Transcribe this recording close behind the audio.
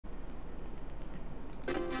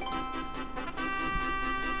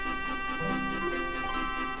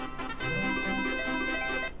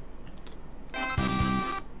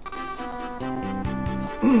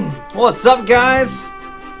What's up, guys?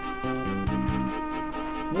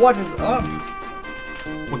 What is up?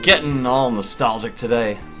 We're getting all nostalgic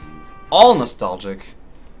today. All nostalgic.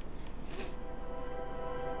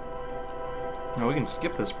 No, we can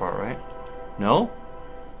skip this part, right? No?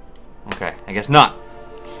 Okay, I guess not.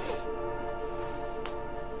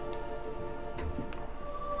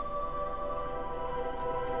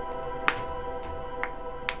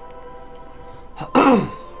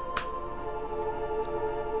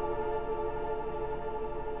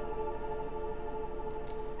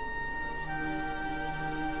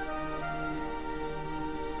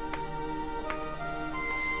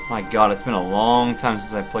 My god, it's been a long time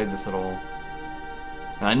since I played this at all.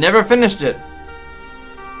 And I never finished it!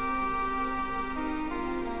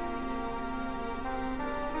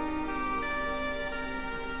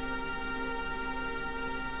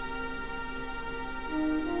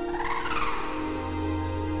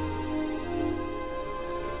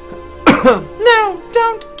 No,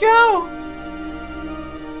 don't go!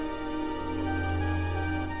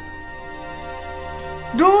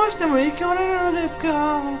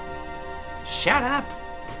 Shut up!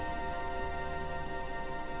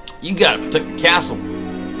 You gotta protect the castle,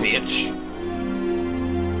 bitch.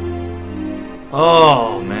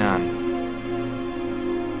 Oh, man.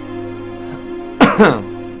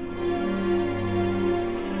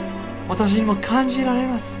 Watashi ni mo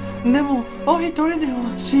kanjiraremasu. Demo, o hitori de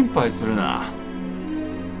wa shinpai suru na.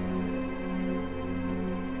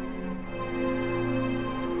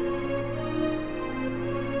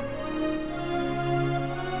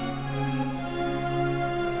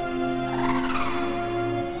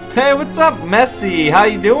 Hey, what's up, Messi? How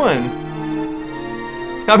you doing?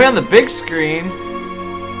 Got me on the big screen.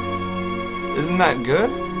 Isn't that good?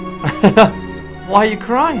 Why are you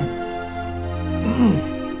crying?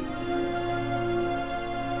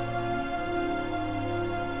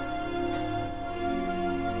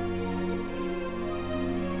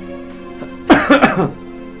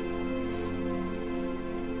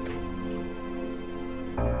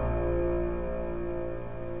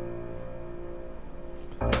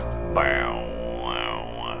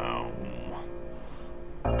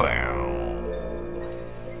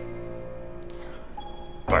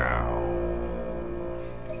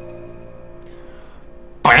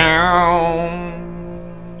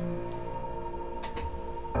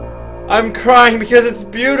 I'm crying because it's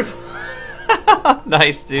beautiful.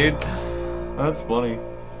 Nice, dude. That's funny.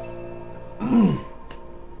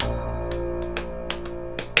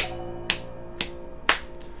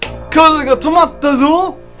 Kaze ga tomatta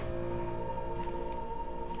zo.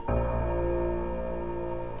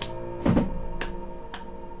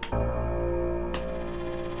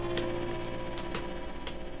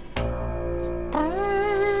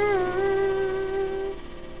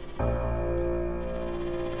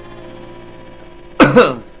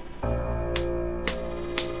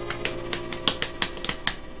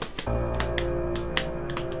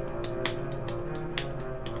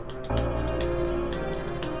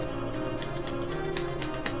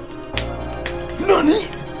 Nani?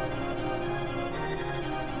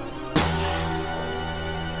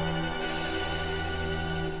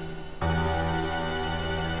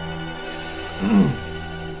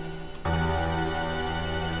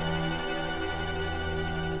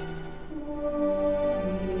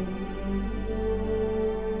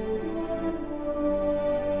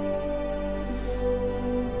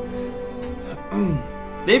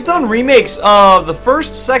 They've done remakes of the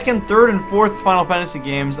first, second, third, and fourth Final Fantasy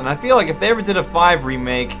games, and I feel like if they ever did a 5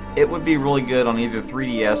 remake, it would be really good on either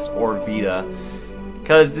 3DS or Vita.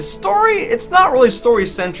 Because the story, it's not really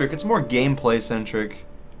story-centric, it's more gameplay-centric.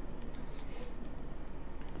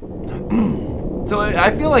 So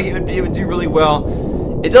I feel like it would do really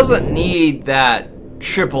well. It doesn't need that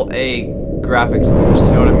AAA graphics boost,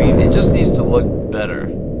 you know what I mean? It just needs to look better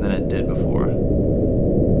than it did before.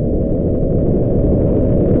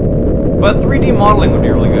 But 3D modeling would be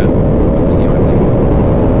really good for this game, I think.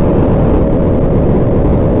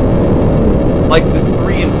 Like the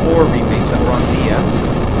 3 and 4 remakes that were on DS.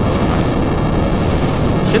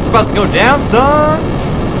 Nice. Shit's about to go down, son!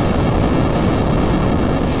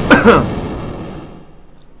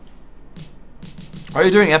 Are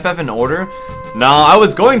you doing FF in order? No, I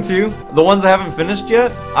was going to. The ones I haven't finished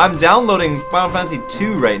yet. I'm downloading Final Fantasy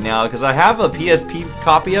 2 right now because I have a PSP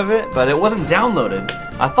copy of it, but it wasn't downloaded.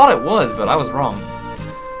 I thought it was, but I was wrong.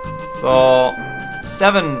 So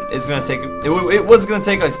 7 is gonna take. It was gonna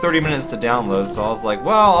take like 30 minutes to download. So I was like,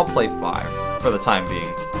 well, I'll play 5. For the time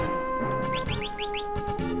being.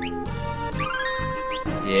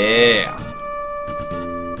 Yeah.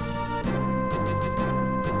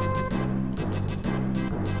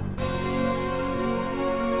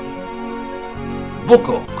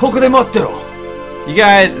 Boko, koko de mottero. You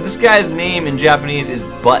guys, this guy's name in Japanese is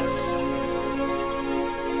Butts.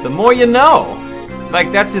 The more you know.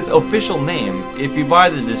 Like, that's his official name. If you buy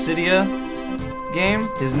the Dissidia game,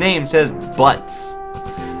 his name says Butts.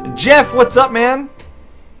 Jeff, what's up, man?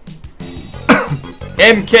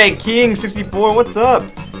 MK King 64, what's up?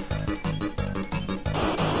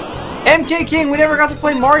 MK King, we never got to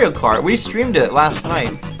play Mario Kart. We streamed it last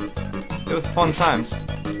night. It was fun times.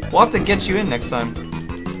 We'll have to get you in next time.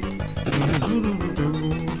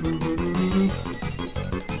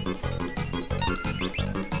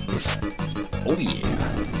 Oh yeah.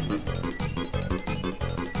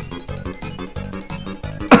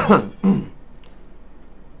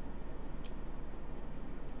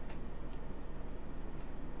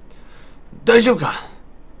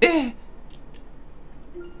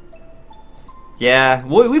 Yeah,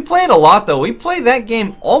 we played a lot though. We play that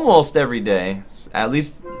game almost every day. At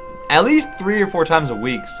least 3 or 4 times a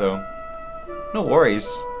week, so no worries.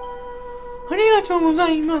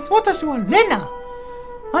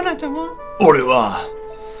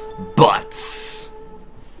 Butts.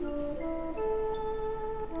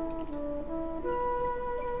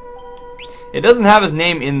 It doesn't have his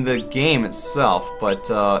name in the game itself, but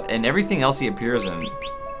in everything else he appears in.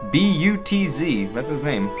 B-U-T-Z, that's his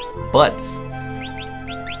name. Butts.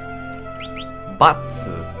 Butts.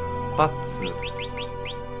 Butts.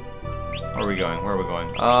 Where are we going? Where are we going?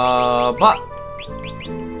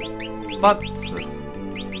 Butts.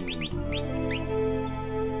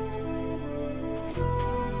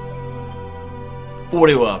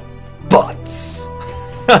 Orewa Butts.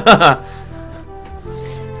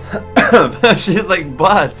 She's like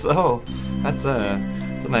Butts. Oh, that's a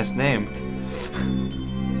nice name.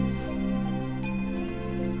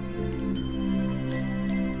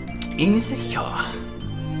 Insecure.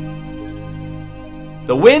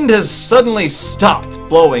 The wind has suddenly stopped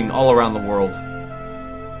blowing all around the world.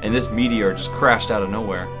 And this meteor just crashed out of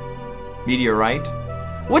nowhere. Meteorite?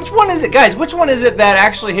 Which one is it, guys? Which one is it that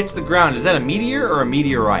actually hits the ground? Is that a meteor or a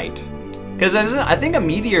meteorite? Because I think a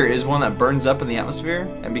meteor is one that burns up in the atmosphere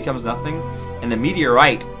and becomes nothing. And the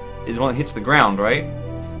meteorite is one that hits the ground, right?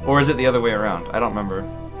 Or is it the other way around? I don't remember.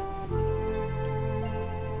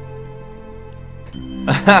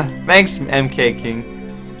 Thanks, MK King.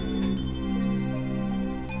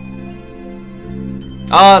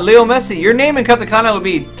 Leo Messi, your name in katakana would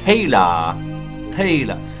be Taylor.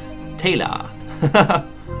 Taylor. Taylor.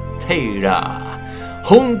 Taylor.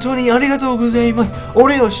 本当にありがとうございます。お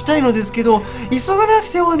礼をしたいのですけど、急がな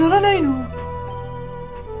くてはならないの。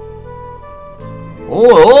お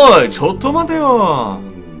いおい、ちょっと待てよ。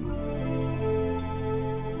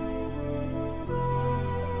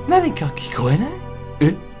何か聞こえない？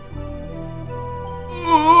え？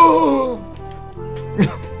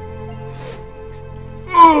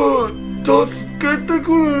助けてく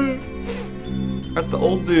れ。That's the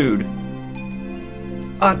old dude.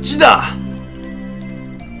 あっちだ。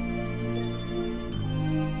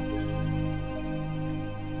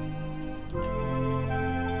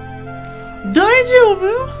大丈夫？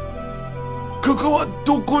ここは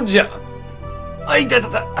どこじゃ？あ、いたた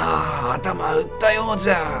た。ああ、頭打ったよう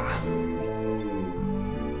じゃ。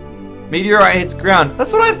Meteorite hits ground.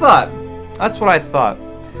 That's what I thought. That's what I thought.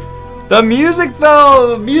 The music,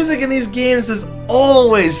 though, the music in these games is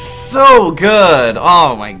always so good.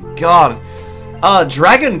 Oh my god.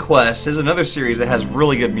 Dragon Quest is another series that has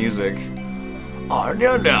really good music. あり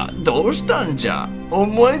ゃりゃ、どうしたんじゃ？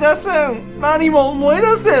思い出せん。何も思い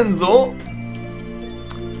出せんぞ。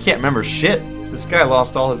Can't remember shit. This guy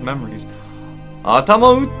lost all his memories.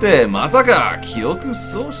 頭打ってまさか記憶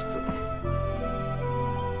喪失。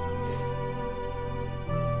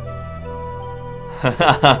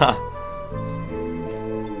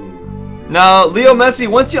Now, Leo Messi,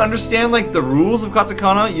 once you understand like the rules of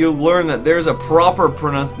katakana, you'll learn that there's a proper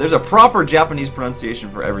Japanese pronunciation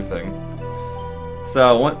for everything.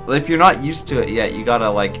 So, if you're not used to it yet, you gotta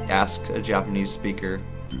like ask a Japanese speaker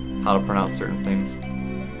how to pronounce certain things.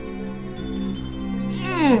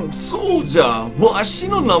 そうじゃ。わし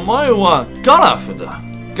の名前はガラフだ。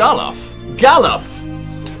ガラフ。ガラフ。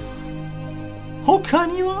他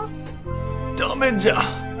には？ダメじゃ。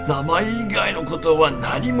名前以外のことは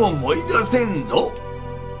何も思い出せんぞ。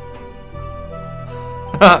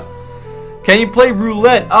Can you play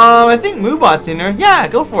roulette? I think Moobot's in there. Yeah,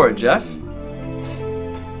 go for it, Jeff.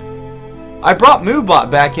 I brought Moobot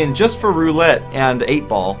back in just for roulette and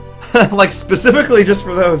 8-ball. Like, specifically just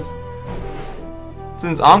for those.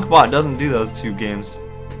 Since Ankbot doesn't do those 2 games.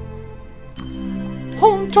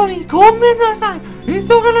 本当にごめんなさい。急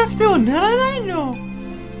がなくてはならないの。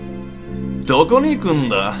どこに行くん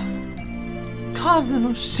だ？風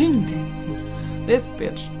の神殿に。This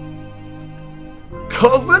bitch.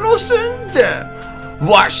 風の神殿。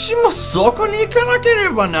わしもそこに行かなけれ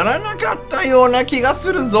ばならなかったような気が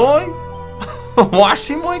するぞい。わ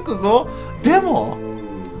しも行くぞ。でも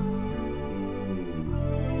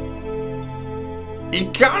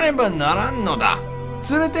行かねばならんのだ。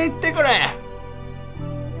連れて行ってくれ。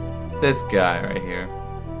This guy right here.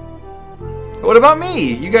 What about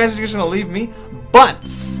me? You guys are just gonna leave me? But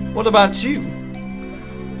what about you?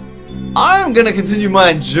 I'm gonna continue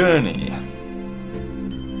my journey.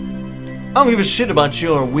 I don't give a shit about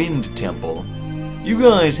your wind temple. You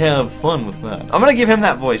guys have fun with that. I'm gonna give him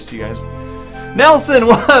that voice, you guys. Nelson,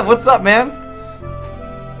 what's up, man?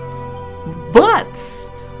 Butts!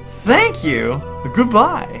 Thank you!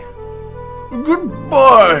 Goodbye!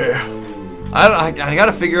 Goodbye! I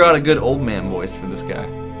gotta figure out a good old man voice for this guy.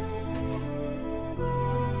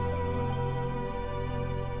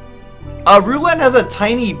 Roulette has a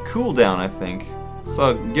tiny cooldown, I think.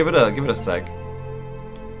 So give it a sec.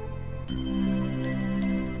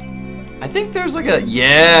 I think there's like a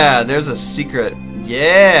there's a secret.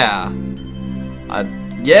 Yeah.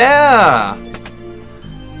 Yeah.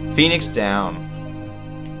 Phoenix down.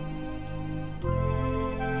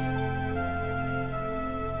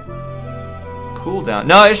 Cooldown.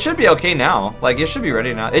 No, it should be okay now. Like, it should be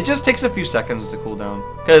ready now. It just takes a few seconds to cool down.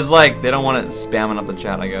 Because, like, they don't want it spamming up the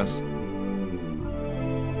chat, I guess.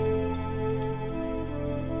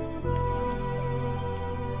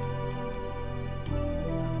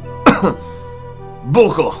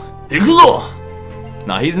 Boko! Ikuzo!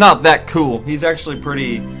 No, he's not that cool. He's actually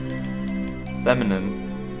pretty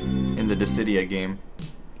feminine in the Dissidia game.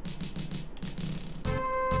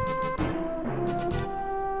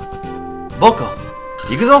 Boko!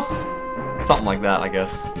 Ikuzo? Something like that, I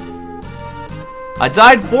guess. I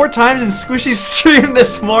died 4 times in Squishy's stream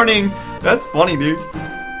this morning. That's funny, dude.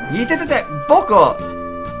 Yitete, Boko!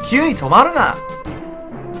 Kyū ni tomaru na!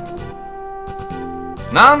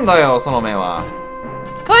 Nanda yo, sono me wa?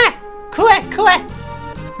 Kue! Kue! Kue!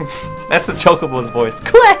 That's the Chocobo's voice.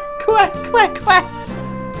 Kue! Kue! Kue! Kue!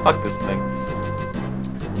 Fuck this thing.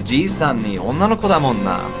 Ji-san ni onna no ko da mon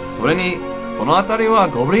na. Sore ni, kono atari wa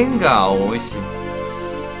goblin ga tooi shi.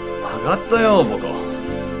 Agatta yo, Boko.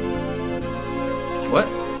 What?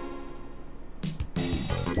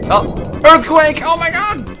 Oh! Earthquake! Oh my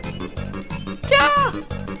god! Yeah!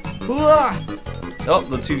 Oh,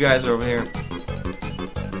 the 2 guys are over here.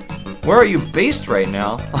 Where are you based right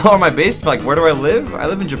now? Oh, am I based? Like, where do I live? I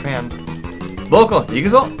live in Japan. Boko,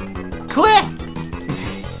 ikuzo? Kue!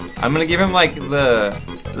 I'm gonna give him, like, the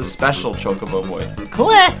special Chocobo voice.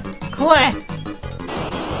 Kue! Kue!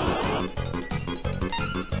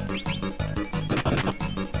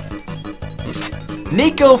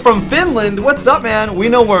 Nico from Finland! What's up, man? We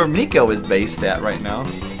know where Nico is based at right now.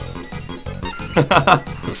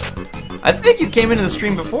 I think you came into the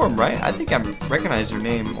stream before, right? I think I recognize your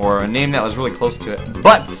name, or a name that was really close to it.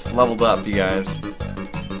 Butts leveled up, you guys.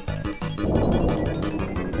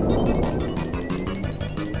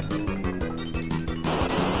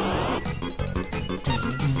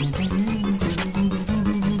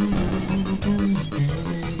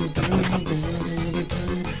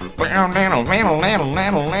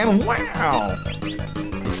 Wow.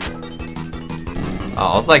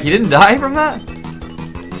 Oh, I was like, he didn't die from that?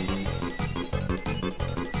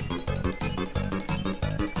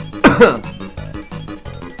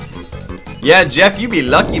 Yeah, Jeff, you be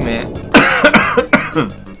lucky, man.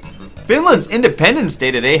 Finland's Independence Day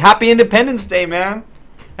today. Happy Independence Day, man.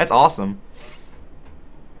 That's awesome.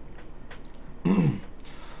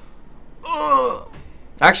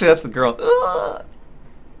 Actually, that's the girl.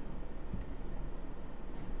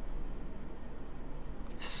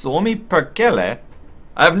 Suomi perkele?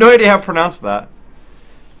 I have no idea how to pronounce that.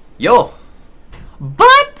 Yo! But!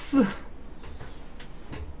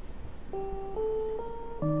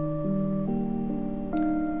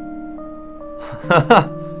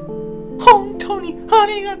 Hontoni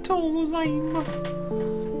arigatou gozaimasu.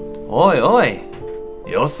 Oi, oi.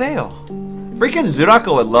 Yoseo. Freaking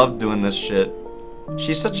Zurako would love doing this shit.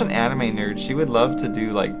 She's such an anime nerd. She would love to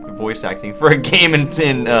do, like, voice acting for a game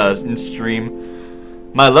in stream.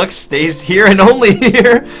 My luck stays here and only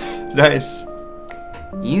here. Nice.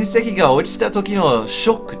 隕石が落ちた時のシ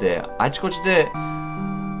ョックであちこちで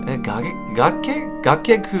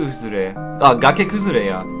崖崩れ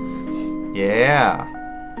や。Yeah.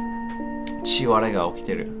 血割れが起き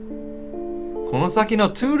てる。この先の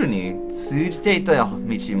トゥールに通じていた道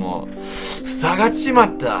も塞がっちま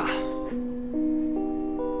った。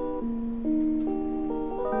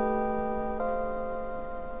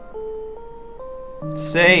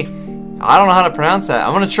Say, I don't know how to pronounce that.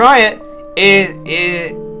 I'm gonna try it.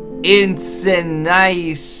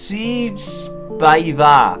 Insenai si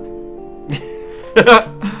spaiva.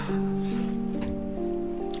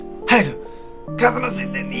 早く風の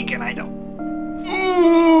神殿に行けないと。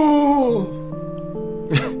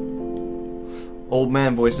Old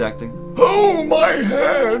man voice acting. Oh, my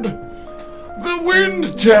head! The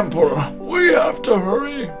Wind Temple! We have to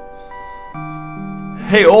hurry!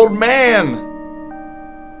 Hey, old man!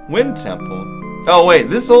 Wind Temple? Oh, wait,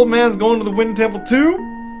 this old man's going to the Wind Temple too?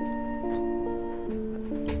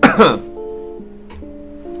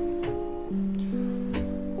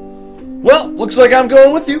 Well, looks like I'm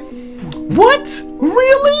going with you. What?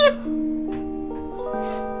 Really?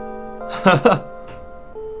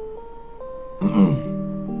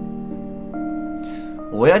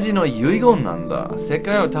 親父の遺言なんだ。世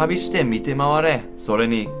界を旅して見て回れ。それ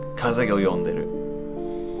に風が呼んでる。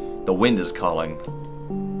The wind is calling.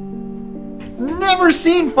 Never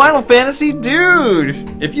seen Final Fantasy?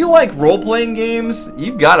 Dude! If you like role-playing games,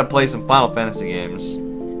 you've got to play some Final Fantasy games.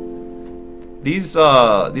 These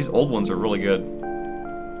old ones are really good.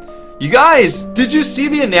 You guys, did you see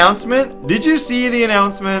the announcement? Did you see the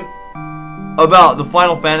announcement about the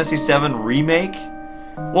Final Fantasy VII remake?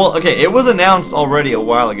 Well, okay, it was announced already a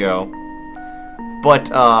while ago. But,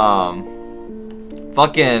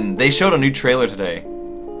 fucking, they showed a new trailer today.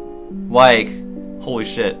 Like, holy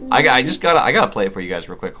shit. I gotta play it for you guys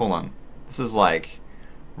real quick. Hold on. This is like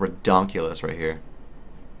redonkulous right here.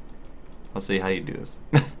 Let's see how you do this.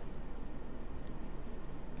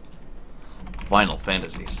 Final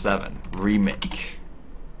Fantasy VII Remake.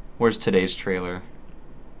 Where's today's trailer?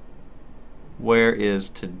 Where is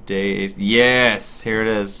today's... Yes! Here it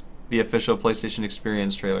is. The official PlayStation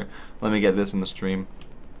Experience trailer. Let me get this in the stream.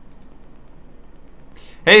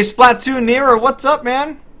 Hey, Splatoon Nero, what's up,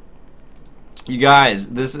 man? You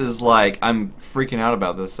guys, this is like... I'm freaking out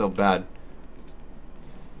about this so bad.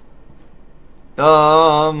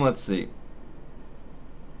 Let's see.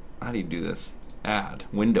 How do you do this? Add.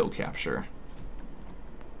 Window capture.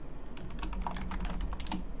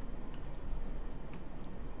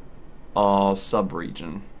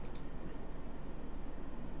 Sub-region.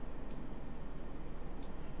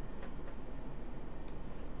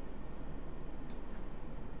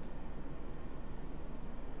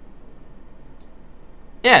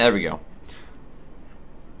 Yeah, there we go.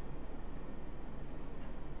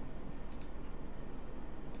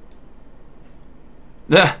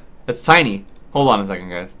 That's tiny. Hold on a second,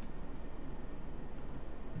 guys.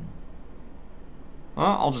 Well,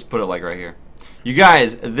 I'll just put it like right here. You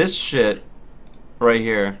guys, this shit right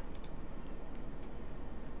here.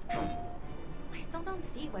 I still don't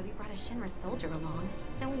see why we brought a Shinra soldier along.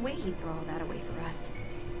 No way he'd throw all that away for us.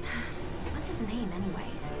 What's his name anyway?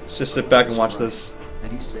 Let's just sit back and watch this.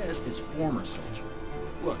 And he says it's former soldier.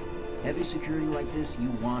 Look, heavy security like this, you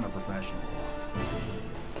want a professional.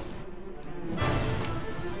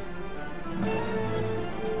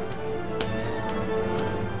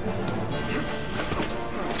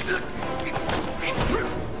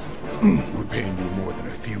 We're paying you more than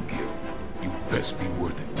a few gil. You best be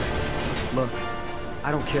worth it. Look,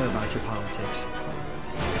 I don't care about your politics.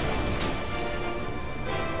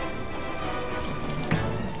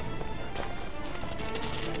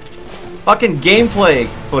 Fucking gameplay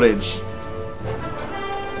footage.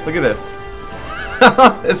 Look at this.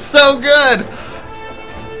 It's so good.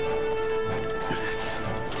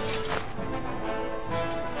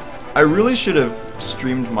 I really should have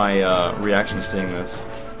streamed my reaction to seeing this.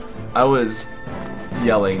 I was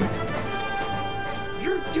yelling.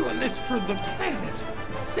 You're doing this for the planet,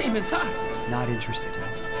 same as us. Not interested.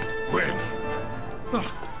 When?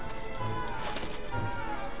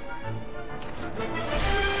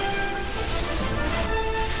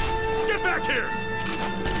 Get back here!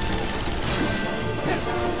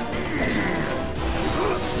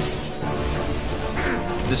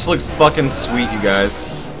 This looks fucking sweet, you guys.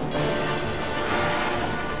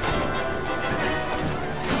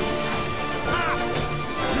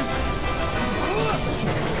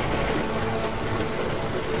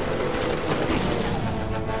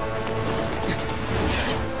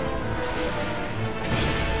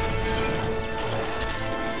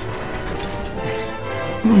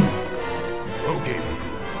 Okay,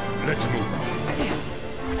 let's move.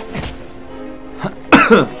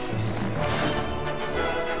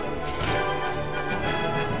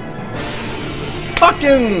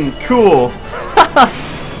 Fucking cool. Alright,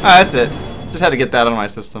 that's it. Just had to get that on my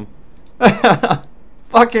system.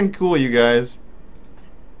 Fucking cool, you guys.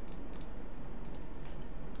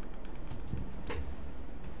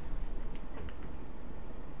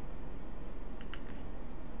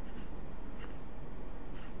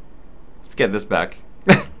 Let's get this back.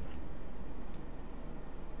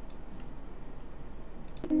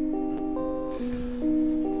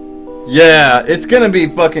 Yeah, it's gonna be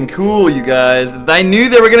fucking cool, you guys. I knew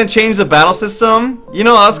they were gonna change the battle system. You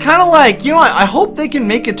know, I was kind of like, you know, I hope they can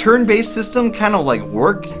make a turn-based system kind of like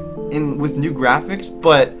work with new graphics.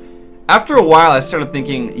 But after a while, I started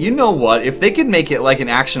thinking, you know what? If they could make it like an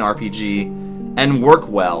action RPG and work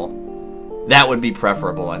well, that would be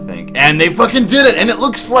preferable, I think. And they fucking did it, and it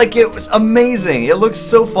looks like it was amazing. It looks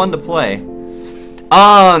so fun to play.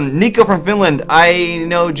 Nico from Finland. I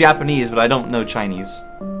know Japanese, but I don't know Chinese.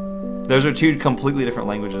 Those are two completely different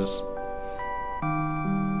languages.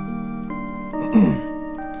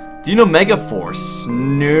 Do you know Megaforce?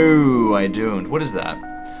 No, I don't. What is that?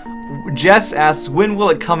 Jeff asks, when will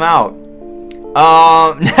it come out?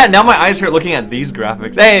 Now my eyes hurt looking at these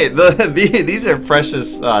graphics. Hey, these are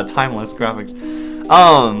precious, timeless graphics.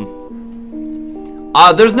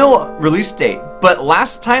 There's no release date, but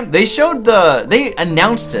last time they showed they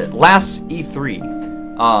announced it last E3.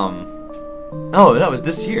 Oh, that was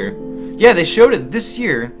this year. Yeah, they showed it this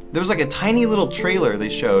year. There was like a tiny little trailer they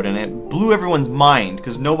showed, and it blew everyone's mind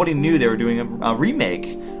because nobody knew they were doing a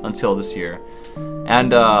remake until this year.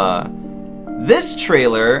 And this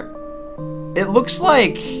trailer, it looks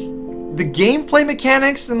like the gameplay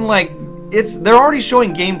mechanics and like they're already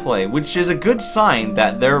showing gameplay, which is a good sign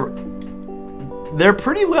that they're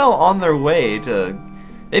pretty well on their way to.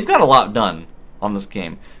 They've got a lot done on this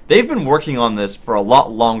game. They've been working on this for a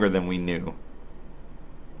lot longer than we knew,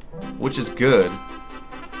 which is good.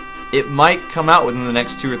 It might come out within the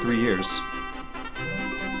next 2 or 3 years.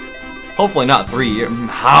 Hopefully not 3 years.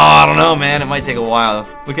 I don't know, man. It might take a while.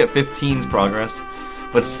 Look at 15's progress.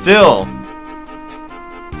 But still.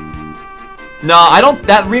 No, I don't.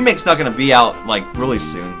 That remake's not gonna be out like really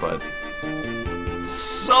soon, but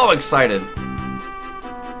so excited.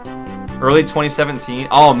 Early 2017.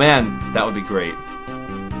 Oh man, that would be great.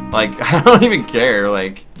 Like, I don't even care.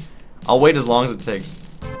 Like, I'll wait as long as it takes.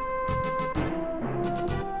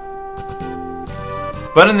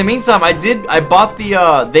 But in the meantime, I bought the,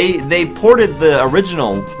 they ported the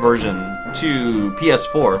original version to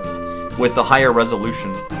PS4 with the higher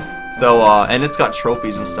resolution. So, and it's got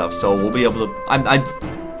trophies and stuff, so we'll be able to, I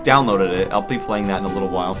downloaded it. I'll be playing that in a little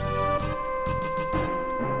while.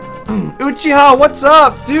 Uchiha, what's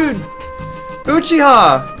up, dude?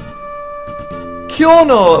 Uchiha! Kyou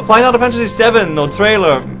no Final Fantasy VII no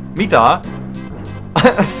trailer, mita?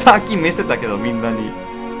 さっき見せたけど、みんなに。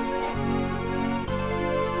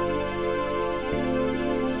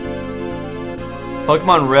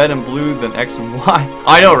Pokemon Red and Blue, then X and Y.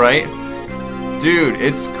 I know, right? Dude,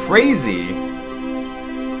 it's crazy.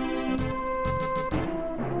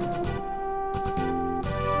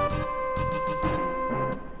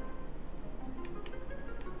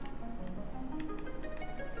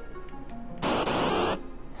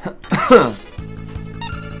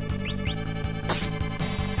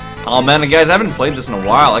 Oh man, guys, I haven't played this in a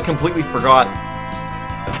while. I completely forgot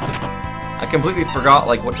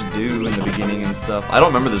like what to do in the beginning and stuff. I don't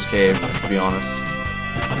remember this cave, to be honest.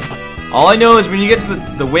 All I know is when you get to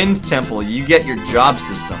the Wind Temple, you get your job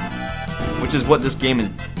system, which is what this game is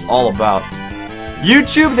all about.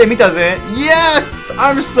 YouTube de mitaze. Yes!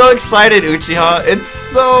 I'm so excited, Uchiha. It's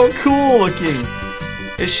so cool looking.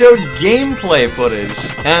 It showed gameplay footage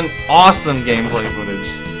and awesome gameplay footage.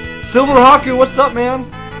 Silver Haku, what's up, man?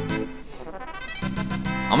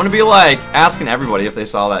 I'm gonna be like asking everybody if they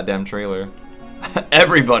saw that damn trailer.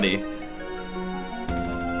 Everybody.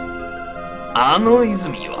 Ano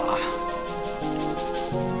izumi wa.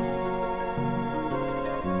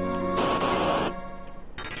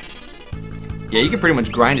 Yeah, you can pretty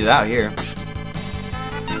much grind it out here.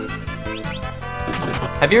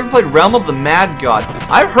 Have you ever played Realm of the Mad God?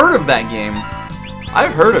 I've heard of that game.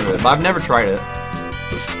 I've heard of it, but I've never tried it.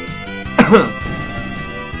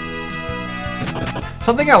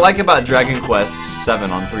 Something I like about Dragon Quest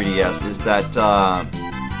VII on 3DS is that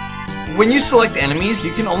when you select enemies,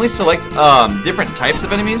 you can only select different types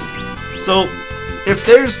of enemies. So if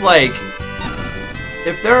there's like,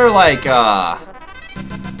 if there are like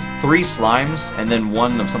 3 slimes and then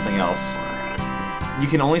 1 of something else, you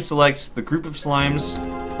can only select the group of slimes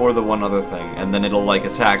or the one other thing, and then it'll like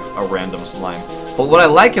attack a random slime. But what I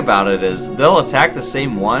like about it is they'll attack the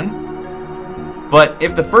same one, but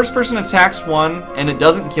if the first person attacks one and it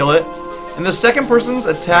doesn't kill it, And the second person's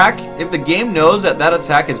attack, if the game knows that that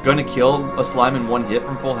attack is going to kill a slime in one hit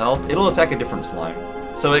from full health, it'll attack a different slime.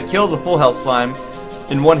 So it kills a full health slime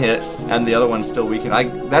in one hit, and the other one's still weakened.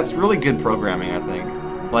 That's really good programming, I think.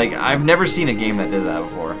 Like, I've never seen a game that did that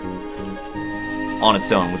before. On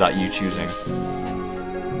its own, without you choosing.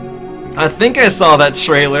 I think I saw that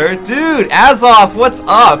trailer. Dude, Azoth, what's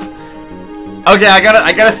up? Okay, I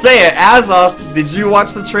gotta say it. Azoth, did you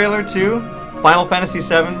watch the trailer too? Final Fantasy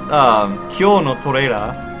VII, Kyo no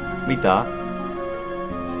Torera, Mita?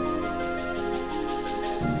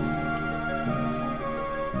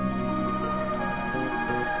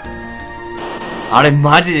 Are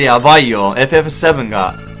maji de yabai yo, FF7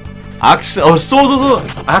 が。アクション、そうそうそう、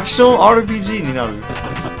アクション RPG になる。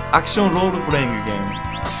アクションロールプレイングゲーム。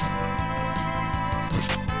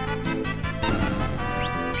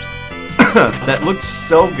That looked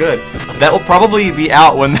so good. That will probably be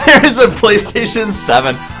out when there's a PlayStation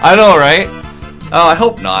 7. I know, right? Oh, I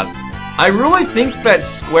hope not. I really think that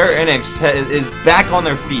Square Enix is back on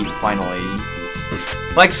their feet, finally.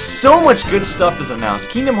 Like, so much good stuff is announced.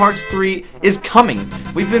 Kingdom Hearts 3 is coming.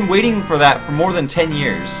 We've been waiting for that for more than 10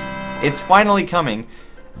 years. It's finally coming.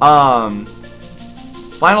 Final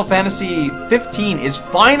Fantasy 15 is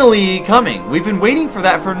finally coming. We've been waiting for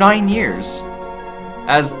that for 9 years.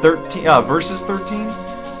 As 13, Versus 13,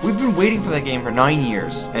 we've been waiting for that game for 9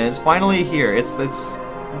 years, and it's finally here. It's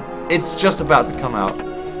just about to come out.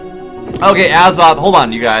 Okay, Azoth, hold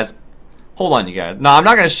on, you guys. Hold on, you guys. No, I'm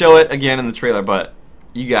not gonna show it again in the trailer, but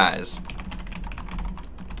you guys,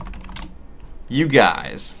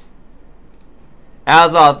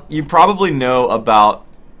 Azoth, you probably know about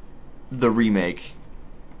the remake.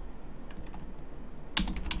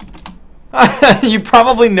 You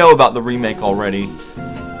probably know about the remake already.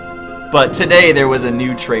 But today there was a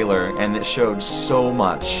new trailer and it showed so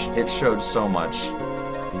much. It showed so much.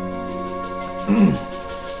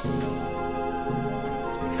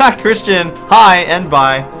 Hi Christian, hi and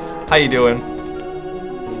bye. How you doing?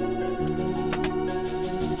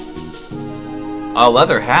 A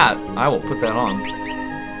leather hat. I will put that on.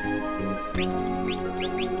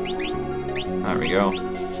 There we go.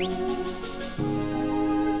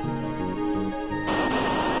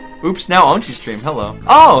 Oops, now Onchi stream. Hello.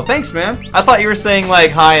 Oh, thanks, man. I thought you were saying,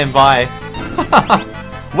 like, hi and bye.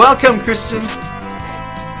 Welcome, Christian.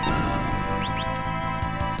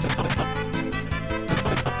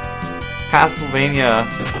 Castlevania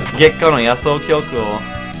Gekko no Yasou Kyoku o.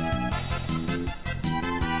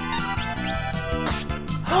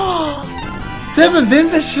 Seven 全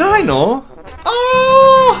然知らないの?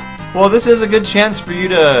 Oh! Well, this is a good chance for you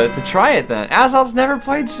to try it then. Azoth's never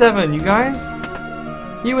played 7, you guys.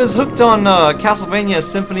 He was hooked on Castlevania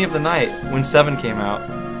Symphony of the Night when 7 came out.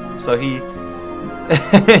 So he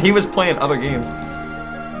he was playing other games.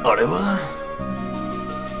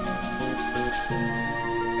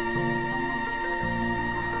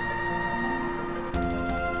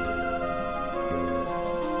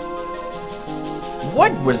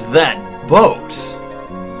 What was that boat?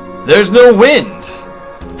 There's no wind.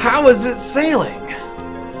 How is it sailing?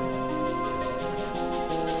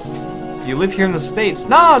 So you live here in the States?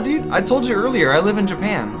 Nah, dude, I told you earlier, I live in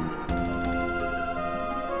Japan.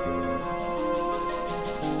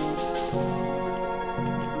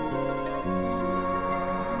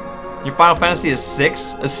 Your Final Fantasy is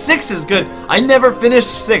 6? 6 is good. I never finished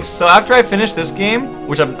 6, so after I finish this game,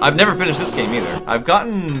 which I've never finished this game either. I've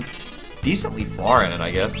gotten decently far in it,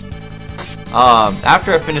 I guess.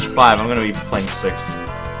 After I finish 5, I'm gonna be playing 6.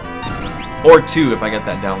 Or 2 if I get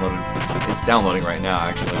that downloaded. It's downloading right now,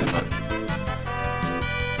 actually, but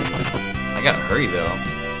I gotta hurry though.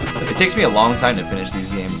 It takes me a long time to finish these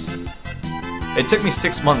games. It took me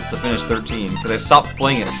 6 months to finish 13 because I stopped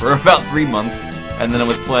playing it for about 3 months, and then I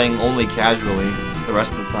was playing only casually the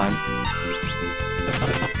rest of the time.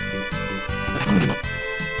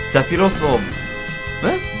 Sephirothを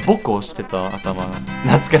ボコしてた頭。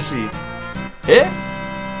懐かしい。え？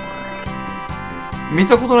見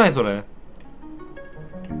たことないそれ。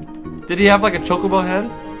Did he have like a chocobo head?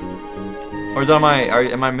 Or am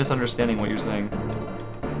I misunderstanding what you're saying?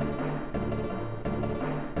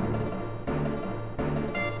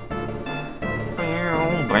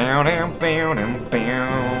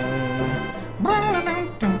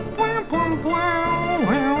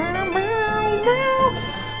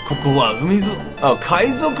 Oh,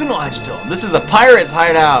 Kaizoku no Ajito. This is a pirate's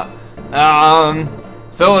hideout.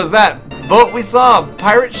 So is that boat we saw a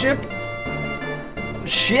pirate ship?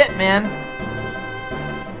 Shit, man.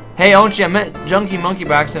 Hey, Onchi, I met Junkie Monkey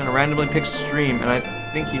by accident and randomly picked stream, and I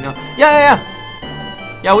think you know. Yeah.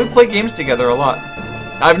 Yeah, we play games together a lot.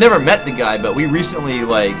 I've never met the guy, but we recently,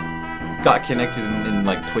 like, got connected in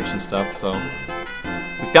like Twitch and stuff, so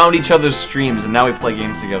we found each other's streams and now we play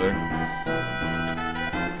games together.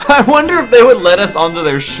 I wonder if they would let us onto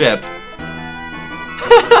their ship.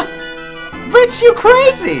 Rich, you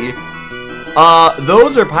crazy!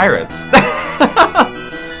 Those are pirates.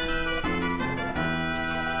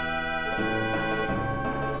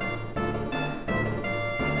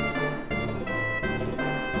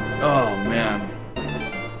 Oh, man.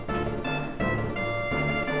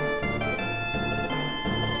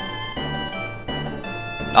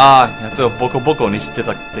 Ah, やつをボコボコにして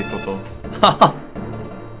たってこと。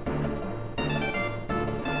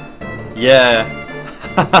Yeah.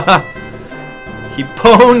 He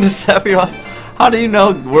pwned Sephiroth. How do you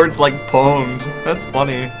know words like pwned? That's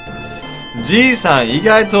funny. G-san, 意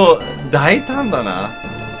外と大胆だな。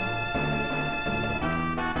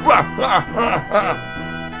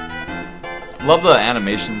Love the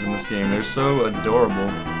animations in this game. They're so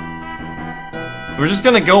adorable. We're just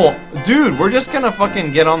gonna go... Dude, we're just gonna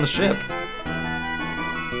fucking get on the ship.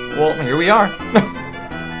 Well, here we are.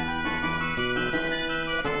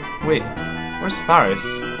 Wait, where's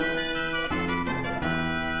Faris?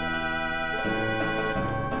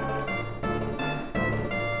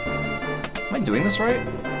 Am I doing this right?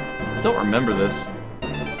 I don't remember this.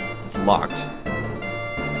 It's locked.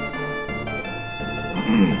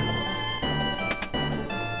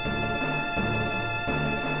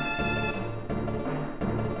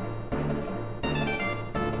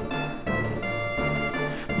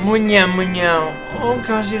むにゃむにゃ、お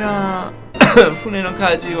かしら。船の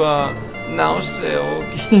舵は直してお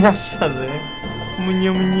きやしたぜ。むに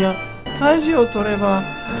ゃむにゃ、舵を取れば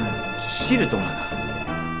シルトラが。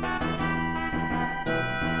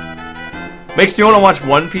Makes you want to watch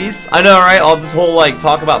One Piece? I know, right? All this whole, like,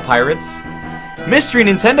 talk about pirates. Mystery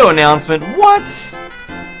Nintendo announcement. What?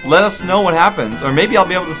 Let us know what happens. Or maybe I'll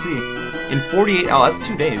be able to see. In 48 hours. That's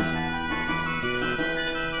 2 days.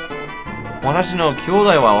 私の兄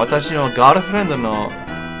弟は私のガールフレンドの日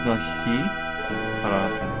から、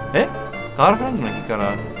ガールフレンドの日か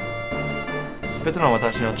ら、すべての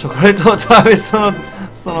私のチョコレートを食べその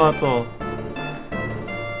後。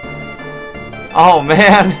Oh,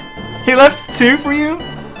 man. He left 2 for you?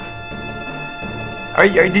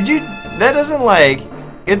 Did you... That doesn't, like...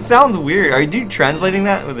 It sounds weird. Are you translating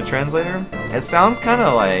that with a translator? It sounds kind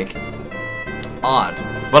of, like... odd.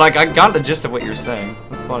 But, like, I got the gist of what you're saying.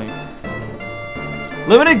 That's funny.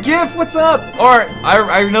 Limited GIF, what's up? Or,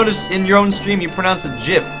 I noticed in your own stream you pronounce it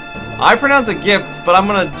GIF. I pronounce it GIF, but I'm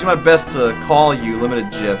gonna do my best to call you Limited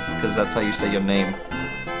GIF, because that's how you say your name.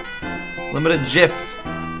 Limited GIF.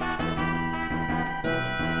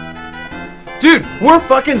 Dude, we're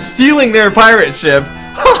fucking stealing their pirate ship.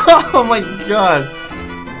 Oh my god.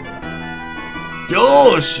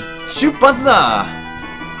 Yosh! Shupatsu!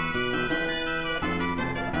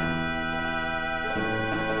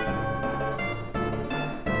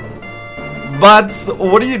 But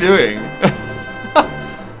what are you doing?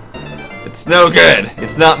 It's no good.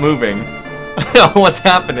 It's not moving. What's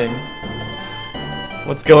happening?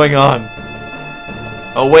 What's going on?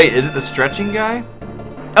 Oh wait, is it the stretching guy?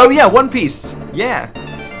 Oh yeah, One Piece. Yeah.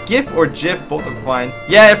 GIF or GIF, both are fine.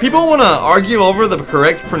 Yeah, if people want to argue over the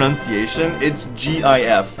correct pronunciation, it's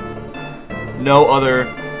GIF. No other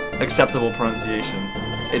acceptable pronunciation.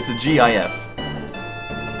 It's a GIF.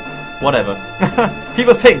 Whatever.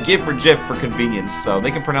 People say GIF or GIF for convenience, so they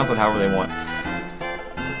can pronounce it however they want.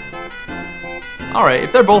 Alright,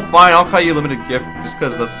 if they're both fine, I'll call you Limited GIF, just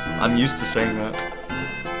because I'm used to saying that.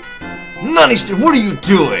 Nanishi, what are you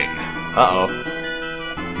doing? Uh-oh.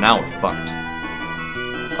 Now we're fucked.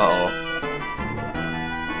 Uh-oh.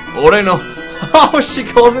 Ore no... Oh, she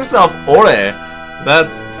calls herself Ore!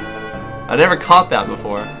 That's... I never caught that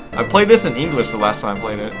before. I played this in English the last time I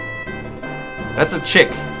played it. That's a chick,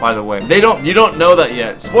 by the way. You don't know that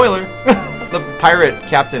yet. Spoiler! The pirate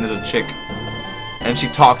captain is a chick. And she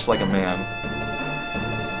talks like a man.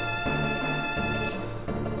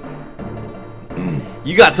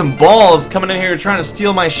 You got some balls coming in here trying to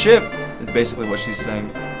steal my ship! Is basically what she's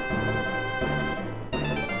saying.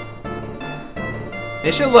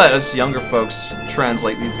 They should let us younger folks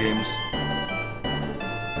translate these games.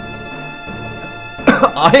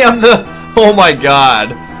 I am the... Oh my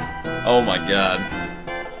god. Oh my god.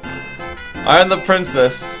 I am the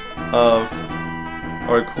princess of...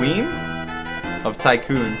 Or queen? Of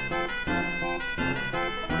Tycoon.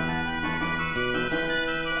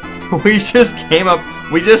 We just came up...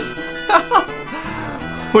 We just...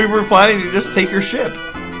 We were planning to just take your ship.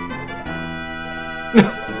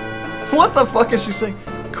 What the fuck is she saying?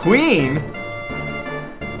 Queen?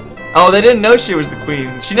 Oh, they didn't know she was the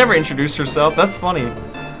queen. She never introduced herself. That's funny.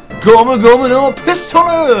 Gomu Gomu no Pistol!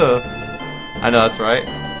 I know, that's right.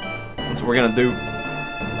 That's what we're gonna do.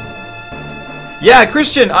 Yeah,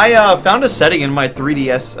 Christian, I found a setting in my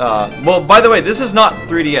 3DS. Well, by the way, this is not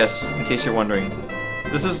 3DS, in case you're wondering.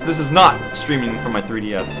 This is not streaming from my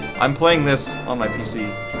 3DS. I'm playing this on my PC.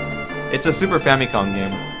 It's a Super Famicom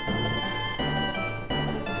game.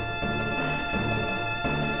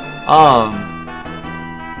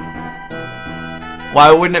 Why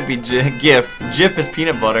wouldn't it be GIF? GIF is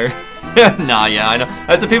peanut butter. Nah, yeah, I know.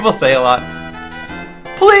 That's what people say a lot.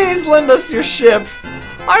 Please lend us your ship.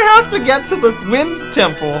 I have to get to the Wind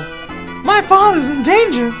Temple. My father's in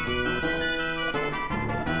danger.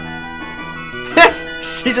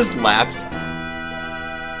 She just laughs.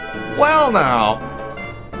 Well now,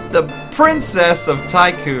 the Princess of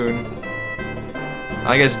Tycoon.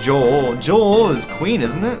 I guess Joel. Joel is queen,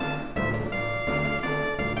 isn't it?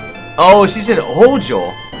 Oh, she said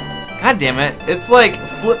Ojo. God damn it. It's like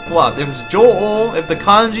flip-flop. If it's Joel, if the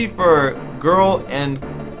kanji for girl and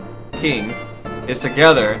king is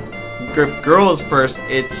together, if girl is first,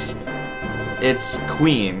 it's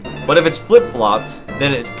queen. But if it's flip-flopped,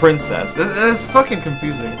 then it's princess. That's fucking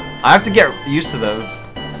confusing. I have to get used to those.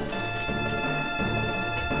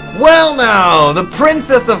 Well now, the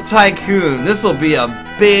Princess of Tycoon. This will be a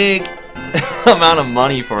big amount of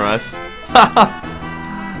money for us.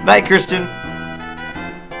 Night, Christian.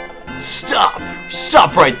 Stop!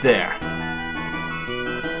 Stop right there!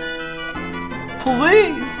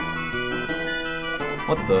 Please!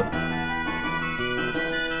 What the?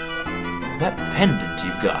 That pendant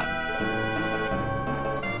you've got.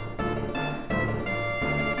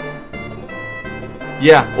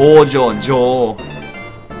 Yeah, Ojo and Joel.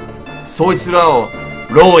 そいつらを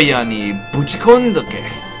牢屋にぶち込んどけ。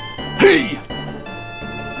Hey!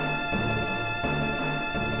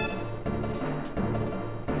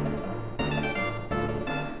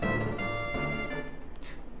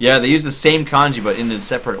 Yeah, they use the same kanji but in a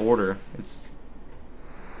separate order. It's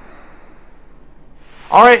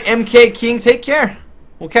alright, MK King, take care.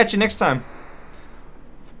 We'll catch you next time.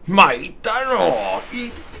 まあ、いたろう。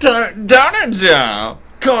誰じゃ。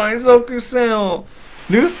海賊船を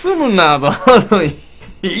盗むなど言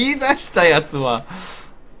い出したやつは。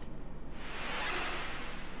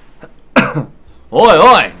おい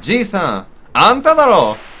おい、じいさん、あんただ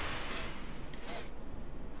ろ。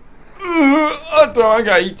頭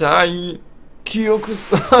が痛い。記憶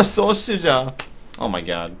喪失じゃ。Oh my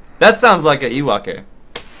god. That sounds like a Iwake.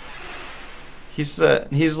 He's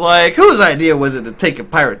like, whose idea was it to take a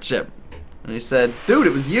pirate ship? And he said, dude,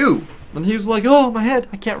 it was you. And he was like, oh, my head,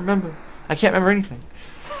 I can't remember. I can't remember anything.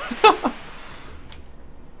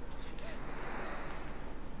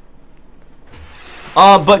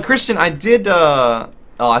 But Christian, I did, oh,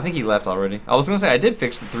 I think he left already. I was gonna say, I did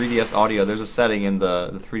fix the 3DS audio. There's a setting in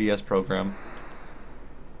the 3DS program.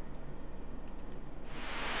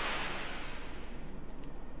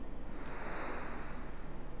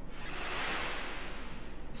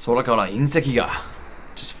 Sorakara inseki ga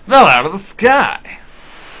just fell out of the sky.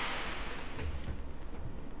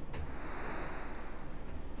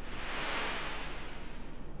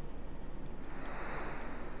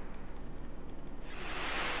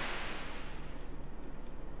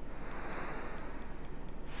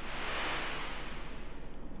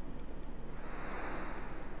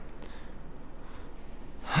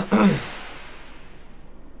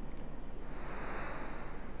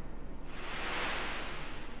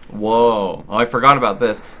 Whoa. Oh, I forgot about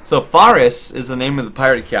this. So Faris is the name of the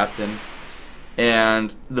pirate captain,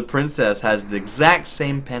 and the princess has the exact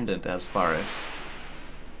same pendant as Faris.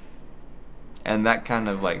 And that kind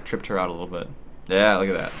of like tripped her out a little bit. Yeah, look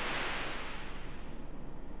at that.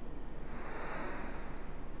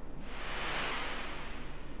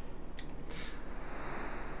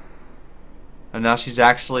 And now she's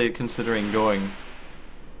actually considering going.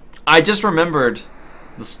 I just remembered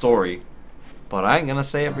the story, but I ain't gonna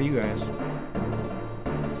say it for you guys.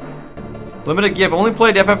 Limited Gift, only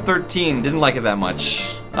played FF13, didn't like it that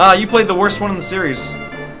much. You played the worst one in the series.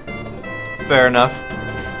 It's fair enough.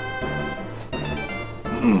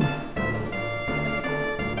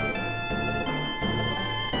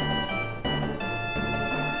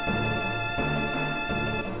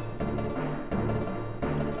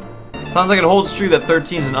 Sounds like it holds true that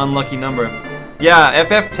 13 is an unlucky number. Yeah,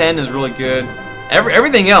 FF10 is really good.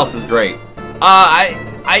 Everything else is great.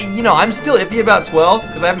 You know, I'm still iffy about 12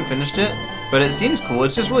 because I haven't finished it, but it seems cool.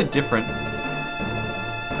 It's just really different.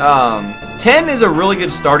 10 is a really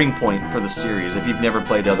good starting point for the series if you've never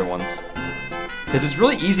played the other ones, because it's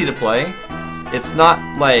really easy to play. It's not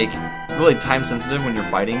like really time sensitive when you're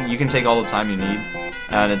fighting. You can take all the time you need,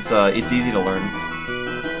 and it's easy to learn.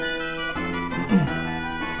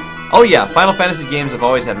 Oh yeah, Final Fantasy games have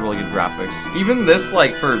always had really good graphics. Even this,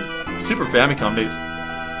 like, for Super Famicom days.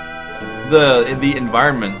 The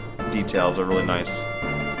environment details are really nice.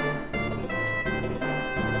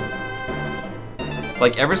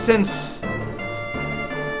 Like, ever since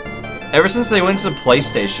they went to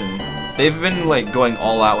PlayStation, they've been, like, going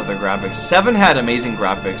all out with their graphics. 7 had amazing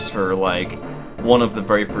graphics for, like, one of the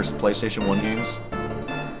very first PlayStation 1 games.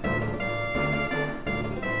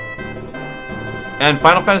 And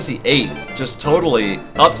Final Fantasy VIII just totally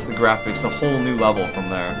upped the graphics a whole new level from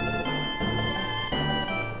there.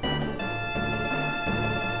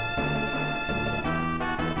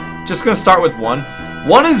 Just gonna start with 1.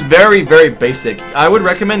 1 is very, very basic. I would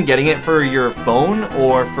recommend getting it for your phone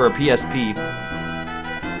or for a PSP.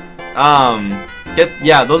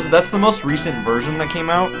 That's the most recent version that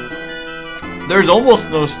came out. There's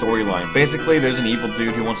almost no storyline. Basically, there's an evil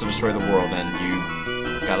dude who wants to destroy the world, and you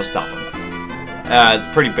gotta stop him. It's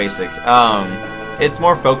pretty basic. It's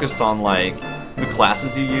more focused on, like, the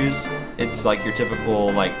classes you use. It's like your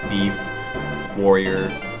typical, like, thief,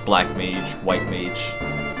 warrior, black mage, white mage,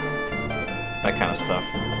 that kind of stuff.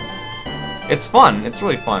 It's fun. It's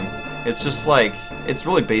really fun. It's just like, it's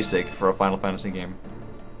really basic for a Final Fantasy game.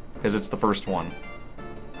 Because it's the first one.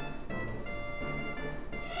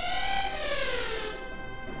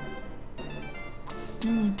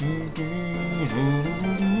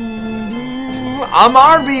 I'm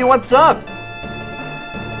Arby, what's up?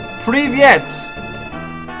 Привет!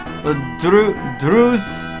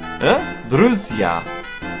 Druzia.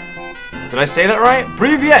 Did I say that right?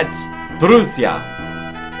 Привет! Druzia.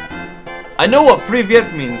 I know what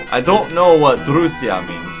привет means. I don't know what Druzia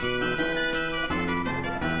means.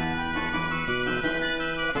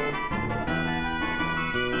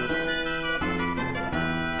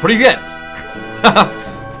 Привет!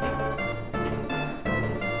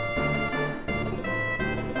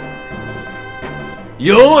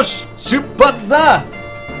 Yosh! 出発だ!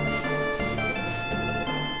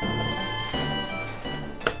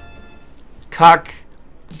 Как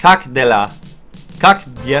дела? Как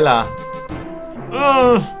дела?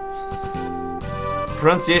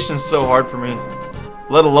 Pronunciation is so hard for me.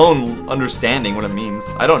 Let alone understanding what it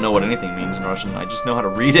means. I don't know what anything means in Russian. I just know how to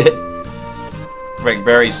read it. Like,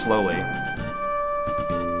 very slowly.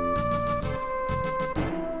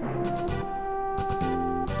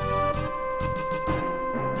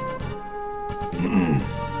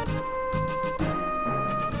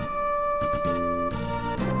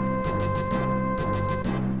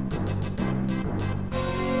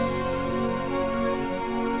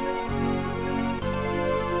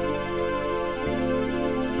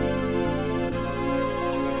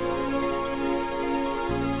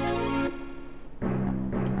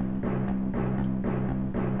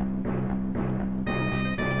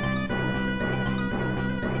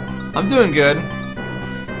 I'm doing good.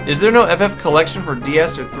 Is there no FF collection for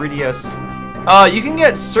DS or 3DS? You can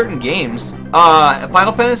get certain games.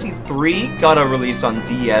 Final Fantasy III got a release on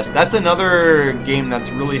DS. That's another game that's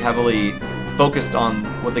really heavily focused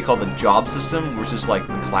on what they call the job system, which is like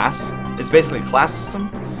the class. It's basically a class system.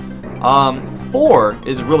 4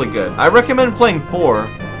 is really good. I recommend playing 4,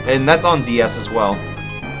 and that's on DS as well.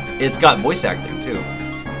 It's got voice acting too,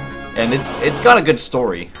 and it's got a good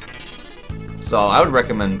story. So I would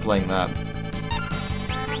recommend playing that.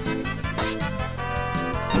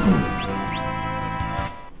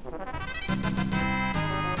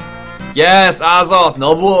 Yes, Azoth,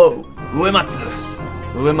 Nobu, Uematsu,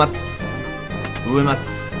 Uematsu,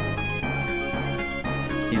 Uematsu.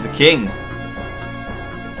 He's the king.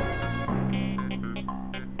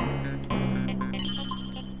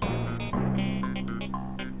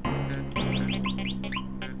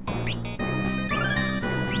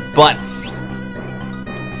 Butts.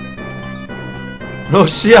 ロ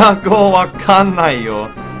シア語わかんないよ。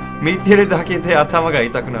見てるだけで頭が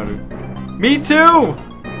痛くなる。Me too!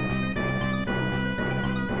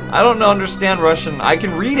 I don't understand Russian. I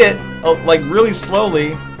can read it, like, really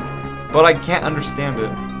slowly, but I can't understand it.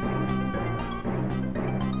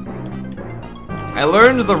 I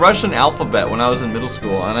learned the Russian alphabet when I was in middle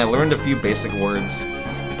school, and I learned a few basic words,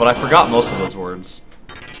 but I forgot most of those words.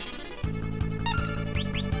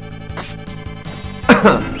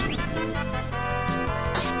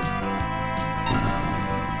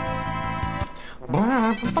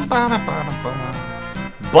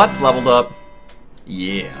 Butts leveled up.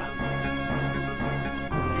 Yeah.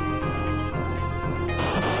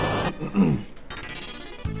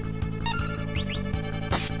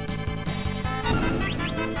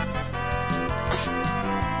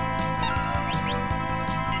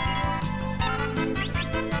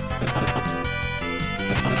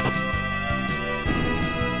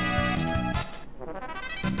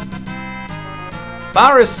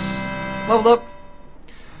 Virus leveled up.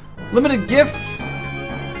 Limited gift.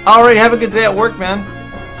 Alright, have a good day at work, man.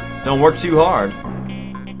 Don't work too hard.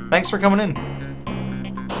 Thanks for coming in.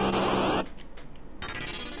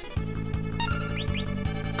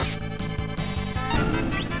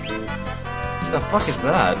 What the fuck is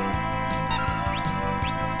that?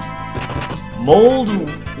 Mold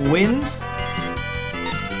wind?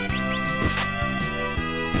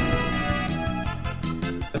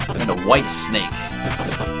 And a white snake.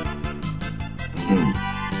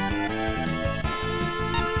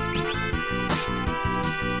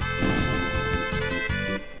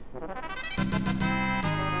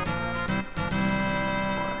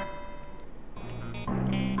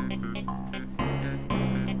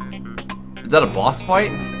 Is that a boss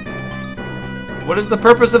fight? What is the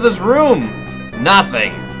purpose of this room?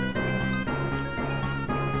 Nothing.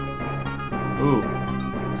 Ooh.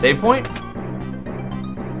 Save point?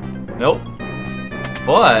 Nope.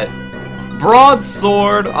 But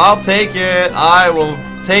broadsword, I'll take it. I will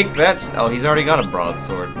take that. Oh, he's already got a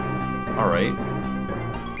broadsword. Alright.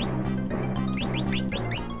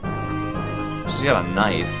 She's got a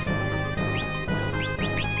knife.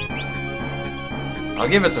 I'll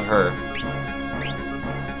give it to her.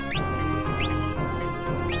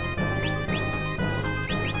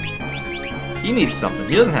 He needs something.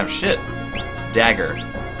 He doesn't have shit. Dagger.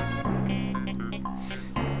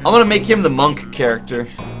 I'm gonna make him the monk character.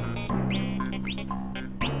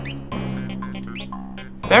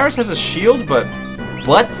 Varus has a shield, but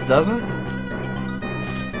Butts doesn't?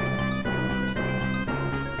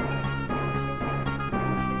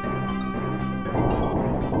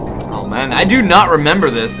 Oh man, I do not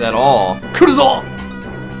remember this at all. Kuzal!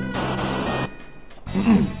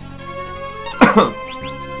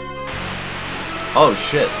 Oh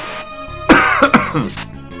shit.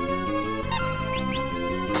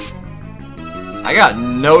 I got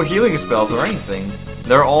no healing spells or anything.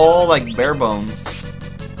 They're all like bare bones.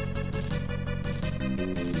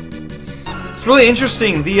 It's really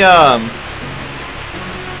interesting. The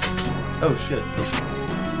oh shit.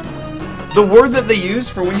 The word that they use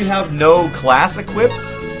for when you have no class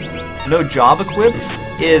equips, no job equips,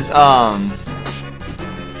 is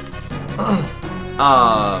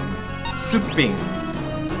souping,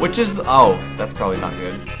 which is the, oh, that's probably not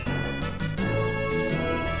good.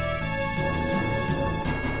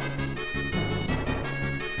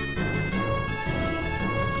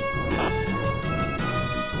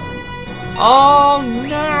 Oh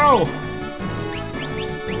no!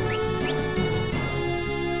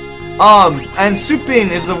 And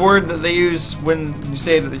souping is the word that they use when you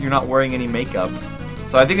say that you're not wearing any makeup.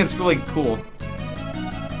 So I think it's really cool.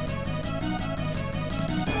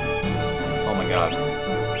 Oh my god.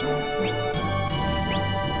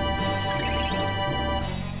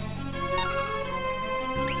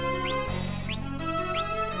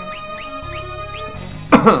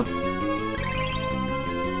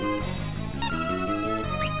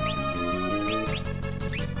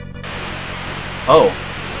 Oh.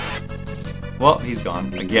 Well, he's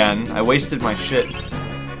gone. Again. I wasted my shit.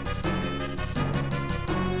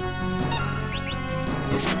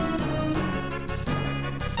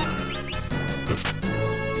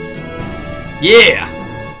 Yeah!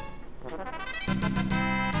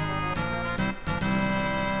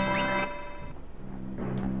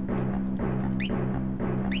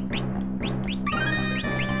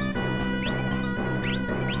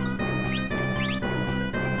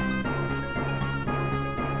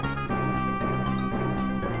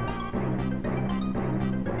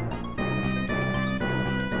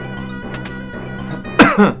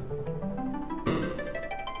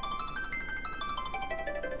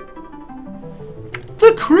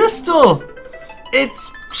 The crystal!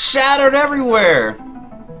 It's shattered everywhere!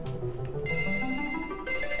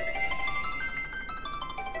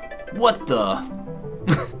 What the?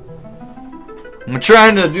 I'm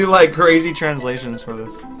trying to do like crazy translations for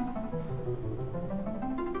this.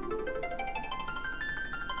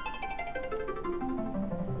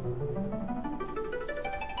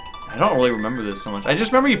 I don't really remember this so much. I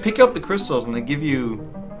just remember you pick up the crystals and they give you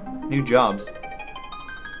new jobs.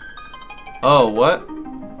 Oh, what?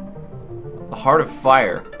 A heart of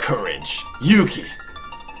fire. Courage. Yuki.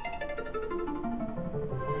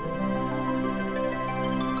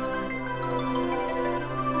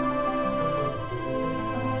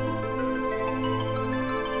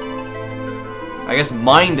 I guess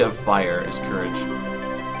mind of fire is courage.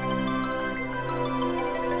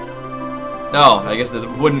 No, I guess that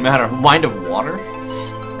wouldn't matter. Mind of water?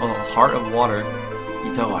 Oh, heart of water.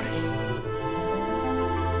 Itawari.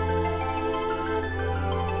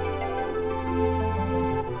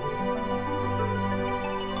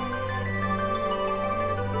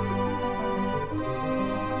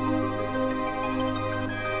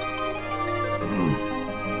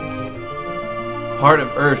 Heart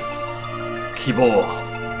of Earth. Kibor.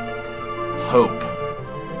 Hope.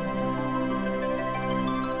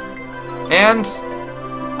 And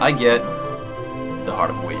I get the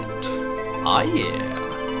Heart of Wind. Ah, yeah.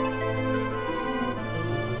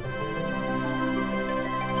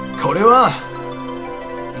 これは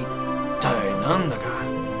一体なんだか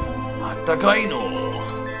あったかいの。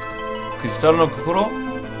クリスタルの心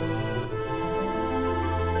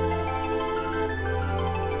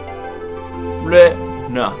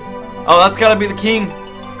No. Oh, that's gotta be the king.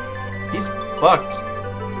 He's fucked.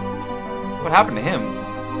 What happened to him?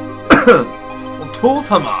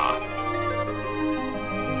 Otosama.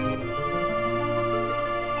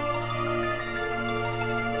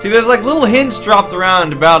 See, there's like little hints dropped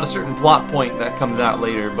around about a certain plot point that comes out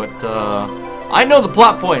later, but I know the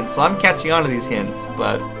plot point, so I'm catching on to these hints,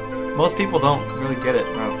 but most people don't really get it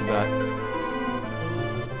right off the bat.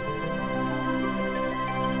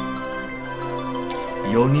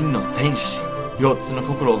 4人の戦士、4つの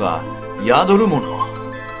心が宿るもの。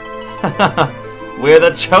We're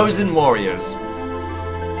the chosen warriors.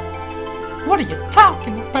 What are you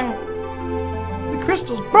talking about? The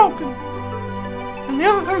crystal's broken. And the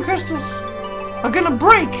other 3 crystals are gonna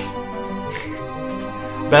break.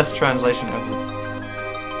 Best translation ever.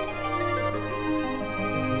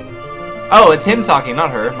 Oh, it's him talking,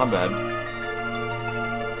 not her. My bad.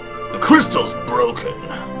 The crystal's broken.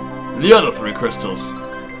 The other 3 crystals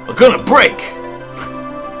are gonna break.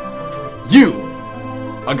 You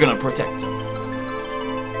are gonna protect them.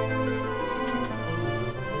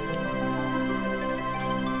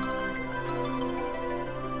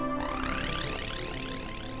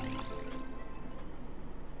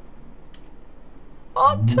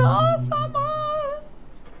 Otosama!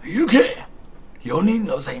 行け! 4人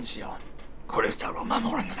の戦士よ。クリスタルを守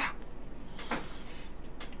るのだ。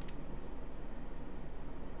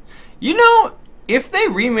You know, if they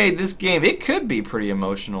remade this game, it could be pretty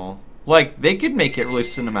emotional. Like, they could make it really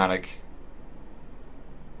cinematic.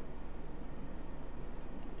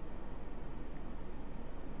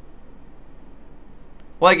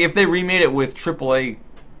 Like, if they remade it with AAA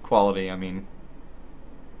quality, I mean.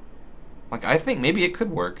 Like, I think maybe it could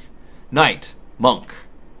work. Knight. Monk.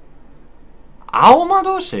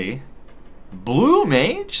 Aomadoshi? Blue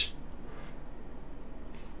Mage?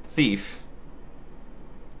 Thief.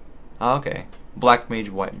 Oh, okay. Black Mage,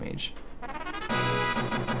 White Mage.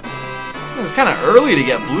 It's kind of early to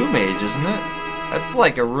get Blue Mage, isn't it? That's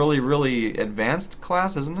like a really, really advanced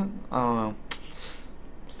class, isn't it? I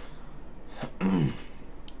don't know.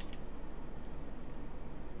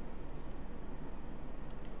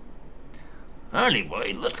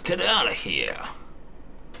 Anyway, let's get out of here.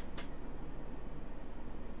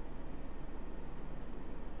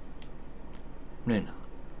 Nina.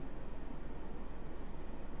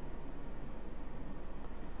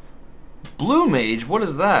 Blue Mage? What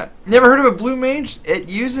is that? Never heard of a Blue Mage? It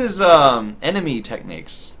uses enemy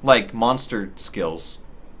techniques, like monster skills.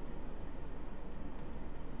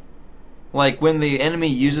 Like when the enemy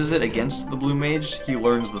uses it against the Blue Mage, he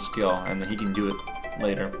learns the skill and then he can do it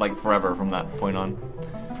later, like forever from that point on.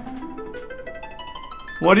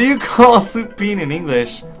 What do you call supine in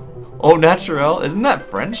English? Au naturel? Isn't that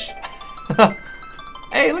French?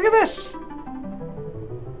 Hey, look at this!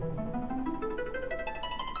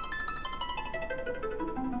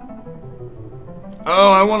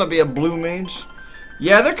 Oh, I want to be a Blue Mage.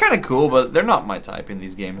 Yeah, they're kind of cool, but they're not my type in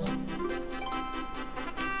these games.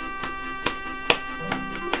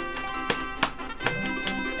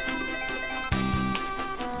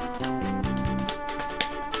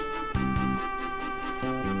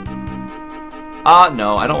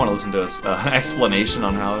 No, I don't want to listen to an explanation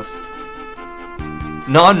on how this...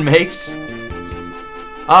 Non-maked?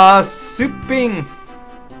 Souping...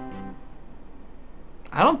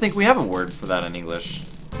 I don't think we have a word for that in English.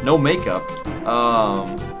 No makeup.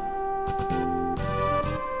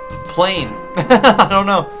 Plain. I don't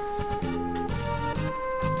know.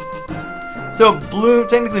 So,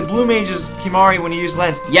 technically Blue Mage is Kimari when you use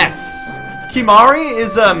lance. Yes! Kimari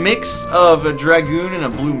is a mix of a Dragoon and a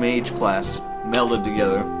Blue Mage class melded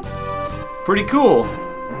together. Pretty cool.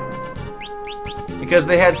 Because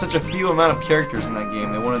they had such a few amount of characters in that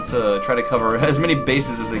game, they wanted to try to cover as many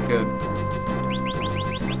bases as they could.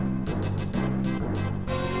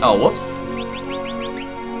 Oh, whoops.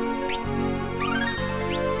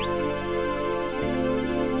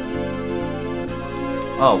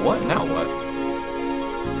 Oh, what? Now what?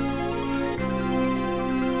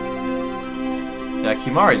 Yeah,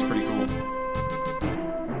 Kimari's pretty cool.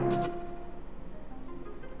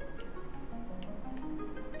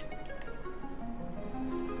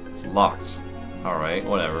 It's locked. Alright,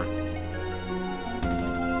 whatever.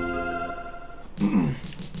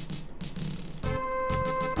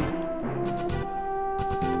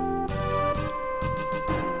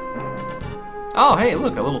 Oh, hey,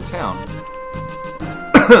 look, a little town.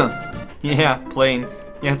 Yeah, plain.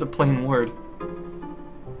 Yeah, it's a plain word.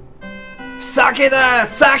 Sakeda!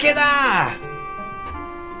 Sakeda!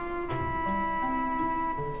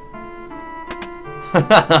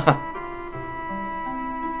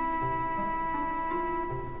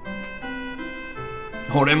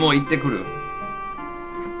 俺も行ってくる。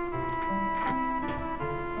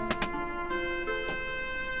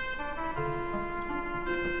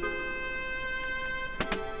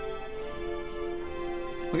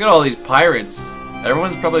Look at all these pirates.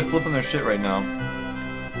 Everyone's probably flipping their shit right now.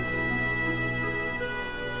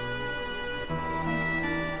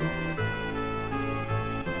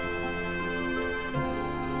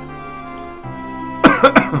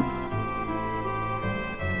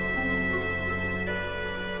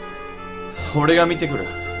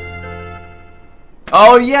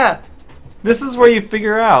 Oh yeah! This is where you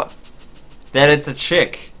figure out that it's a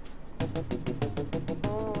chick.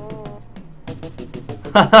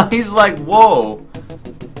 He's like, whoa.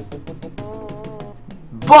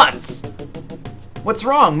 Butts! What's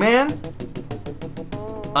wrong, man?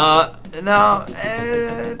 No,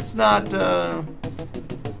 it's not, I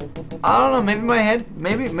don't know, maybe my head,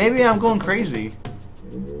 maybe I'm going crazy.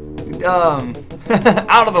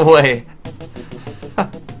 Out of the way.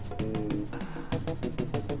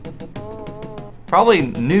 Probably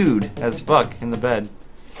nude as fuck in the bed.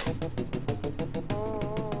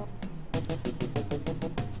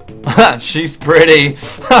 She's pretty.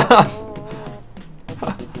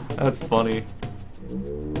 That's funny.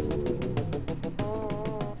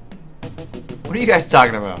 What are you guys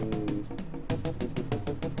talking about?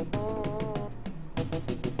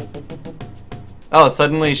 Oh,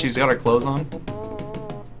 suddenly she's got her clothes on?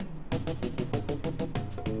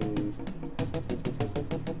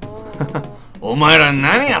 Omaera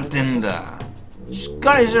nani yatten da?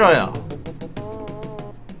 Shikkari shiro yo.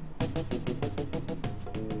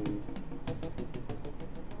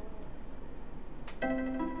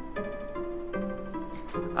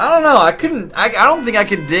 I don't know, I don't think I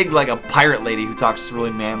could dig like a pirate lady who talks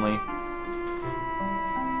really manly.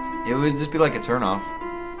 It would just be like a turnoff.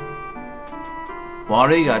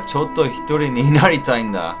 Warui ga chotto hitori ni naritai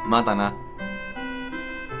n da. Mata na.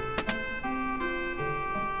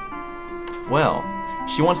 Well,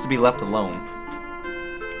 she wants to be left alone.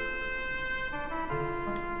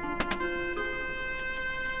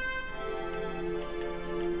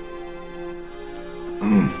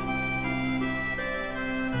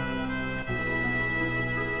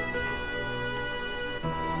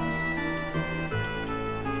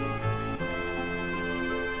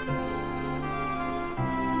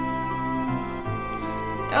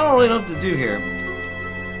 I don't really know what to do here.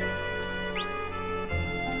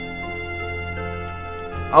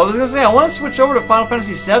 I was gonna say, I want to switch over to Final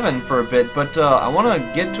Fantasy VII for a bit, but I want to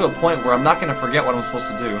get to a point where I'm not gonna forget what I'm supposed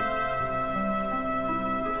to do.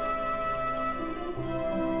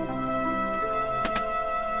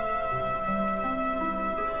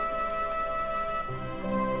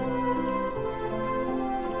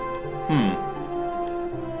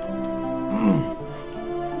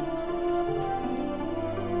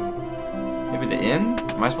 Maybe the inn?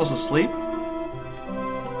 Am I supposed to sleep?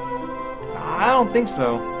 I don't think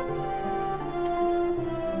so.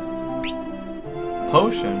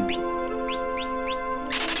 Potion.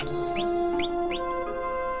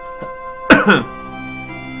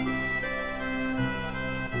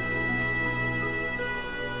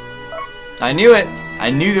 I knew it!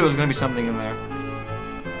 I knew there was going to be something in there.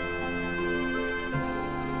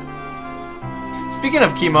 Speaking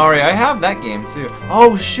of Kimari, I have that game too.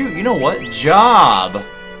 Oh shoot, you know what? Job!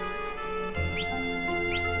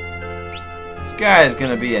 This guy is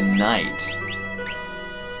gonna be a knight.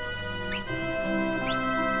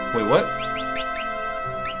 Wait, what?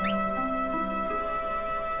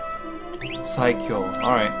 Saikyo.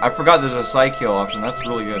 Alright, I forgot there's a Saikyo option. That's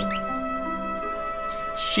really good.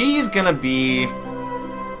 She's gonna be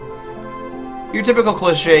your typical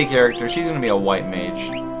cliche character. She's gonna be a white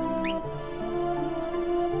mage.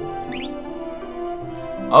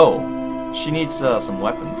 Oh, she needs some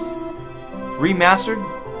weapons. Remastered?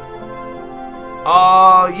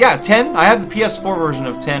 Yeah, 10. I have the PS4 version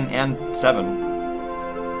of 10 and 7.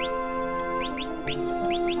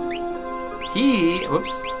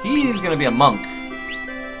 He's gonna be a monk.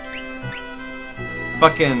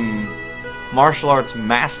 Fucking martial arts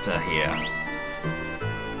master here.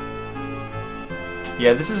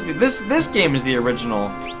 Yeah, this game is the original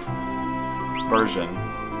version.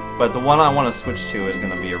 But the one I want to switch to is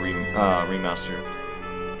going to be a remaster.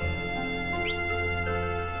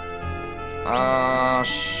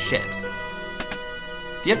 Shit.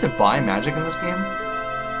 Do you have to buy magic in this game?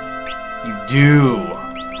 You do.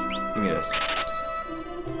 Give me this.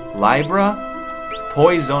 Libra?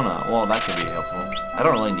 Poisona. Well, that could be helpful. I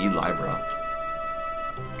don't really need Libra.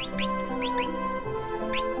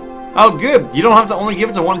 Oh, good. You don't have to only give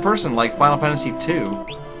it to one person like Final Fantasy II.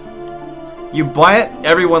 You buy it,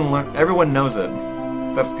 everyone knows it.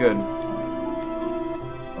 That's good.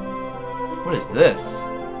 What is this?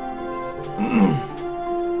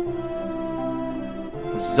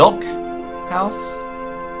 Zulk house?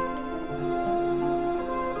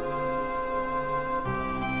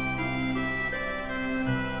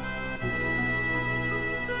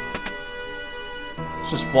 Let's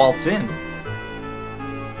just waltz in.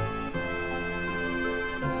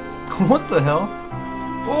 What the hell?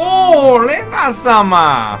 Oh,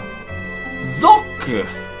 Lena-sama! Zulk!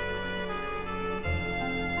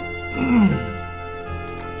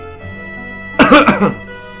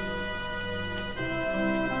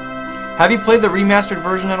 Have you played the remastered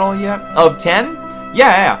version at all yet? Of 10?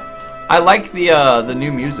 Yeah. I like the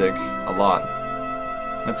new music a lot.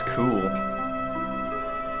 That's cool.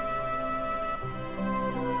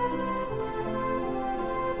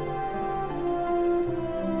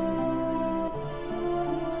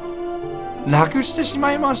 Nakushite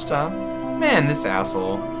shimaimashita? Man, this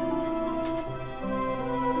asshole.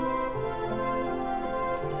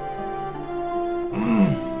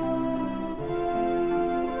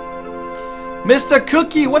 Mr.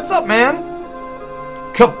 Cookie, what's up, man?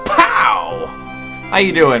 Kapow! How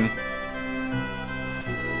you doing?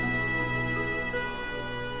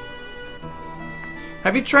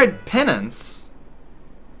 Have you tried Penance?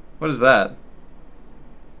 What is that?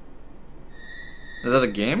 Is that a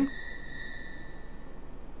game?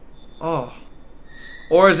 Oh.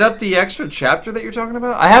 Or is that the extra chapter that you're talking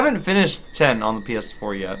about? I haven't finished 10 on the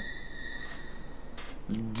PS4 yet.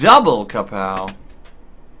 Double kapow.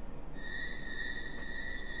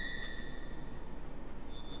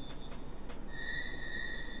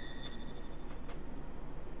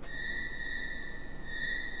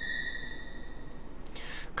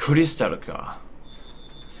 Crystal か。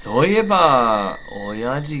そういえば、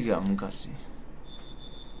親父が昔。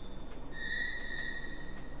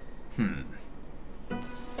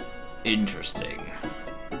Interesting.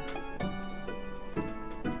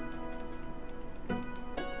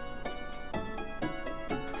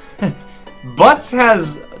 Butts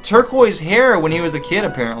has turquoise hair when he was a kid,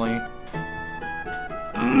 apparently.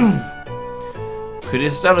 クリ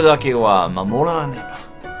スタルだけは守らね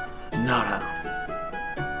ばならん。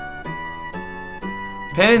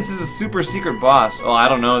Penance is a super secret boss. Oh, I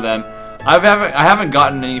don't know then. I haven't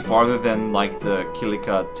gotten any farther than like the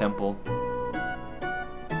Kilika temple.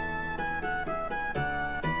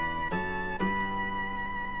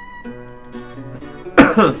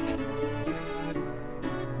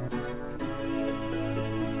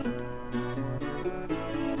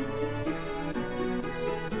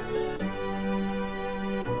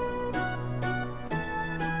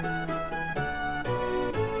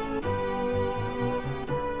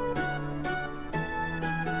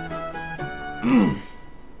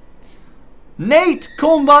 Nate,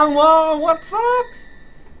 konbanwa, what's up?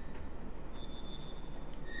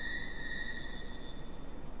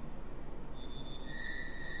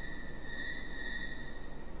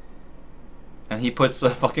 And he puts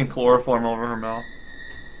a fucking chloroform over her mouth.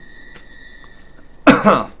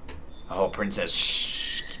 Oh, princess,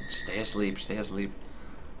 shh, stay asleep, stay asleep.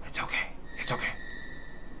 It's okay, it's okay.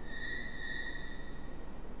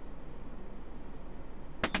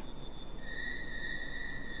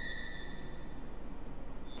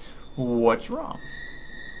 What's wrong?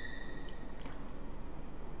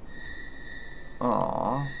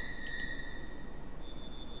 Aww.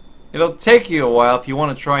 It'll take you a while if you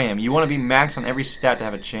want to try him. You want to be maxed on every stat to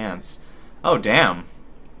have a chance. Oh, damn.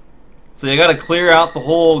 So you gotta clear out the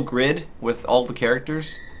whole grid with all the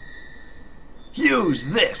characters? Use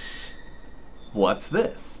this! What's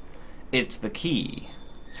this? It's the key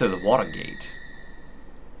to the water gate.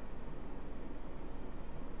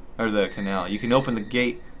 Or the canal. You can open the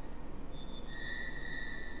gate.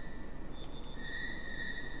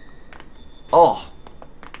 Oh.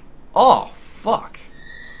 Oh, fuck.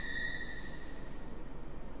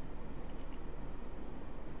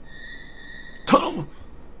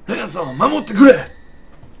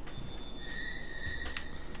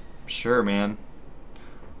 Sure, man.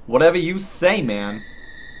 Whatever you say, man.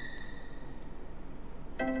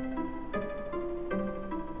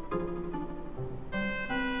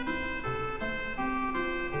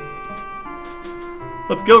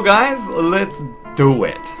 Let's go, guys. Let's do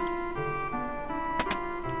it.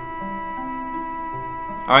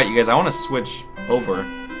 Alright, you guys, I want to switch over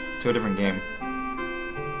to a different game.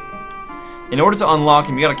 In order to unlock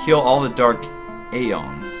him, you gotta kill all the Dark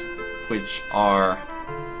Aeons, which are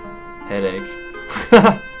headache.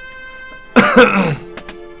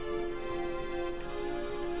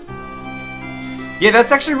 Yeah,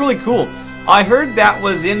 that's actually really cool. I heard that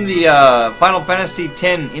was in the Final Fantasy X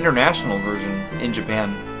International version in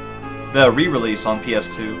Japan. The re-release on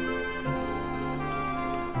PS2.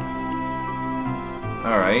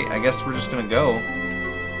 Alright, I guess we're just gonna go.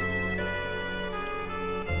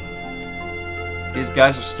 These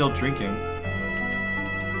guys are still drinking.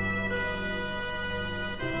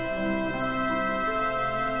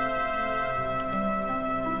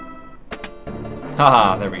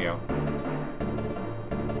 Haha, there we go.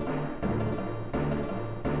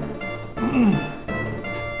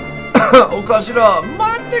 Okashira,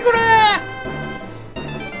 待ってくれ!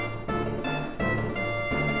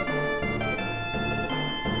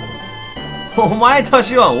 Omae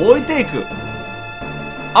tachi wa oite iku.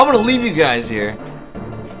 I'm gonna leave you guys here.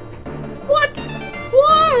 What?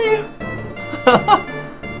 Why?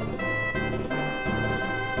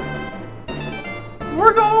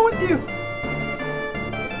 We're going with you.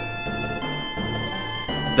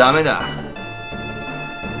 Dame da.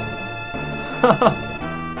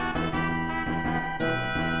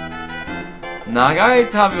 長い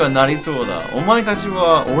旅はなりそうだ。お前たち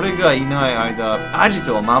は俺がいない間、アジ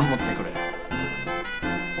トを守ってくれ。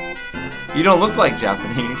You don't look like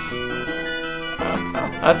Japanese.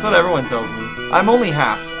 That's what everyone tells me. I'm only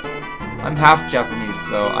half. I'm half Japanese,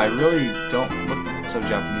 so I really don't look so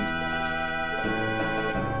Japanese.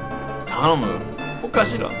 頼む。おか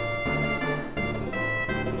しら。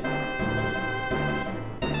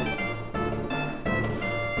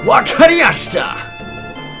わかりやした。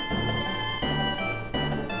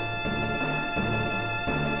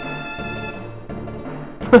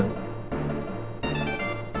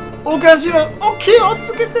おかしら、お気を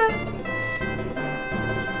つけて。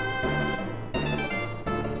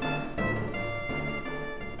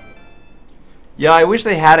Yeah, I wish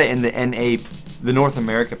they had it in the NA, the North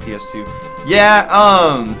America PS2. Yeah,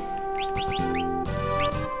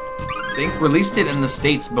 they released it in the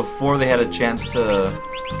States before they had a chance to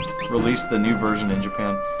release the new version in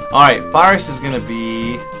Japan. Alright, Virus is gonna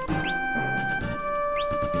be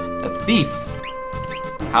a thief.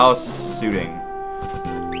 House suiting.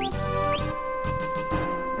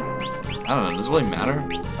 I don't know, does it really matter?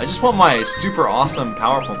 I just want my super awesome,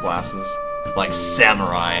 powerful classes. Like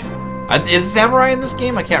Samurai. Is Samurai in this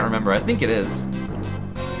game? I can't remember. I think it is.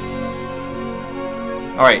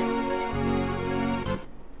 Alright.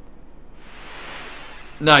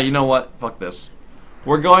 No, you know what? Fuck this.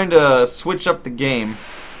 We're going to switch up the game.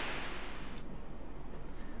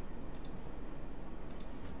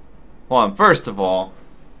 Hold on, first of all,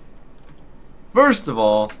 First of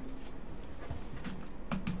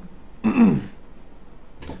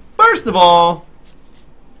all,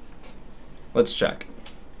 let's check.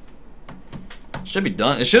 Should be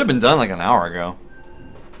done. It should have been done like an hour ago.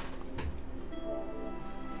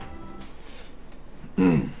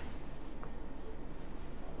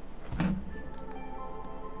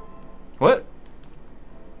 What?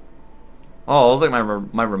 Oh, it was like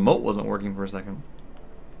my remote wasn't working for a second.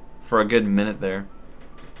 For a good minute there.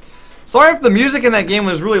 Sorry if the music in that game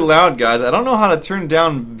was really loud, guys. I don't know how to turn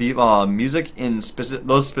down music in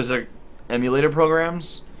those specific emulator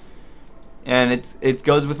programs, and it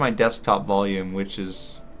goes with my desktop volume, which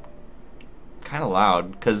is kind of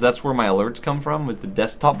loud because that's where my alerts come from, was the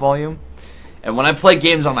desktop volume. And when I play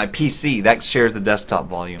games on my PC, that shares the desktop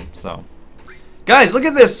volume. So, guys, look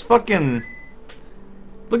at this fucking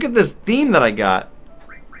theme that I got.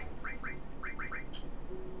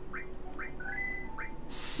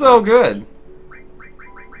 So good.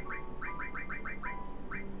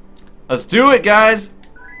 Let's do it, guys.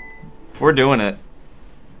 We're doing it.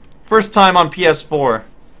 First time on PS4.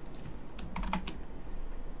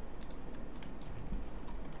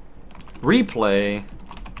 Replay.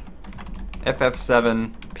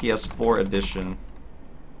 FF7 PS4 edition.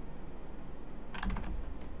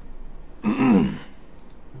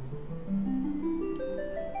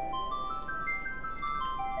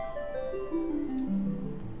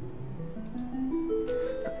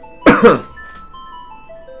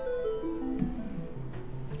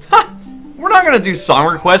 We're not gonna do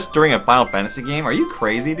song requests during a Final Fantasy game. Are you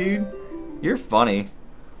crazy, dude? You're funny.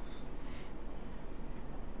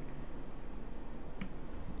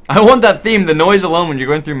 I want that theme. The noise alone when you're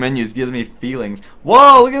going through menus gives me feelings.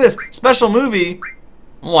 Whoa, look at this. Special movie.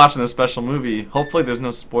 I'm watching this special movie. Hopefully there's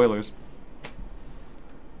no spoilers.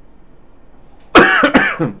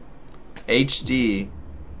 HD.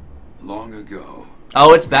 Long ago.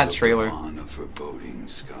 Oh, it's that trailer. On a foreboding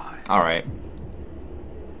sky. Alright.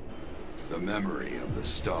 The memory of the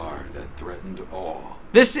star that threatened all.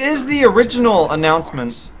 This is the original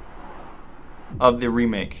announcement of the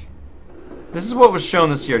remake. This is what was shown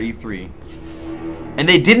this year at E3. And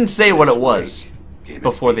they didn't say what it was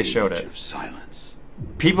before they showed it.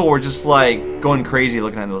 People were just like going crazy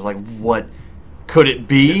looking at it. It was like, what could it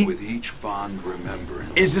be? With each fond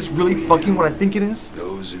remembrance, is this really fucking what I think it is?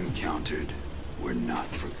 Those encountered were not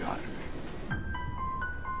forgotten.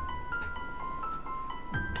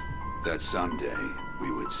 That someday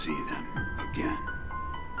we would see them again.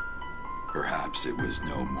 Perhaps it was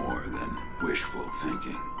no more than wishful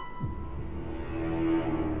thinking.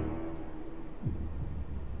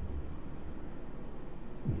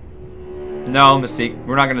 No, Mystique,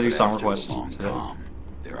 we're not going to do song requests.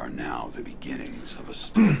 There are now the beginnings of a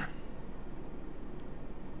storm.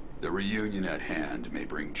 The reunion at hand may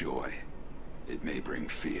bring joy. It may bring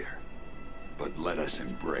fear. But let us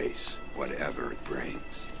embrace whatever it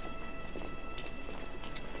brings.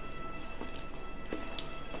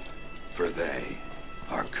 For they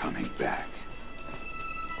are coming back.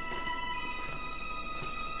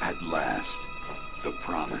 At last, the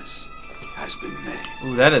promise has been made.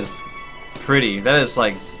 Ooh, that is pretty. That is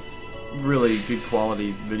like really good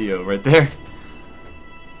quality video right there.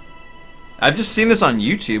 I've just seen this on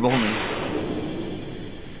YouTube only.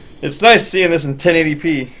 It's nice seeing this in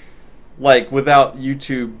 1080p, like without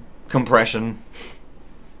YouTube compression.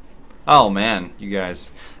 Oh man, you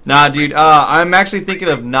guys. Nah, dude, I'm actually thinking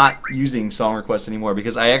of not using song requests anymore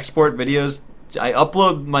because I export videos. I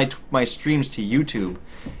upload my streams to YouTube,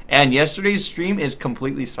 and yesterday's stream is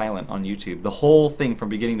completely silent on YouTube. The whole thing from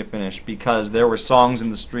beginning to finish, because there were songs in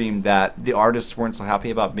the stream that the artists weren't so happy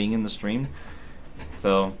about being in the stream.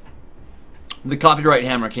 So the copyright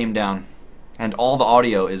hammer came down, and all the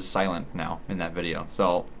audio is silent now in that video.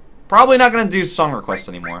 So probably not gonna do song requests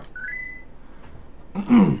anymore.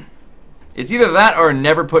 It's either that or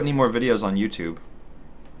never put any more videos on YouTube.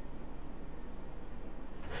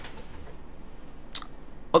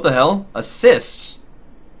 What the hell? Assist.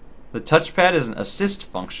 The touchpad is an assist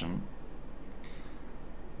function.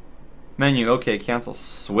 Menu, okay, cancel.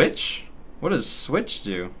 Switch? What does switch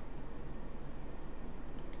do?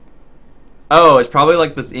 Oh, it's probably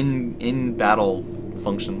like this in battle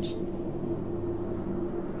functions.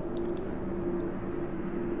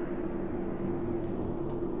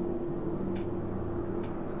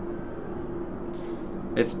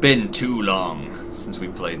 It's been too long since we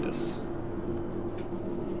played this.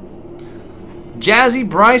 Jazzy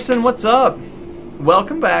Bryson, what's up?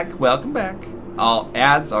 Welcome back, welcome back. Oh,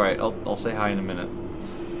 ads? Alright, I'll say hi in a minute.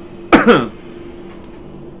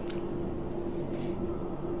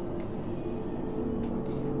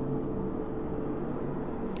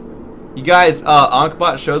 You guys,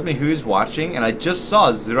 Ankbot shows me who's watching, and I just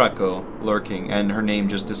saw Zurako lurking, and her name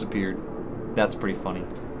just disappeared. That's pretty funny.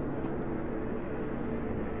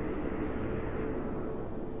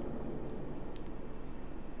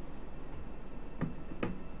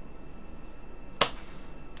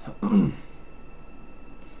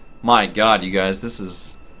 My god, you guys, this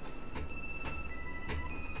is...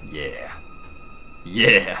 Yeah.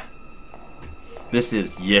 Yeah. This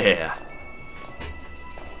is... Yeah.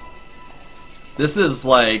 This is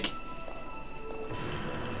like...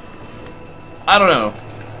 I don't know.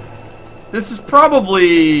 This is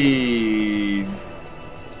probably...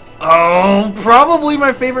 Oh, probably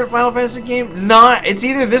my favorite Final Fantasy game. Not... It's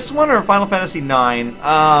either this one or Final Fantasy IX.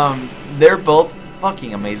 They're both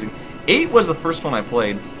fucking amazing. 8 was the first one I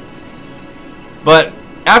played. But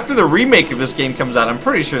after the remake of this game comes out, I'm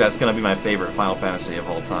pretty sure that's going to be my favorite Final Fantasy of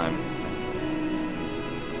all time.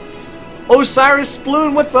 Osiris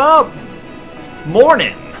Sploon, what's up?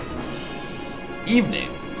 Morning. Evening.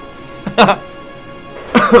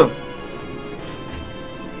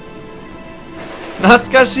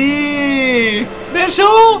 Natsukashi!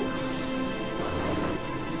 Desho?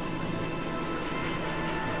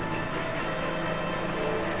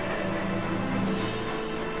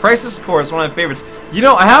 Crisis Core is one of my favorites. You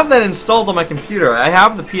know, I have that installed on my computer. I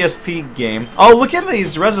have the PSP game. Oh, look at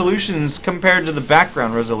these resolutions compared to the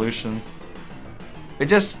background resolution. It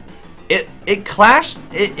just... It clashed...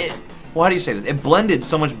 Well, how do you say this? It blended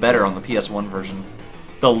so much better on the PS1 version.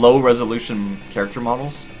 The low resolution character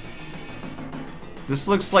models. This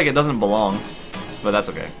looks like it doesn't belong. But that's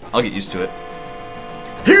okay. I'll get used to it.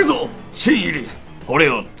 Hiruzo! Shiniri! Ore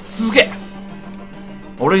o tsuzuke!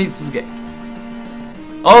 Ore ni tsuzuke.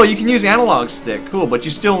 Oh, you can use analog stick. Cool, but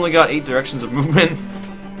you still only got 8 directions of movement.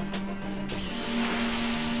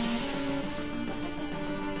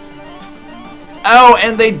 Oh,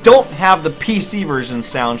 and they don't have the PC version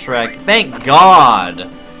soundtrack. Thank God.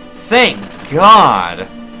 Thank God.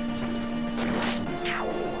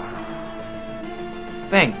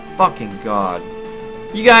 Thank fucking God.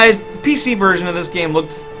 You guys, the PC version of this game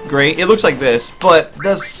looks great. It looks like this, but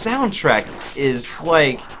the soundtrack is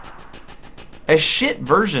like a shit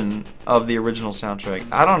version of the original soundtrack.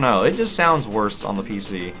 I don't know. It just sounds worse on the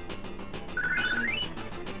PC.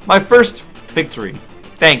 My first victory.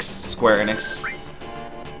 Thanks, Square Enix.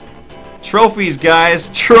 Trophies, guys.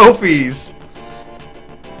 Trophies.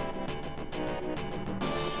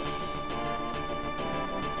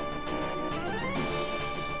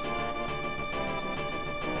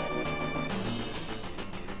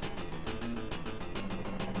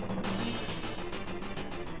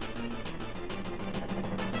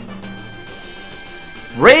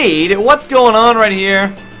 Raid? What's going on right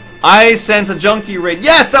here? I sense a junkie raid.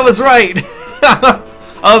 Yes, I was right!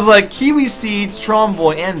 I was like, Kiwi Seeds,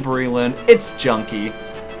 Tromboy, and Breland. It's junkie.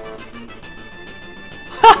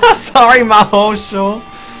 Sorry, Mahosho.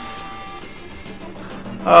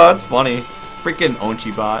 Oh, that's funny. Freaking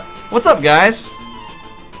Onchibot. What's up, guys?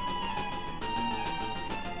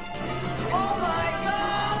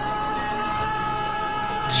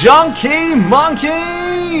 Junkie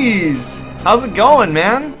Monkeys! How's it going,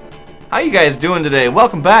 man? How you guys doing today?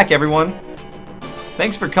 Welcome back, everyone.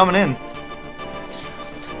 Thanks for coming in.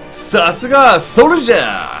 Sasuga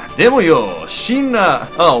Soldier! Demo yo, Shinna...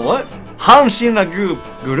 Oh, what? 反新なグ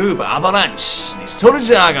ループアバランチにソル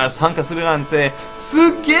ジャーが参加するなんてす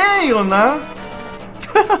っげえよな。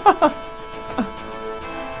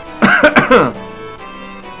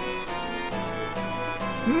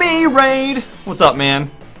Me Raid! What's up, man?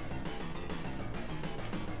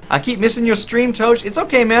 I keep missing your stream, Tosh. It's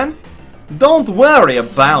okay, man. Don't worry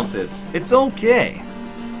about it. It's okay.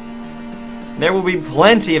 There will be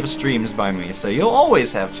plenty of streams by me, so you'll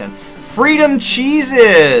always have a chance. Freedom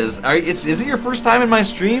Cheeses! Is it your first time in my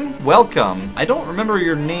stream? Welcome. I don't remember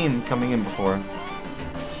your name coming in before.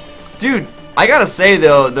 Dude, I gotta say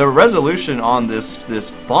though, the resolution on this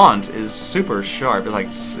font is super sharp.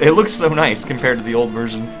 It looks so nice compared to the old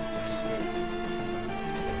version.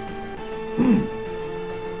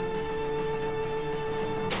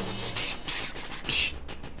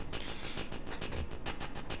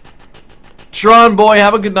 Tron boy,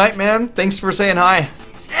 have a good night, man. Thanks for saying hi.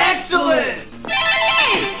 Excellent!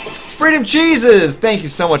 Freedom Cheeses! Thank you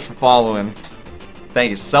so much for following.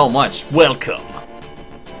 Thank you so much. Welcome.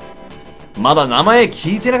 まだ名前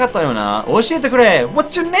聞いてなかったよな。教えてくれ。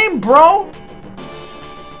What's your name, bro?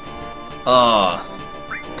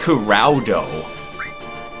 Kuraudo.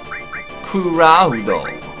 Kuraudo.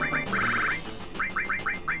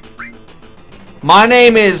 My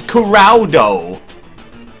name is Kuraudo.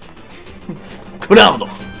 Kuraudo.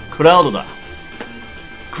 Kuraudo だ。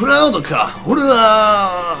Kuraudo か。俺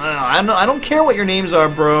は... I don't care what your names are,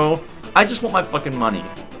 bro. I just want my fucking money.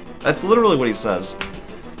 That's literally what he says.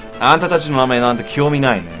 あんたたちの名前なんて興味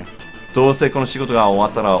ないね。どうせこの仕事が終わ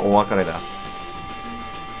ったらお別れだ。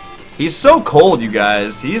He's so cold, you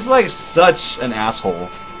guys. He's like such an asshole.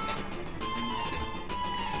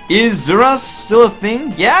 Is Zuras still a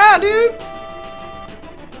thing? Yeah, dude.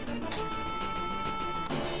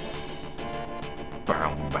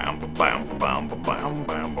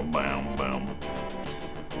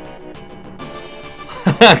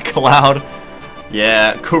 Cloud.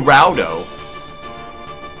 Yeah, Kuraudo.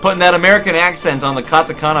 Putting that American accent on the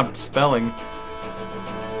katakana spelling.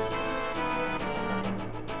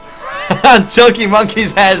 Chunky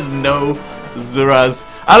Monkeys has no Zuras.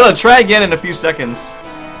 I don't know, try again in a few seconds.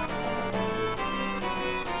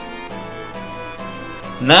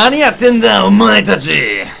 何やってんだお前た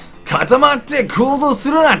ち固まって行動す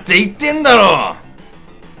るなって言ってんだろ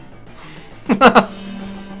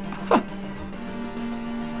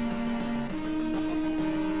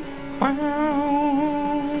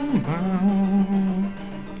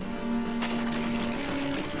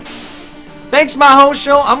Thanks,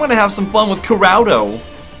 Mahosho. I'm gonna have some fun with Kuraudo.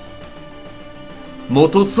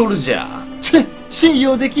 Moto Soldier. 信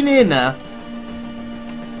用できねえな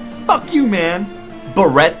Fuck you, man.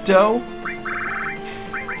 Barretto.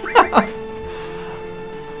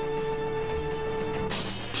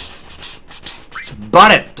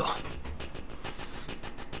 Barretto.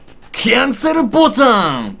 Cancel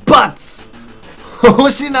button. Butts.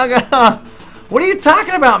 Hoshinagara. What are you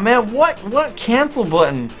talking about, man? What cancel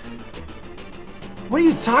button? What are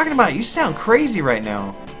you talking about? You sound crazy right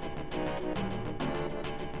now.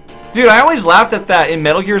 Dude, I always laughed at that in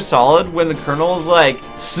Metal Gear Solid when the Colonel is like,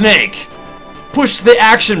 Snake, push the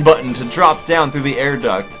action button to drop down through the air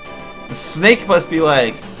duct. The Snake must be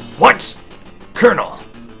like, what? Colonel,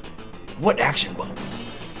 what action button?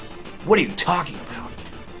 What are you talking about?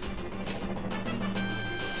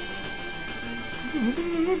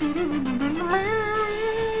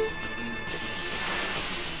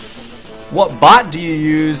 What bot do you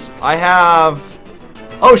use? I have...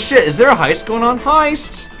 Oh shit, is there a heist going on?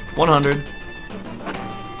 Heist! 100.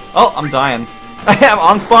 Oh, I'm dying. I have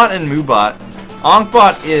Ankbot and Moobot.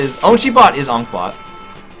 Ankbot is... Onchibot is Ankbot.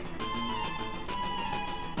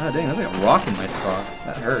 Ah, dang, that's like a rock in my sock.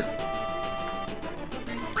 That hurt.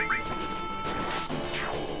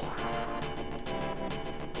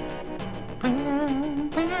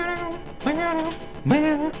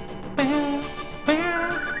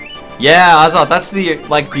 Yeah, Azat, that's the,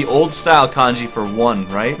 like, the old style kanji for one,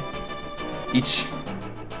 right? Each...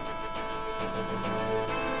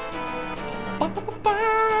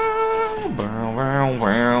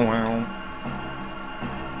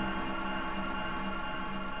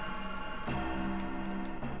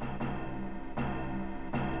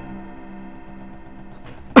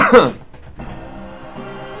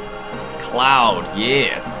 Cloud,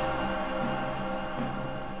 yes.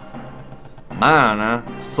 まあな、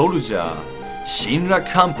ソルジャー、シンラ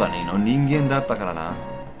カンパニーの人間だったからな。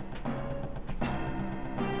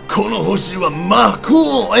この星は魔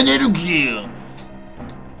法エネルギー。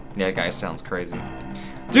Yeah, that guy sounds crazy.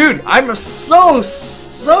 Dude, I'm so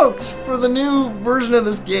stoked for the new version of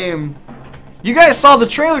this game. You guys saw the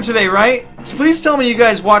trailer today, right? Please tell me you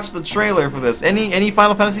guys watched the trailer for this. Any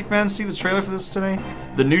Final Fantasy fans see the trailer for this today?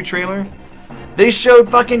 The new trailer? They showed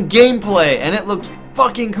fucking gameplay, and it looks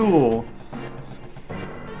fucking cool.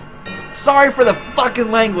 Sorry for the fucking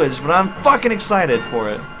language, but I'm fucking excited for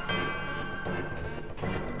it.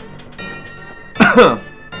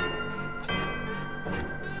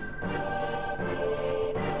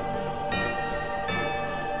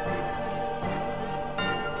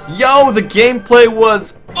 Yo, the gameplay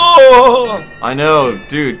was... Oh! I know,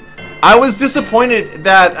 dude. I was disappointed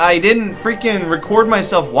that I didn't freaking record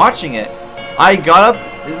myself watching it. I got up...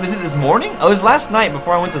 Was it this morning? Oh, it was last night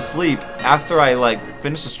before I went to sleep. After I, like,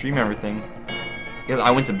 finished the stream and everything.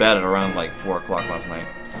 I went to bed at around, like, 4 o'clock last night.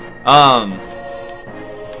 Oh,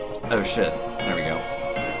 shit. There we go.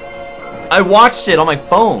 I watched it on my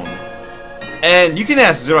phone. And you can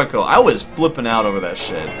ask Zurako, I was flipping out over that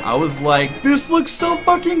shit. I was like, this looks so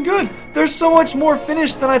fucking good. They're so much more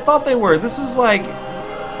finished than I thought they were. This is like...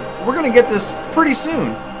 We're gonna get this pretty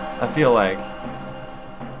soon, I feel like.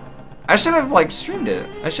 I should have, like, streamed it.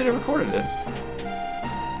 I should have recorded it.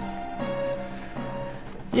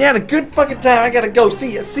 You had a good fucking time. I gotta go.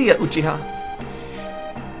 See ya, Uchiha.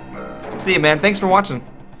 See ya, man. Thanks for watching.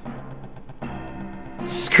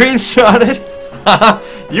 Screenshot it.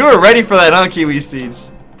 You were ready for that, huh, Kiwi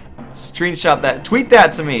Seeds? Screenshot that. Tweet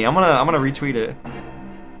that to me. I'm gonna retweet it.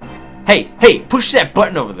 Hey, push that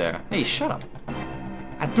button over there. Hey, shut up.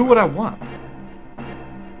 I do what I want.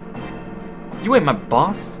 You ain't my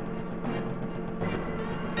boss.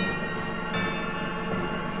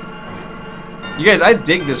 You guys, I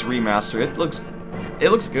dig this remaster. It looks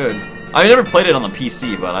good. I never played it on the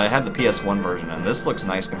PC, but I had the PS1 version, and this looks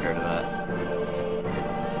nice compared to that.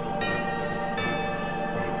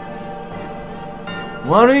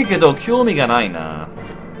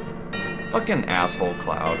 Fucking asshole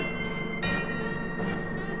Cloud.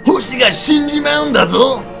 星が死んじまうんだ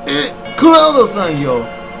ぞ。クラウドさんよ。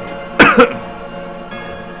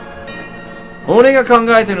俺が考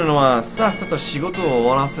えてるのはさっさと仕事を終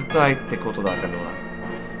わらせたいってことだけどな。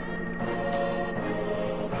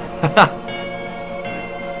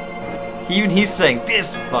Even he's saying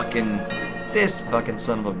this fucking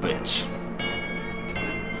son of a bitch.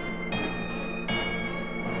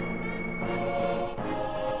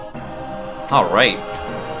 All right.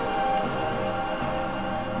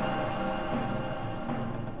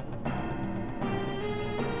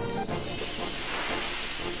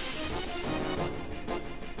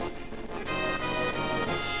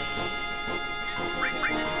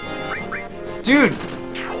 Dude,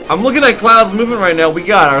 I'm looking at Cloud's movement right now. We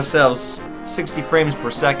got ourselves 60 frames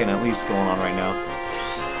per second at least going on right now.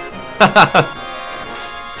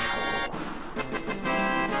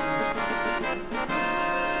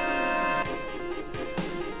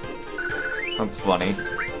 That's funny.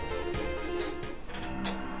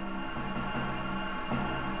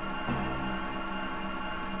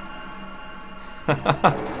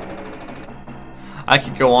 I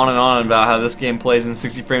could go on and on about how this game plays in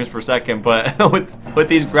 60 frames per second, but with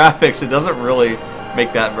these graphics, it doesn't really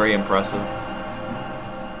make that very impressive.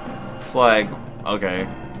 It's like, okay.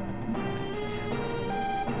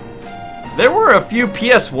 There were a few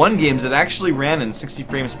PS1 games that actually ran in 60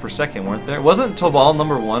 frames per second, weren't there? Wasn't Tobal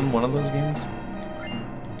 #1 one of those games?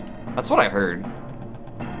 That's what I heard.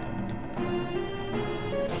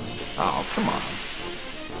 Oh, come on.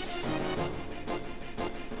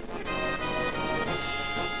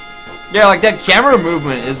 Yeah, like that camera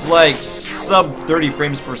movement is like sub 30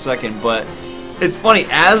 frames per second, but it's funny,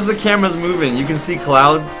 as the camera's moving, you can see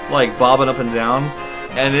clouds like bobbing up and down,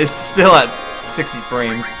 and it's still at 60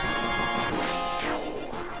 frames.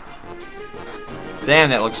 Damn,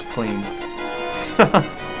 that looks clean.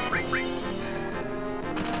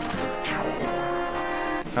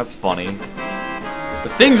 That's funny. The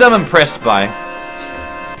things I'm impressed by.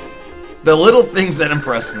 The little things that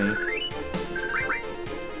impress me.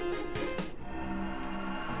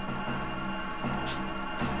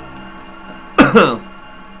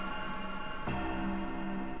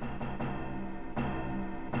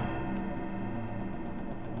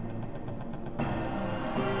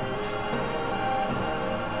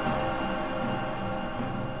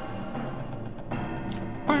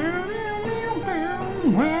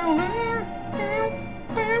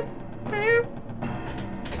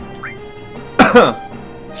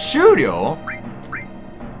 Shooto?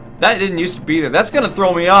 That didn't used to be there. That's gonna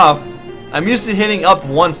throw me off. I'm used to hitting up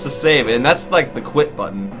once to save, and that's like the quit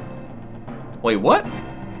button. Wait, what?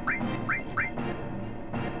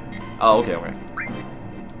 Oh, okay, okay.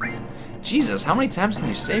 Jesus, how many times can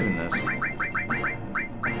you save in this?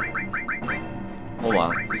 Hold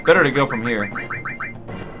on. It's better to go from here.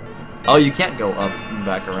 Oh, you can't go up and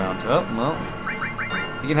back around. Oh, well.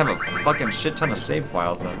 You can have a fucking shit ton of save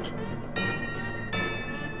files then.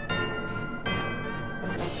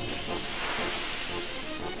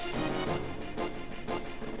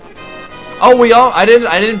 Oh, we all I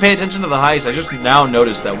didn't pay attention to the heist. I just now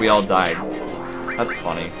noticed that we all died. That's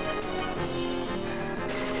funny.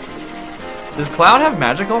 Does Cloud have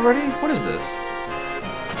magic already? What is this?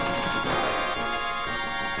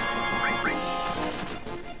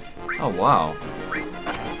 Oh, wow.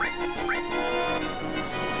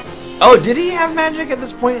 Oh, did he have magic at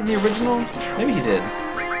this point in the original? Maybe he did.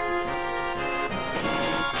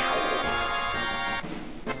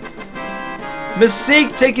 Miss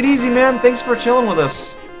Seek, take it easy, man. Thanks for chilling with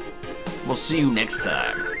us. We'll see you next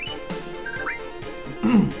time.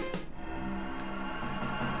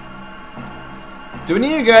 Do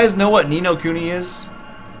any of you guys know what Ni no Kuni is?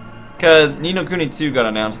 Because Ni no Kuni 2 got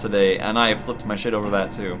announced today, and I flipped my shit over that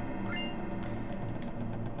too.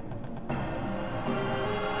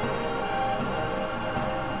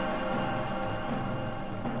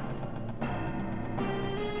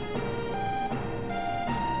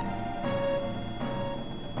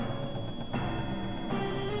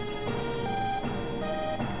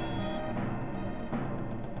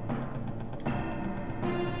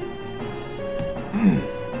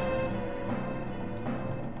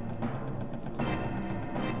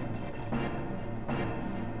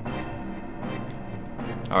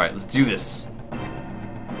 Alright, let's do this.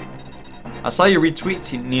 I saw you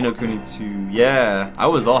retweet Ni no Kuni 2. Yeah, I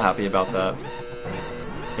was all happy about that.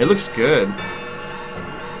 It looks good.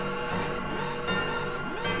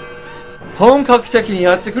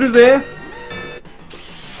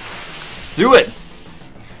 Do it!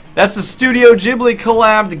 That's the Studio Ghibli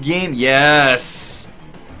collabed game. Yes!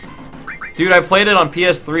 Dude, I played it on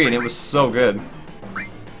PS3 and it was so good.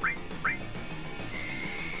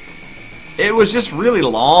 It was just really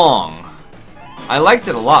long. I liked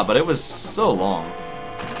it a lot, but it was so long.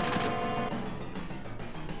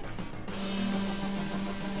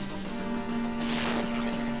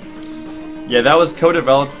 Yeah, that was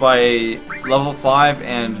co-developed by Level 5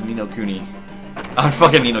 and Ni no Kuni. Oh,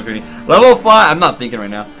 fucking Ni no Kuni. Level 5, I'm not thinking right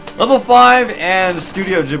now. Level 5 and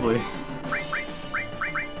Studio Ghibli.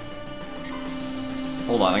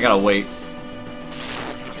 Hold on, I gotta wait.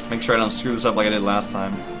 Make sure I don't screw this up like I did last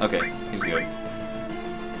time. Okay, he's good.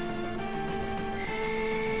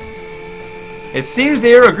 It seems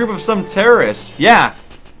they are a group of some terrorists. Yeah.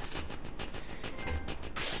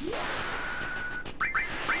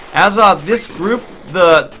 As this group,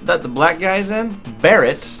 that the black guy's in,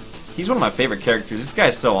 Barrett, he's one of my favorite characters. This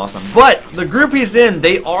guy's so awesome. But the group he's in,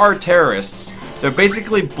 they are terrorists. They're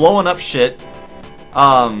basically blowing up shit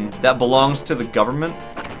that belongs to the government.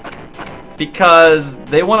 Because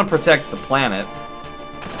they want to protect the planet.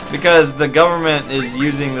 Because the government is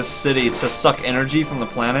using this city to suck energy from the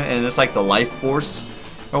planet, and it's like the life force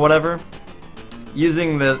or whatever.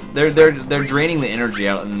 Using they're draining the energy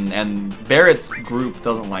out, and Barrett's group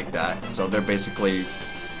doesn't like that. So they're basically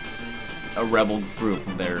a rebel group.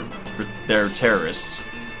 They're terrorists,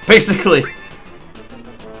 basically.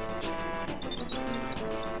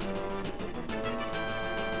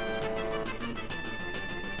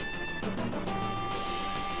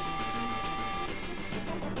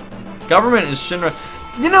 Government is Shinra.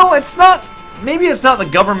 You know, it's not. Maybe it's not the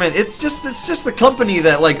government. It's just the company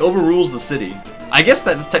that like overrules the city. I guess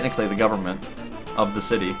that is technically the government of the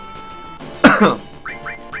city.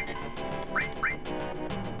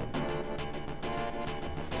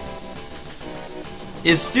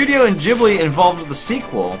 Is Studio and Ghibli involved with the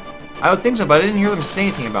sequel? I would think so, but I didn't hear them say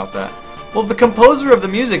anything about that. Well, the composer of the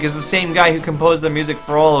music is the same guy who composed the music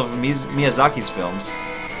for all of Miyazaki's films.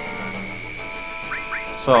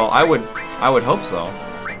 So I would hope so.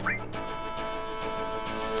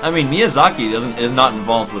 I mean, Miyazaki is not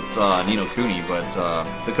involved with Ni no Kuni, but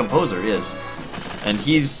the composer is, and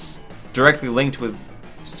he's directly linked with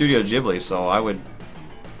Studio Ghibli. So I would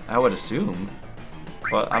assume,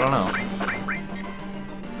 but I don't know.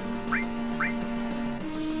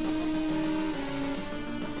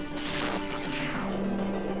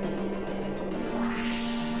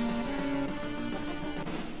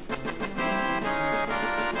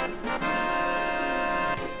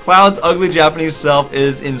 Cloud's ugly Japanese self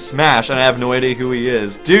is in Smash, and I have no idea who he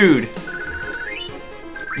is. Dude!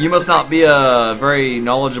 You must not be very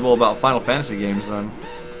knowledgeable about Final Fantasy games, then.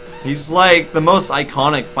 He's like the most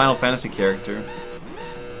iconic Final Fantasy character.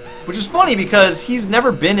 Which is funny, because he's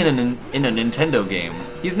never been in a Nintendo game.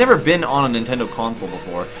 He's never been on a Nintendo console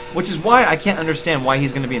before. Which is why I can't understand why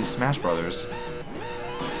he's going to be in Smash Brothers.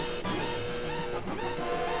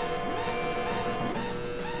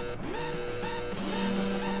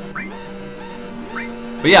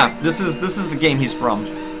 But yeah, this is the game he's from.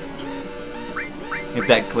 If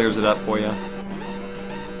that clears it up for you.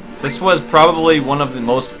 This was probably one of the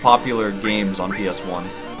most popular games on PS1.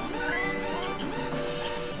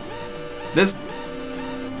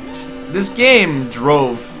 This game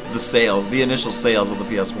drove the sales, the initial sales of the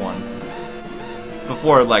PS1.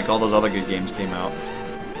 Before like all those other good games came out.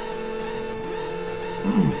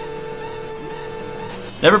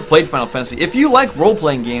 Never played Final Fantasy. If you like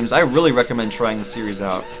role-playing games, I really recommend trying the series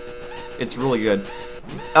out. It's really good.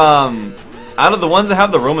 Out of the ones that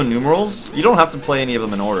have the Roman numerals, you don't have to play any of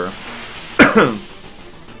them in order.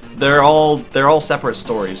 They're all separate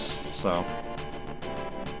stories, so.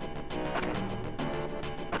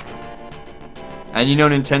 And you know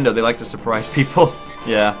Nintendo, they like to surprise people.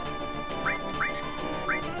 Yeah.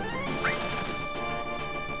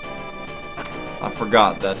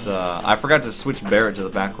 I forgot to switch Barrett to the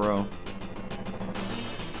back row.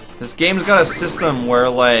 This game's got a system where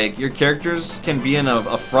like your characters can be in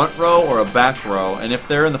a front row or a back row, and if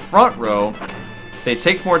they're in the front row, they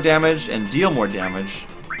take more damage and deal more damage,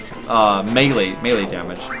 melee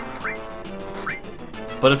damage.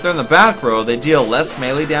 But if they're in the back row, they deal less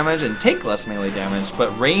melee damage and take less melee damage,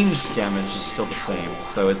 but ranged damage is still the same.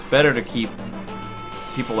 So it's better to keep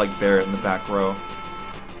people like Barrett in the back row.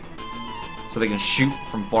 So they can shoot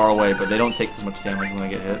from far away, but they don't take as much damage when they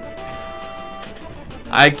get hit.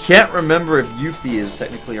 I can't remember if Yuffie is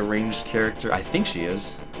technically a ranged character. I think she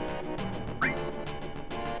is.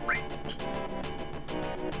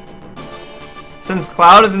 Since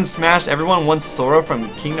Cloud is in Smash, everyone wants Sora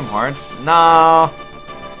from Kingdom Hearts? Nah.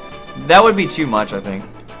 That would be too much, I think.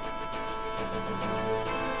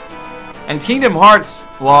 And Kingdom Hearts...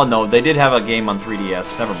 Well, no, they did have a game on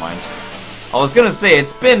 3DS. Never mind. I was gonna say,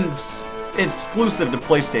 it's been exclusive to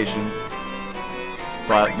PlayStation.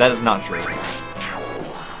 But that is not true.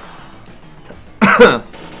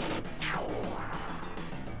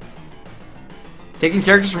 Taking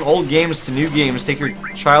characters from old games to new games, take your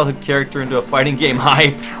childhood character into a fighting game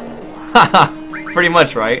hype. Haha, pretty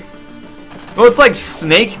much, right? Well, it's like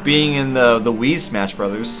Snake being in the Wii Smash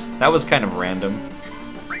Brothers. That was kind of random.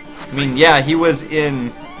 I mean, yeah, he was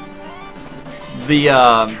in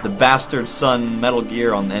the Bastard Son Metal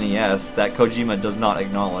Gear on the NES that Kojima does not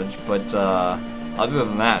acknowledge, but other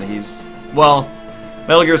than that, he's... Well,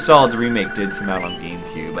 Metal Gear Solid's remake did come out on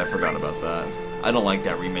GameCube. I forgot about that. I don't like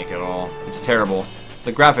that remake at all. It's terrible.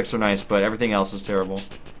 The graphics are nice, but everything else is terrible.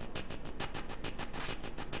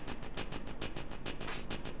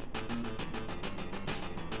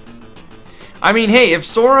 I mean, hey, if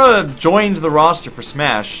Sora joined the roster for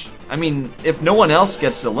Smash, I mean, if no one else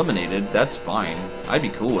gets eliminated, that's fine. I'd be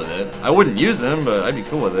cool with it. I wouldn't use him, but I'd be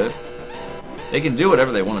cool with it. They can do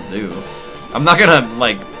whatever they want to do. I'm not gonna,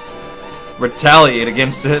 like, retaliate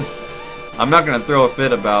against it. I'm not gonna throw a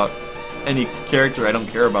fit about any character I don't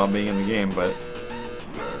care about being in the game, but...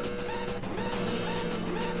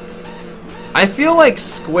 I feel like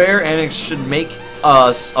Square Enix should make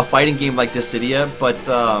a fighting game like Dissidia, but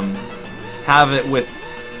have it with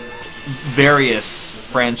various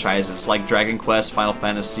franchises like Dragon Quest, Final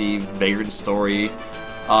Fantasy, Vagrant Story,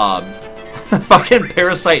 fucking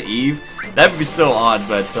Parasite Eve. That'd be so odd,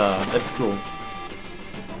 but that'd be cool.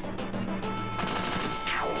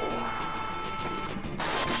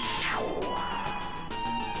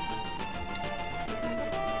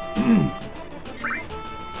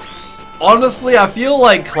 Honestly, I feel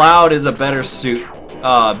like Cloud is a better suited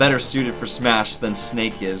for Smash than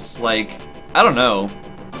Snake is. Like, I don't know.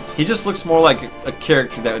 He just looks more like a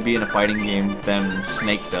character that would be in a fighting game than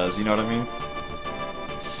Snake does, you know what I mean?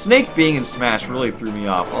 Snake being in Smash really threw me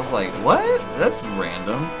off. I was like, what? That's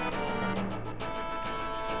random.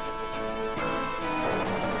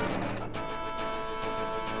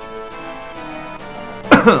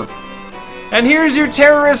 And here's your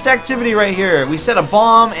terrorist activity right here. We set a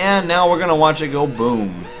bomb, and now we're gonna watch it go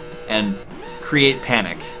boom and create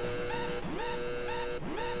panic.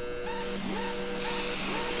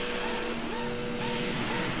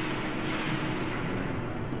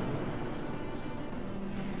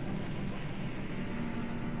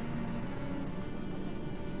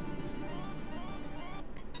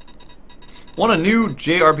 Want a new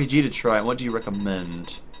JRPG to try? What do you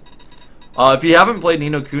recommend? If you haven't played Ni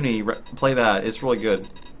no Kuni, play that. It's really good.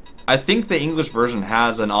 I think the English version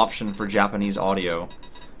has an option for Japanese audio.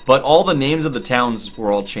 But all the names of the towns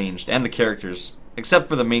were all changed, and the characters. Except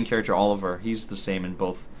for the main character, Oliver. He's the same in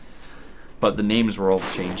both. But the names were all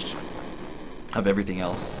changed of everything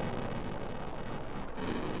else.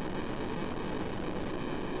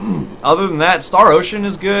 Other than that, Star Ocean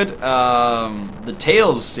is good. The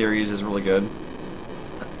Tales series is really good.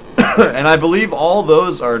 And I believe all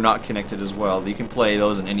those are not connected as well. You can play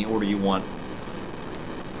those in any order you want.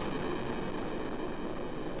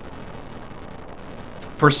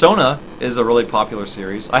 Persona is a really popular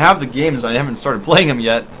series. I have the games, I haven't started playing them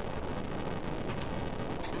yet.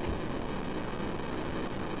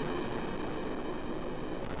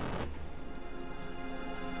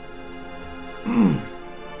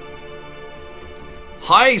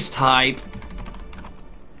 Heist hype.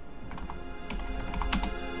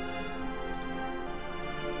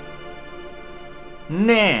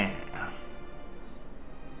 Nah.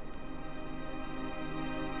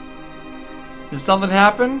 Did something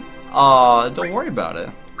happen? Don't worry about it.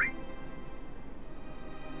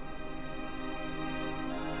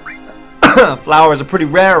 Flowers are pretty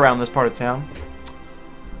rare around this part of town.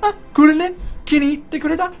 Kurene, kini itte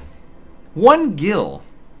kureta? 1 gil.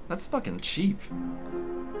 That's fucking cheap.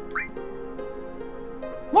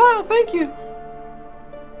 Wow, thank you.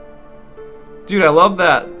 Dude, I love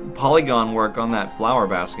that polygon work on that flower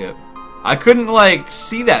basket. I couldn't, like,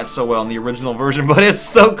 see that so well in the original version, but it's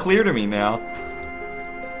so clear to me now.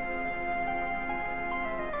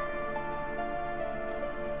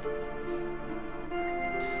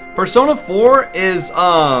 Persona 4 is,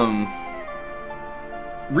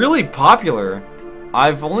 really popular.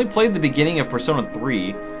 I've only played the beginning of Persona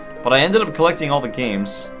 3, but I ended up collecting all the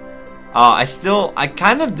games. I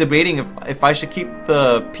kind of debating if I should keep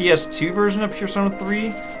the PS2 version of Persona 3,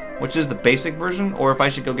 which is the basic version, or if I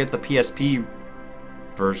should go get the PSP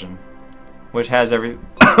version, which has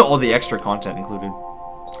all the extra content included.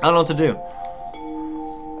 I don't know what to do.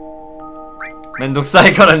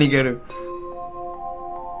 Mendokusai kara nigeru.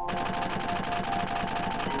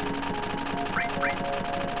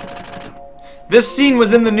 This scene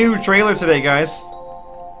was in the new trailer today, guys.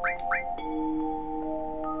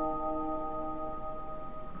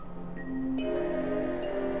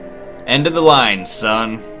 End of the line,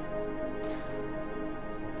 son.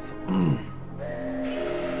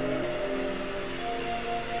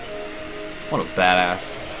 What a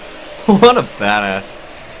badass. What a badass.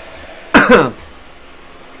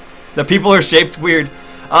 The people are shaped weird.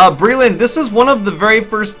 Breland, this is one of the very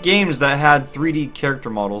first games that had 3D character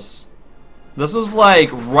models. This was like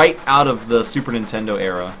right out of the Super Nintendo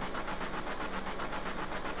era.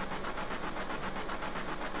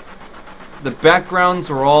 The backgrounds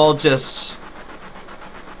were all just...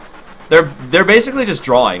 They're basically just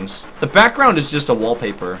drawings. The background is just a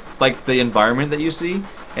wallpaper, like the environment that you see,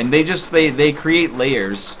 and they create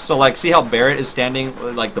layers. So like, see how Barrett is standing,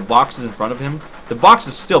 like the box is in front of him? The box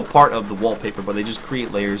is still part of the wallpaper, but they just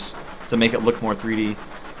create layers to make it look more 3D.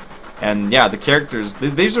 And yeah, the characters,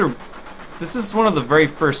 this is one of the very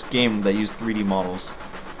first games that used 3D models.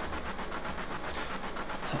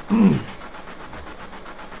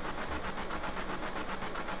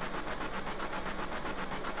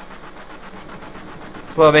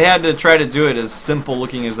 So they had to try to do it as simple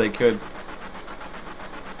looking as they could.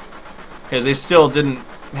 Because they still didn't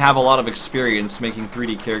have a lot of experience making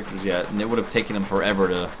 3D characters yet, and it would have taken them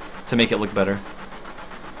forever to make it look better.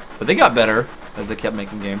 But they got better as they kept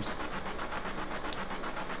making games.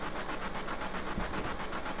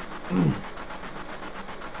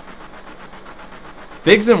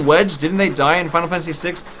 Biggs and Wedge, didn't they die in Final Fantasy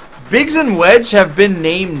VI? Biggs and Wedge have been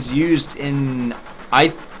names used in, I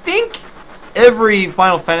think, every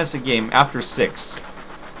Final Fantasy game after 6.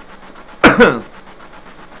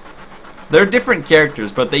 They're different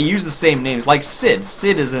characters, but they use the same names. Like Sid.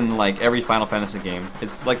 Sid is in like every Final Fantasy game.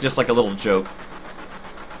 It's like just like a little joke.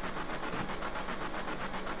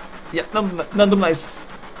 Yeah, none of nice.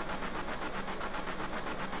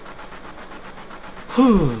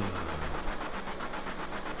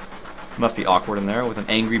 Must be awkward in there with an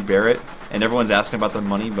angry Barret, and everyone's asking about their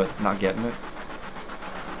money but not getting it.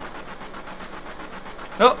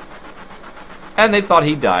 Oh! And they thought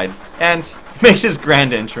he died. And he makes his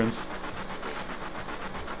grand entrance.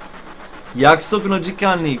 Yakusoku no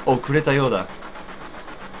jikan ni okureta you da.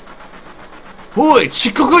 Oi,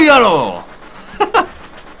 chikoku yaro!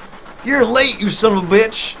 You're late, you son of a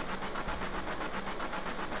bitch!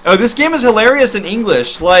 Oh, this game is hilarious in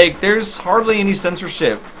English. Like, there's hardly any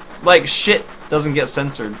censorship. Like, shit doesn't get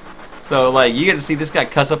censored. So, like, you get to see this guy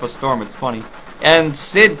cuss up a storm. It's funny. And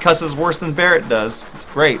Sid cusses worse than Barret does. It's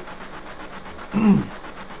great.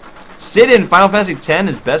 Sid in Final Fantasy X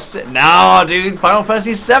is best Sid. No, dude. Final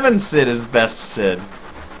Fantasy VII Sid is best Sid.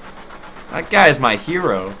 That guy is my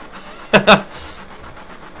hero.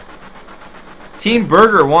 Team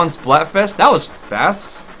Burger won Splatfest. That was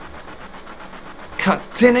fast.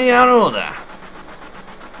 Katene yaro da.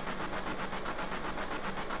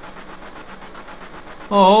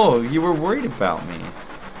 Oh, you were worried about me.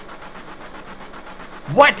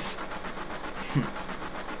 What?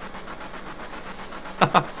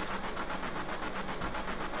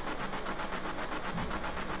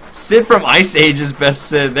 Sid from Ice Age is best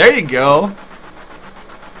Sid. There you go.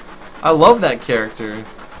 I love that character.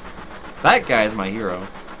 That guy is my hero.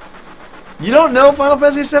 You don't know Final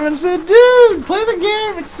Fantasy VII Sid? Dude, play the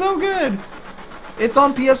game. It's so good. It's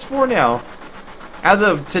on PS4 now. As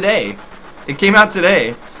of today. It came out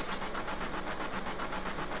today.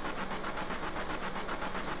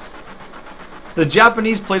 The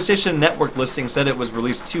Japanese PlayStation Network listing said it was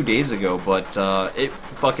released 2 days ago, but it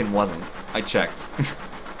fucking wasn't. I checked.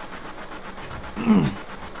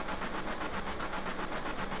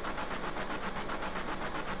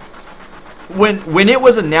 When it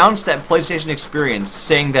was announced at PlayStation Experience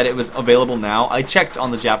saying that it was available now, I checked on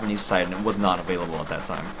the Japanese site and it was not available at that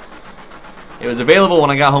time. It was available when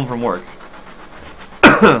I got home from work.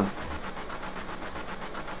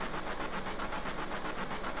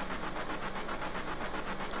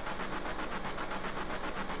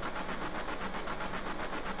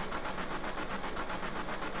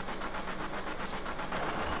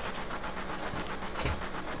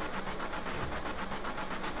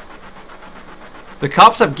 The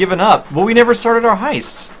cops have given up. Well, we never started our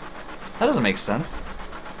heist. That doesn't make sense.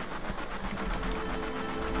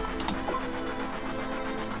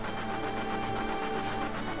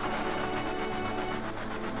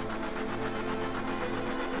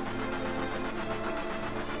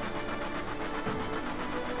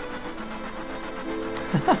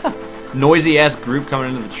 Noisy ass group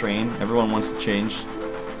coming into the train. Everyone wants to change.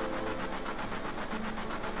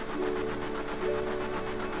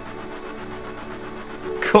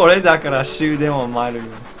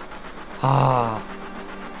 Ah.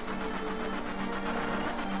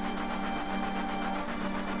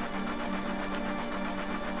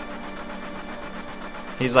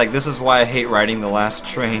 He's like, this is why I hate riding the last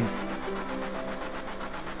train.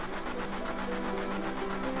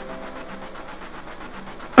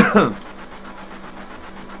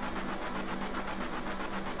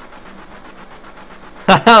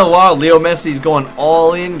 Wow, Leo Messi's going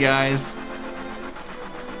all in, guys.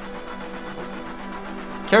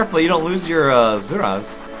 Careful, you don't lose your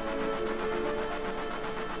Zuras.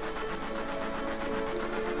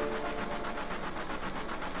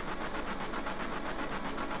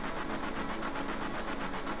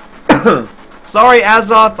 Sorry,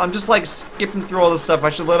 Azoth. I'm just like skipping through all this stuff. I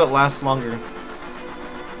should let it last longer.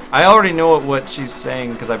 I already know what she's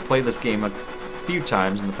saying because I've played this game a few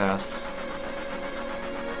times in the past.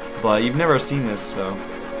 But you've never seen this, so.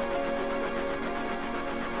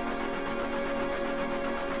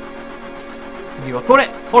 Tsugi wa kore!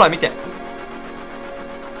 Hora, mite!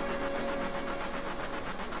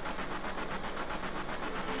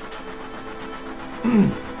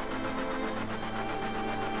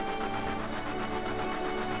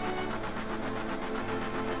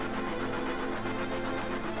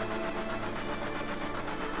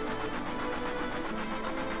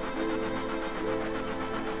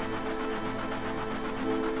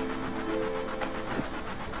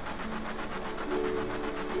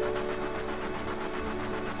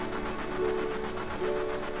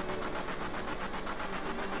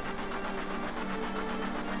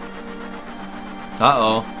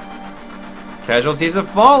 Uh-oh. Casualties have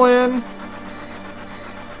fallen!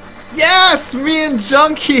 Yes! Me and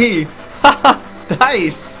Junkie! Haha!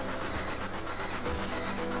 Nice!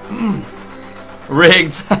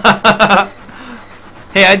 Rigged.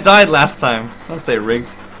 Hey, I died last time. Don't say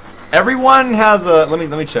rigged. Everyone has a. Let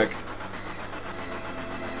me check.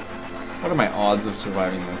 What are my odds of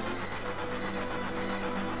surviving this?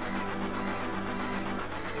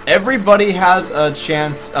 Everybody has a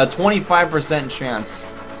chance, a 25%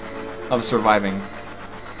 chance of surviving.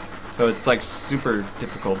 So it's like super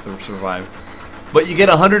difficult to survive. But you get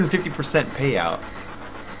 150% payout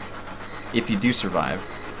if you do survive.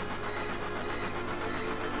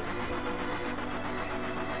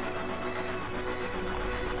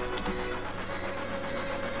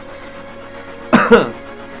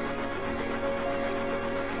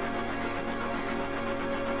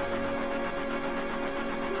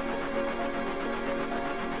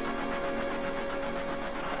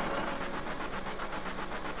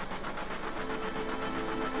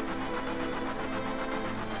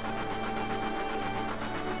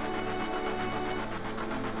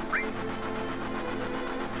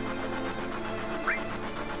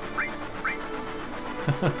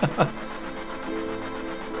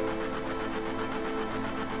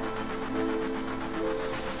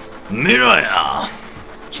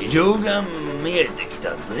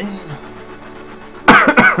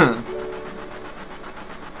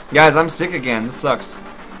 Guys, I'm sick again. This sucks.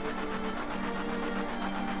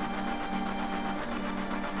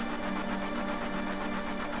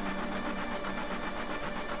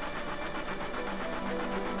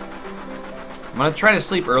 I'm gonna try to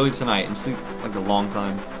sleep early tonight and sleep like a long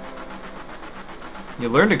time. You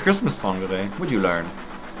learned a Christmas song today. What'd you learn?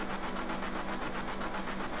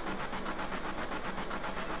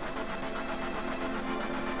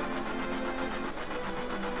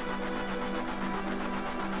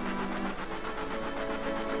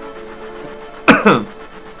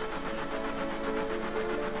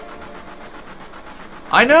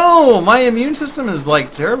 I know! My immune system is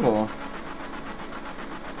like terrible.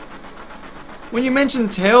 When you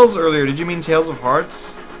mentioned Tales earlier, did you mean Tales of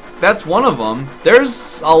Hearts? That's one of them.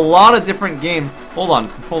 There's a lot of different games. Hold on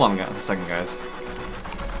a second, guys.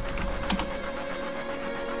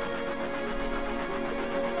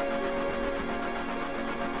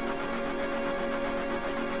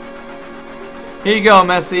 Here you go,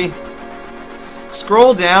 Messi.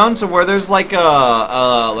 Scroll down to where there's like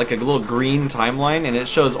a little green timeline, and it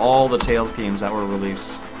shows all the Tales games that were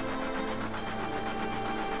released.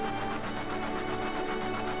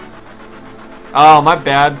 Oh, my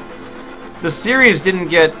bad. The series didn't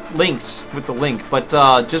get linked with the link, but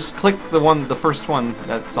just click the first one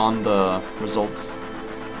that's on the results.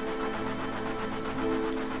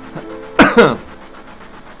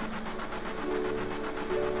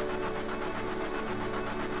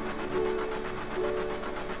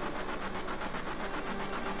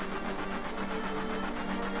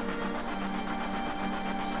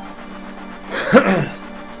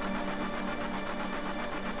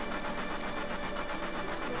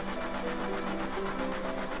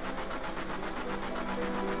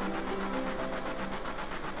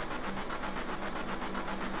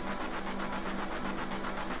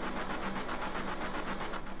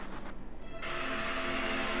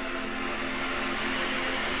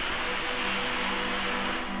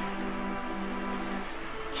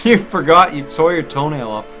 You forgot you tore your toenail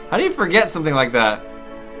off. How do you forget something like that?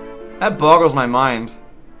 That boggles my mind.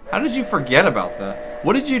 How did you forget about that?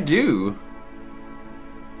 What did you do?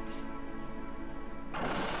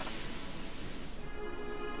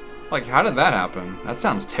 Like, how did that happen? That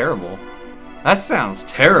sounds terrible. That sounds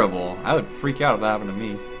terrible. I would freak out if that happened to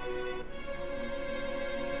me.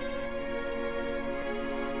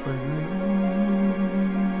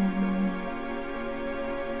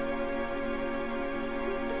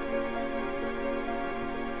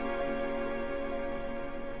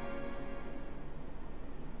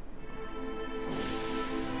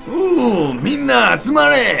 Ooh, みんな集ま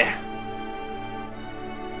れ!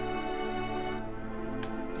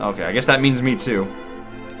 Okay, I guess that means me too.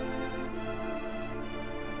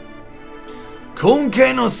 今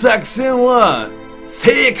回の作戦は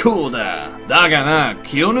成功だ。だがな、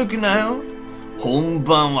気を抜くなよ。本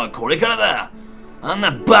番はこれからだ。あんな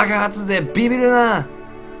爆発でビビるな。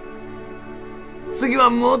次は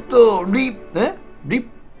もっと派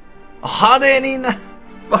手にな。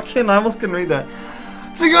Fucking, I almost couldn't read that.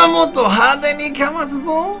 次はもっと派手にかます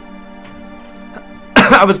ぞ。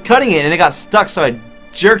I was cutting it and it got stuck, so I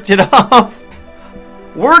jerked it off.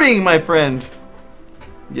 Wording, my friend.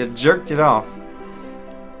 You jerked it off.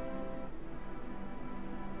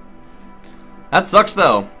 That sucks,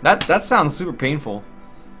 though. That sounds super painful.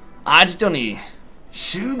 アジトに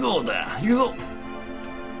集合だ。行くぞ。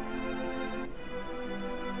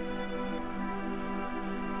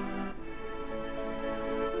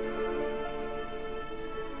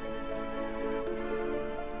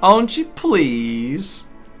Won't you please?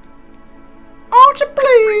 Won't you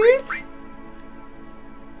please?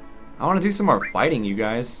 I want to do some more fighting, you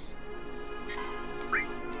guys.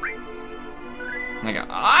 Like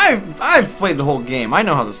I've played the whole game. I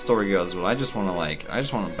know how the story goes, but I just want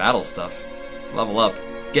to battle stuff, level up,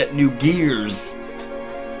 get new gears.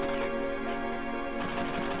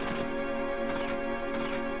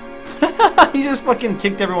 He just fucking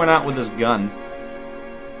kicked everyone out with his gun.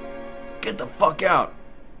 Get the fuck out.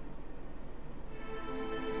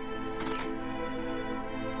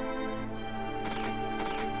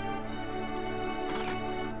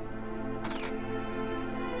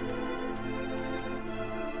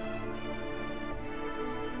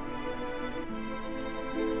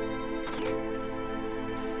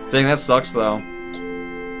 Dang, that sucks though.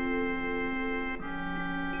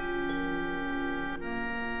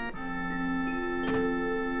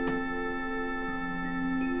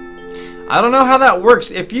 I don't know how that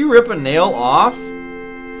works. If you rip a nail off,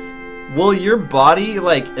 will your body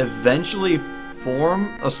like eventually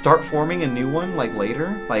start forming a new one like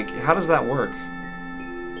later? Like, how does that work?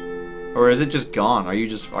 Or is it just gone? Are you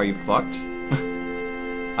fucked?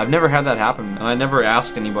 I've never had that happen, and I never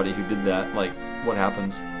asked anybody who did that, like, what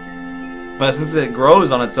happens. But since it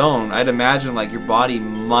grows on its own, I'd imagine like your body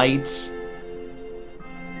might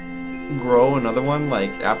grow another one like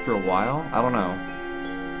after a while. I don't know.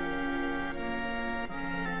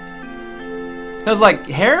 Because, like,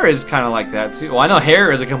 hair is kind of like that, too. Well, I know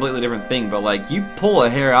hair is a completely different thing, but, like, you pull a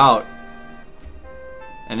hair out,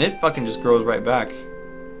 and it fucking just grows right back.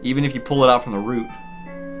 Even if you pull it out from the root.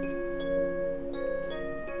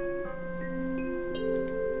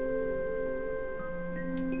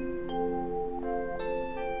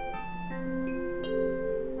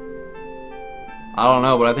 I don't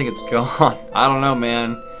know, but I think it's gone. I don't know,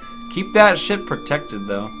 man. Keep that shit protected,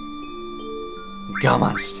 though.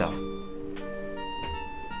 Gaman stuff.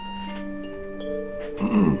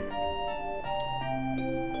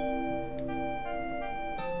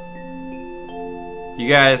 You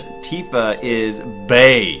guys, Tifa is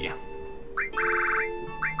bae.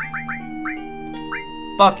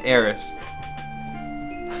 Fuck Eris.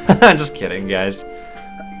 Just kidding, guys.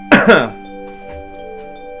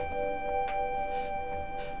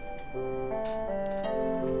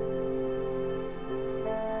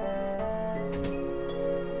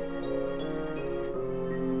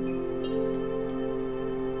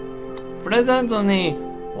 Present ni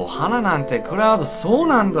ohana nante kurado sou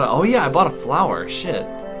nanda. Oh yeah, I bought a flower. Shit.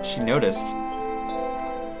 She noticed.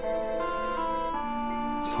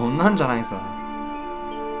 Sonnan janai sa.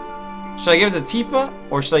 Should I give it to Tifa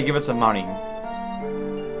or should I give it to Marin?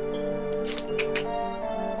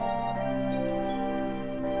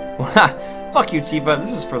 Fuck you, Tifa.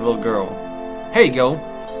 This is for the little girl. Here you go,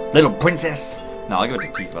 little princess. No, I'll give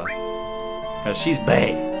it to Tifa. Because she's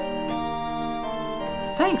bae.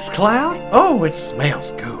 Thanks, Cloud. Oh, it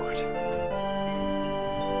smells good.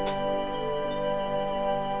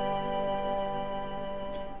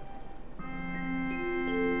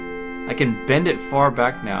 I can bend it far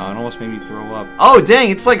back now. It almost made me throw up. Oh,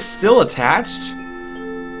 dang, it's like still attached?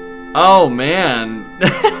 Oh, man.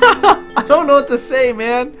 I don't know what to say,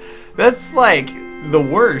 man. That's like the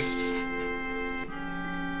worst.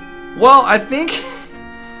 Well, I think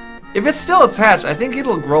if it's still attached, I think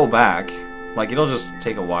it'll grow back. Like, it'll just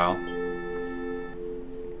take a while.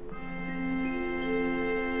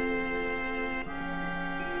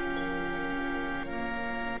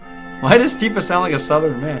 Why does Tifa sound like a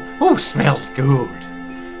southern man? Oh, smells good.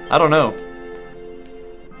 I don't know.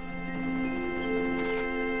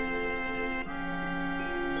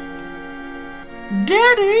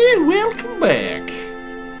 Daddy, welcome back.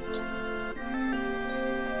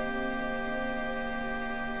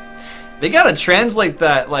 They gotta translate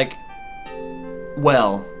that, like,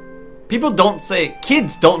 well,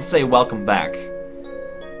 kids don't say welcome back.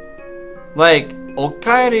 Like,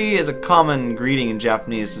 okaeri is a common greeting in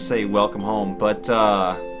Japanese to say welcome home, but,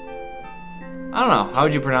 I don't know, how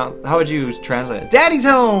would you translate it? Daddy's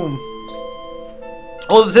home!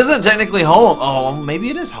 Well, this isn't technically home. Oh, maybe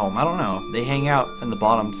it is home, I don't know. They hang out in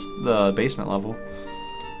the basement level.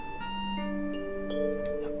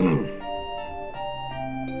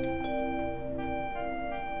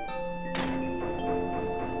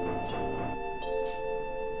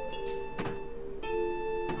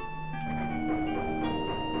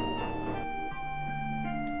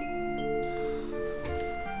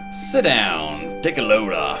 Sit down. Take a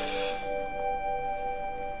load off.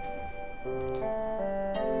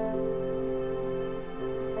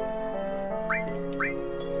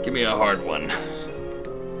 Give me a hard one.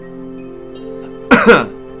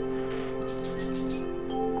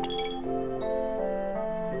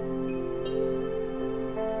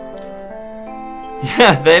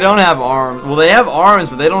 They don't have arms. Well, they have arms,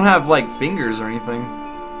 but they don't have, like, fingers or anything.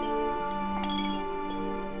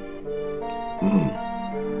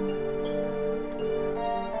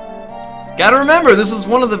 Gotta remember, this is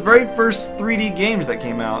one of the very first 3D games that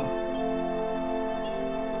came out.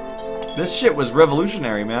 This shit was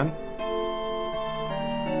revolutionary, man.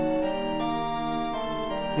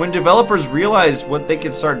 When developers realized what they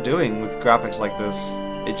could start doing with graphics like this,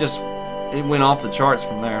 it went off the charts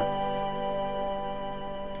from there.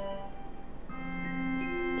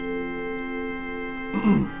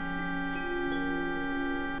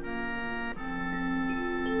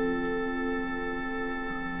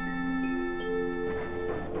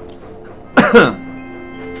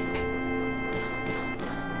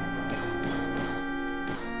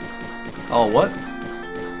 Oh, what?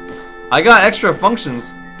 I got extra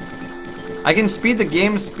functions. I can speed the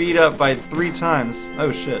game speed up by 3 times.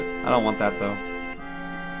 Oh shit, I don't want that though.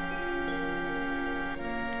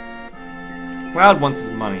 Cloud wants his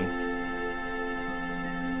money.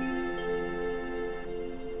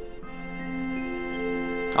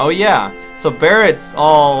 Oh yeah, so Barrett's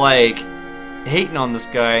all like hating on this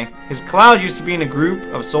guy. His Cloud used to be in a group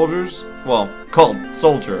of soldiers. Well, called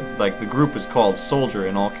Soldier. Like the group is called Soldier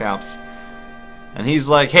in all caps. And he's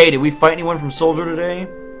like, hey, did we fight anyone from Soldier today?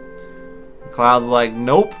 Cloud's like,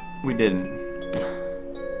 nope, we didn't.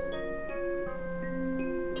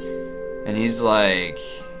 And he's like,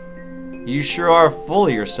 you sure are full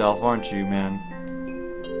of yourself, aren't you, man?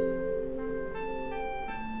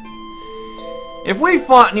 If we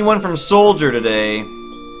fought anyone from Soldier today,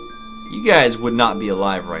 you guys would not be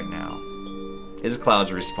alive right now, is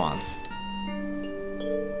Cloud's response.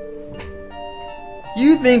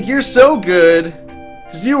 You think you're so good,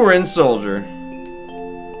 because you were in Soldier.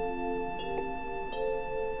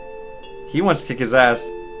 He wants to kick his ass.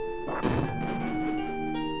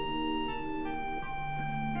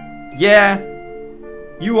 Yeah,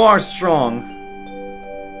 you are strong.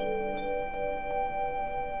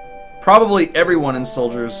 Probably everyone in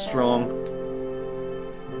Soldier is strong.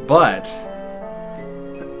 But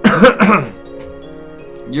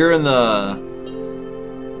you're in the,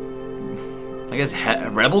 I guess,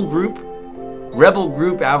 Rebel Group? Rebel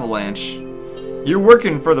Group Avalanche. You're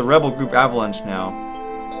working for the Rebel Group Avalanche now.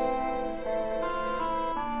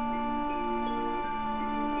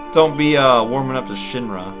 Don't be warming up to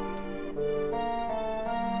Shinra.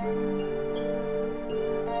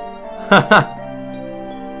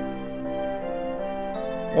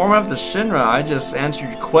 Warming up to Shinra, I just answered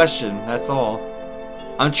your question, that's all.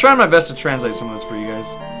 I'm trying my best to translate some of this for you guys.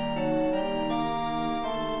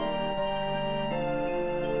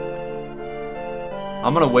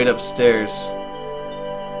 I'm gonna wait upstairs.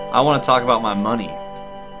 I want to talk about my money.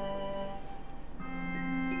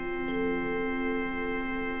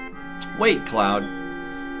 Wait, Cloud.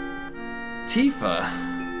 Tifa.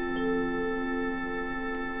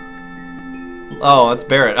 Oh, that's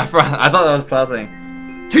Barrett. I thought that was Cloud saying,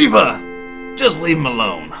 Tifa! Just leave him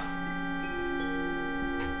alone.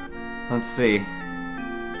 Let's see.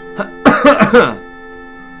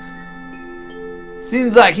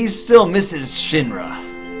 Seems like he still misses Shinra.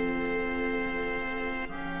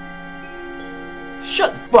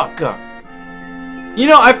 Shut the fuck up. You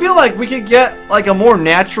know, I feel like we could get like a more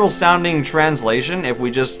natural sounding translation if we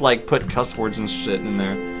just like put cuss words and shit in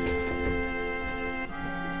there.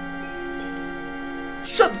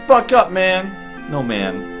 Shut the fuck up, man. No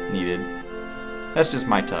man needed. That's just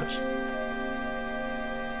my touch.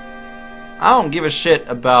 I don't give a shit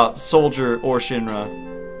about Soldier or Shinra.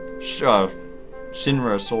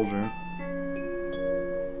 Shinra Soldier.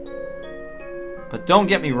 But don't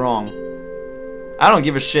get me wrong. I don't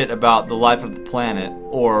give a shit about the life of the planet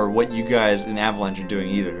or what you guys in Avalanche are doing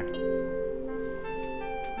either.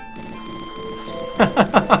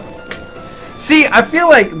 See, I feel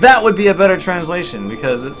like that would be a better translation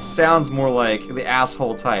because it sounds more like the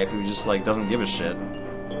asshole type who just like doesn't give a shit.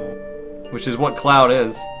 Which is what Cloud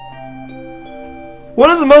is.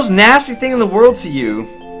 What is the most nasty thing in the world to you?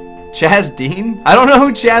 Chaz Dean? I don't know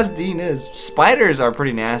who Chaz Dean is. Spiders are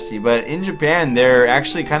pretty nasty, but in Japan they're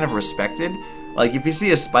actually kind of respected. Like if you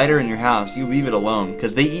see a spider in your house, you leave it alone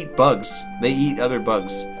because they eat bugs. They eat other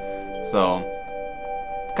bugs. So,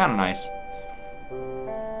 kind of nice.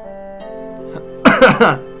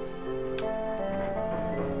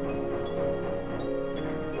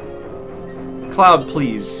 Cloud,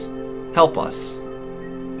 please help us.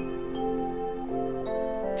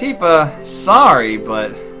 Tifa, sorry,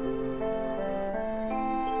 but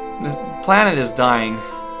the planet is dying.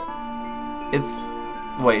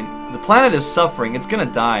 Wait, the planet is suffering. It's gonna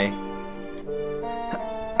die.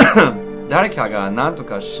 誰かが何と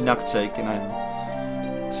かしなくちゃいけないの。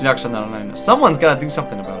Someone's gotta do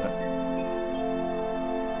something about it.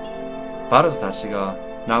 バルトたちが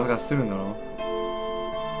何とかするの?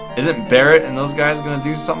 Isn't Barrett and those guys gonna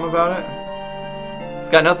do something about it? It's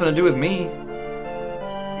got nothing to do with me.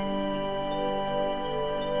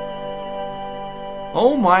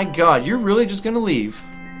 Oh my god, you're really just gonna leave?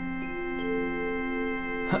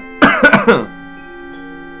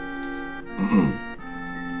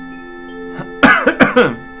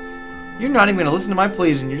 You're not even gonna listen to my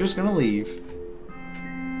pleas and you're just gonna leave.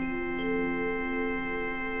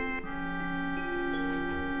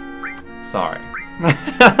 Sorry.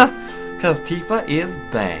 Cause Tifa is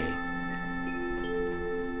bae.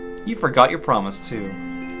 You forgot your promise too.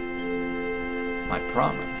 My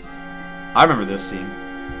promise? I remember this scene.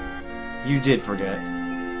 You did forget.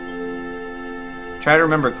 Try to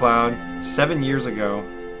remember, Cloud. 7 years ago.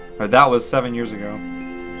 Or that was 7 years ago.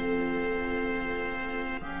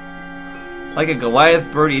 Like a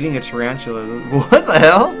Goliath bird eating a tarantula. What the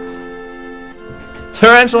hell?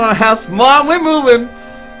 Tarantula in a house. Mom, we're moving!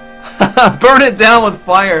 Burn it down with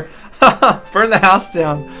fire. Burn the house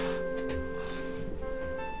down.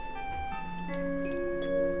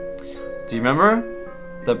 Do you remember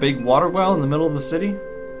the big water well in the middle of the city?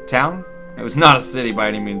 Town? It was not a city by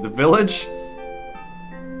any means. The village?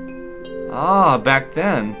 Ah, back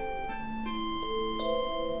then.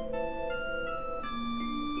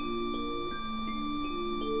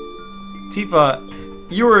 Tifa,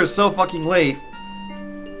 you were so fucking late.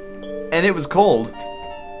 And it was cold.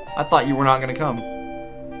 I thought you were not gonna come.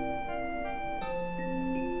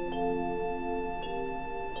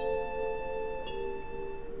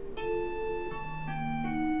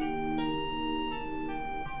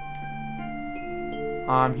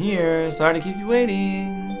 I'm here. Sorry to keep you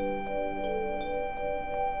waiting.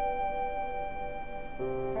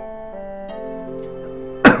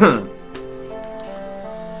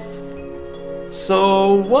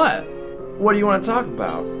 So what? What do you want to talk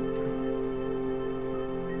about?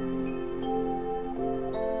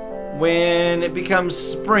 When it becomes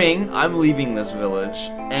spring, I'm leaving this village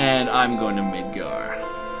and I'm going to Midgar.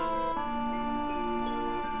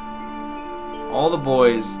 All the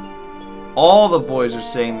boys are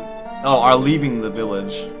saying, are leaving the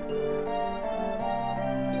village.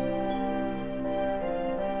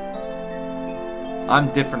 I'm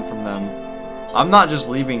different from them. I'm not just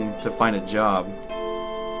leaving to find a job.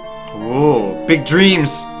 Whoa, big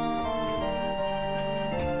dreams!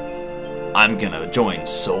 I'm gonna join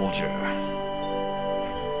Soldier.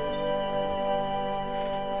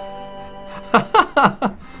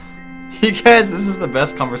 You guys, this is the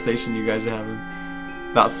best conversation you guys are having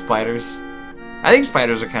about spiders. I think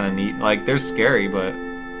spiders are kind of neat. Like, they're scary, but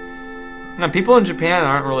no, people in Japan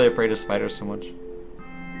aren't really afraid of spiders so much.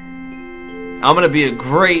 I'm gonna be a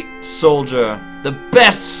great soldier, the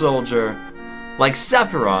best soldier, like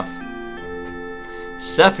Sephiroth.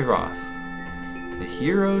 Sephiroth, the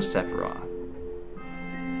hero Sephiroth.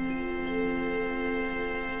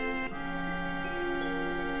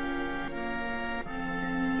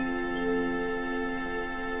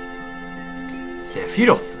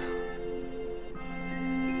 Sephiroth.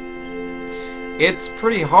 It's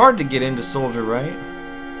pretty hard to get into Soldier, right?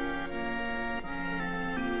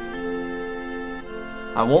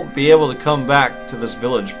 I won't be able to come back to this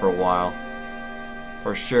village for a while.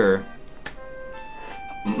 For sure.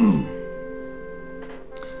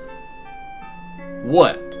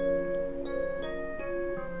 What?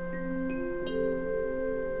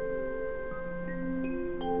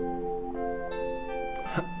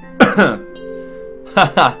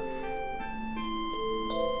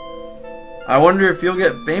 I wonder if you'll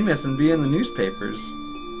get famous and be in the newspapers.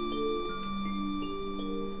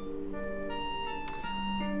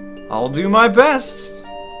 I'll do my best.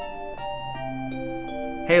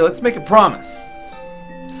 Hey, let's make a promise.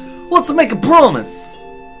 Let's make a promise.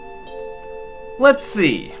 Let's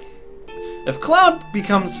see. If Cloud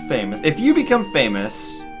becomes famous, if you become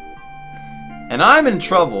famous, and I'm in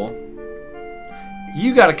trouble,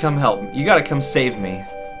 you gotta come help me. You gotta come save me.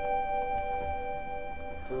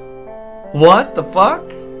 What the fuck?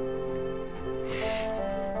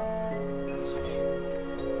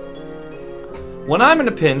 When I'm in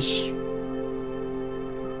a pinch,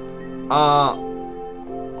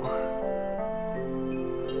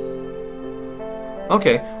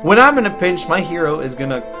 okay, when I'm in a pinch, my hero is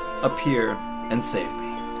gonna appear and save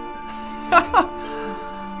me.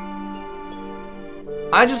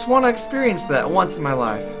 I just want to experience that once in my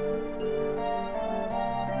life.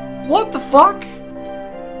 What the fuck?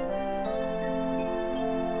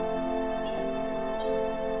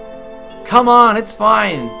 Come on, it's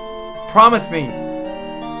fine. Promise me.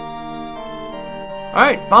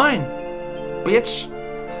 Alright, fine. Bitch.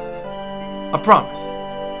 I promise.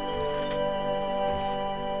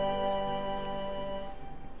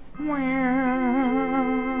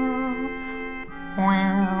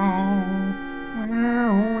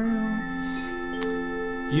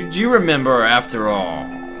 You do remember after all.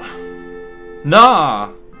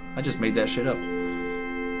 Nah! I just made that shit up.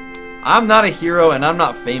 I'm not a hero and I'm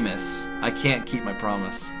not famous. I can't keep my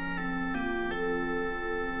promise.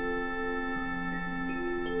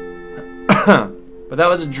 But that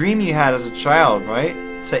was a dream you had as a child,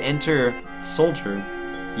 right? To enter soldier.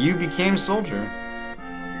 You became soldier.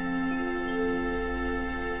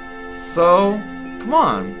 So, come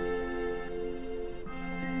on.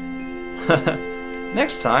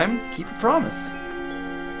 Next time, keep a promise.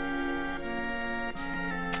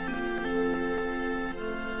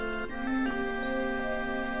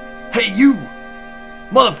 Hey you!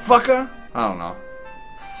 Motherfucker! I don't know.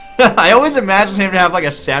 I always imagine him to have like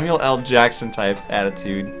a Samuel L. Jackson type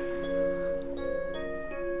attitude.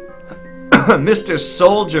 Mr.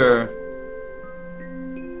 Soldier.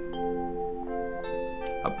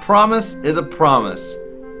 A promise is a promise.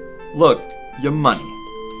 Look, your money.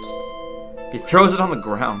 He throws it on the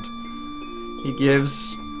ground. He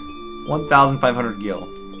gives 1,500 gil.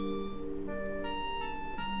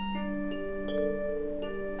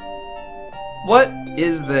 What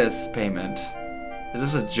is this payment? Is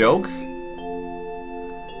this a joke?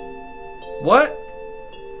 What?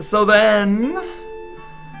 So then...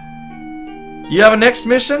 You have a next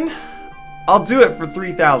mission? I'll do it for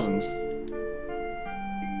 3,000.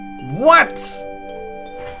 What?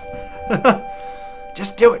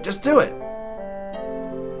 Just do it, just do it.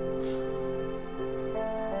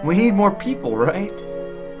 We need more people, right?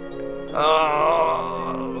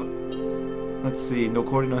 Let's see.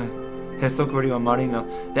 Nokori no Hesokori wa Marino.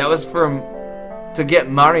 That was from... to get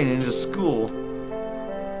Marin into school.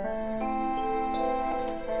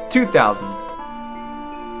 2,000.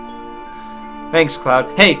 Thanks, Cloud.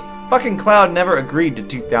 Hey, fucking Cloud never agreed to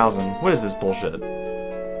 2,000. What is this bullshit?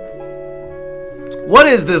 What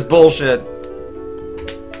is this bullshit?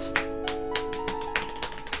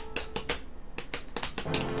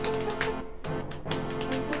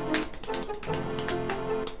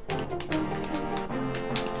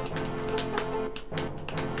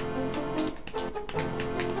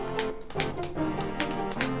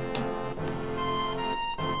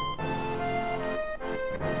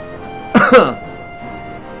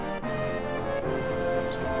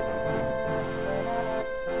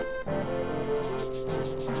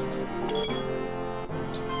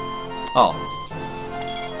 Oh.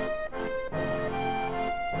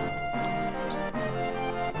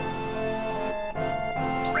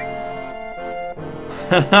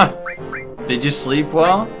 Did you sleep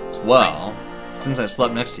well? Well, since I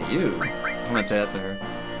slept next to you, I'm gonna say that to her.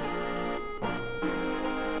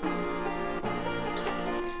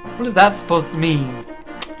 What is that supposed to mean?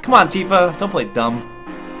 Come on, Tifa, don't play dumb.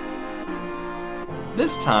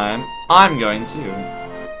 This time, I'm going to.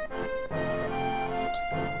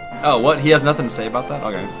 Oh, what? He has nothing to say about that?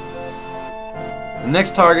 Okay. The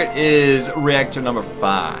next target is reactor number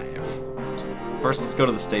 5. First, let's go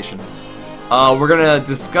to the station. We're gonna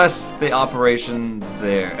discuss the operation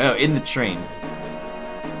there. Oh, in the train.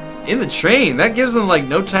 In the train? That gives them, like,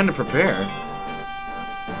 no time to prepare.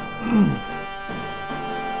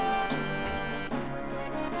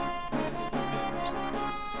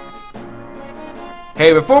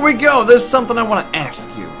 Hey, before we go, there's something I want to ask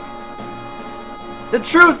you. The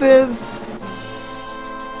truth is,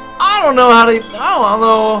 I don't know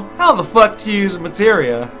how the fuck to use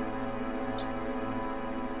materia.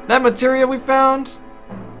 That materia we found,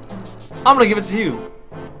 I'm gonna give it to you.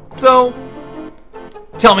 So,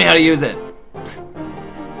 tell me how to use it.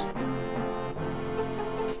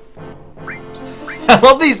 I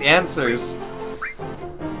love these answers.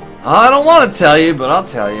 I don't want to tell you, but I'll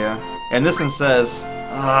tell you. And this one says,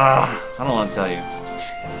 I don't want to tell you.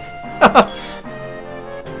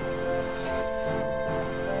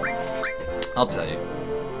 I'll tell you.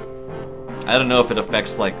 I don't know if it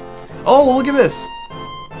affects, like... Oh, look at this!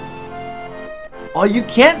 Oh, you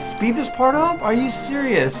can't speed this part up? Are you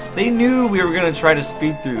serious? They knew we were gonna try to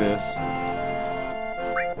speed through this.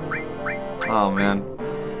 Oh, man.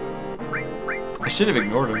 I should have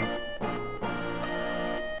ignored him.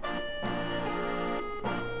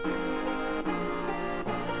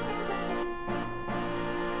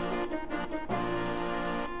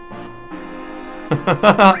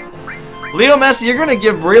 Leo Messi, you're gonna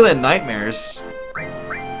give Breland nightmares.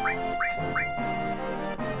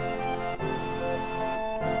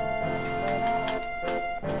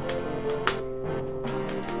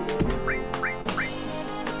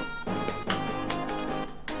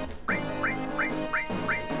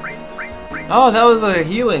 Oh, that was a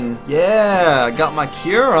healing. Yeah, I got my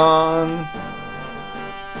cure on.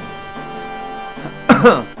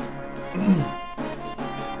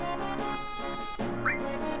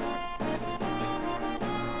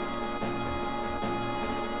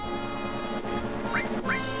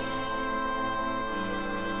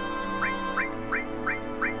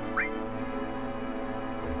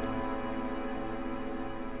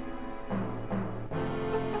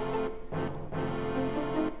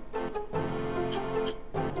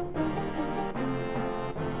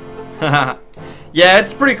 Yeah,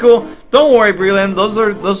 it's pretty cool. Don't worry, Breland.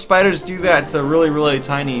 Those spiders do that to really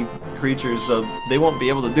tiny creatures, so they won't be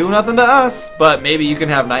able to do nothing to us. But maybe you can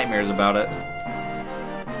have nightmares about it.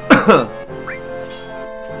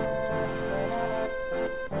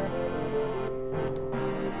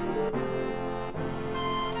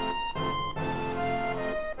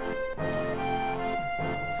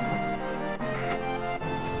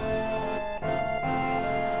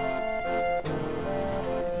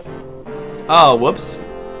 Oh, whoops.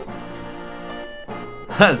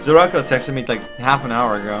 Zurako texted me like half an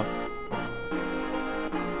hour ago.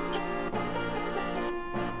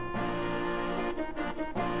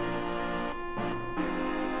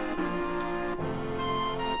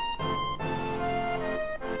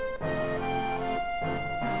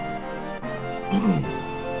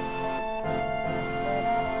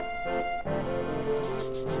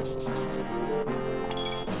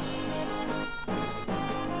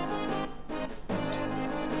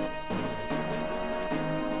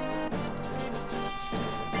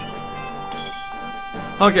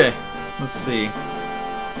 Okay, let's see.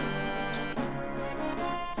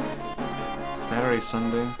 Saturday,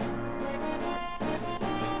 Sunday.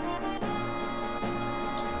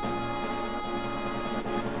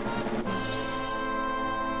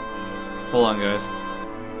 Hold on, guys.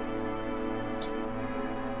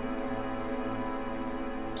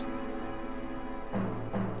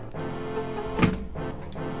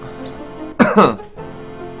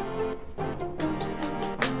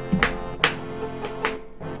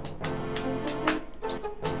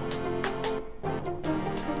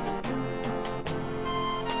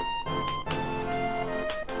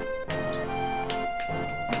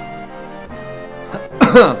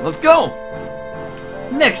 Let's go!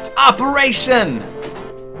 Next operation!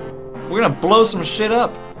 We're gonna blow some shit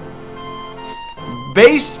up.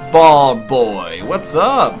 Baseball boy, what's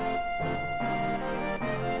up?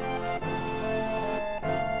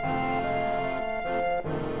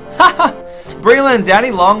 Haha! Braylon,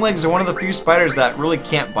 daddy longlegs are one of the few spiders that really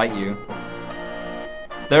can't bite you.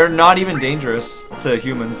 They're not even dangerous to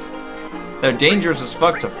humans. They're dangerous as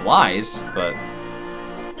fuck to flies, but...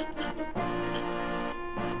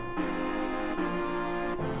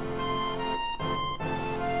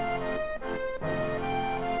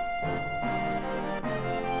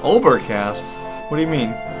 Obercast? What do you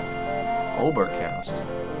mean? Obercast?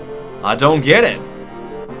 I don't get it.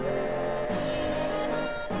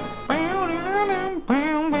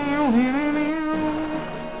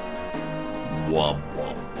 Womp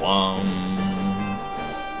womp womp.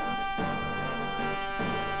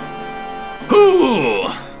 Hoo!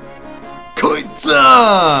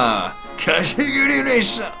 Koitsa! Kashiguri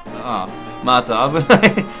desha! Ah, mata.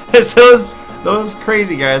 It's those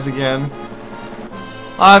crazy guys again.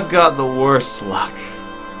 I've got the worst luck.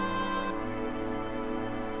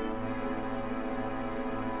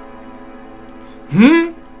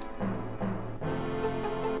 Hmm?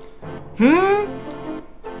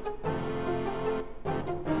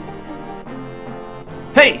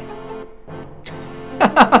 Hey!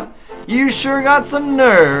 You sure got some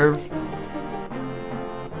nerve.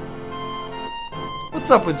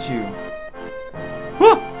 What's up with you?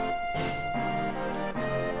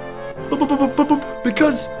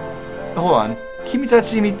 Because... Hold on. 君た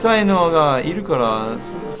ちみたいのがいるから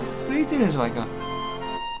空いてるんじゃないか.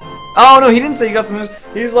 Oh no, he didn't say you got some...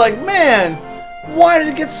 He's like, man, why did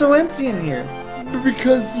it get so empty in here?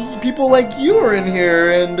 Because people like you are in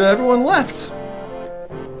here and everyone left.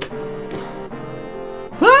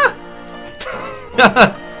 Huh?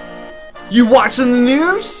 You watching the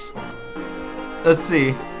news? Let's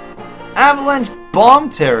see. Avalanche bomb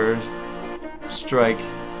terror strike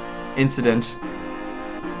incident.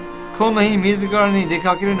 こんな日に自らに出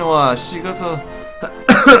かけるのは仕事。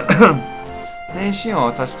天使を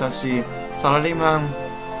私たちサラリーマン。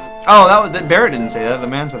Oh, that Barrett didn't say that. The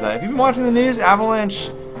man said that. If you've been watching the news, Avalanche's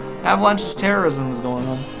terrorism is going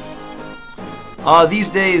on. These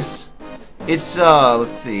days, it's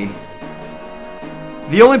let's see.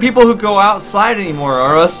 The only people who go outside anymore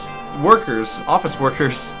are us workers, office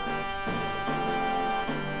workers.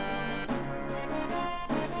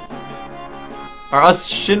 Or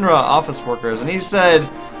us Shinra office workers, and he said,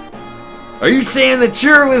 "Are you saying that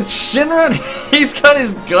you're with Shinra?" And he's got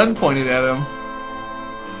his gun pointed at him.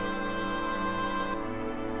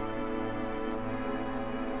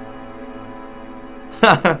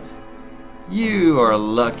 You are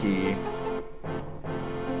lucky.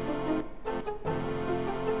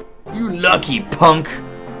 You lucky punk.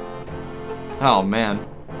 Oh man.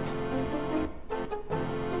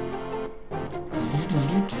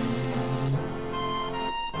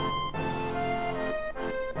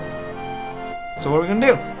 So what are we gonna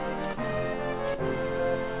do?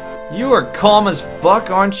 You are calm as fuck,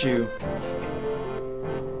 aren't you?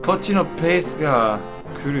 Kochi no pace ga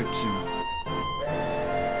kuru tsu.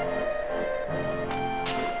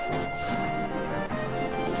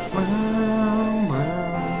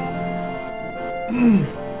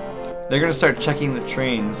 They're gonna start checking the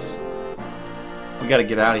trains. We gotta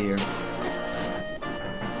get out of here.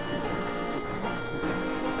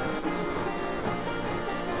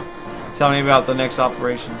 Tell me about the next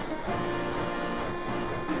operation.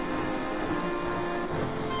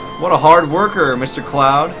 What a hard worker, Mr.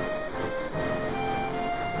 Cloud.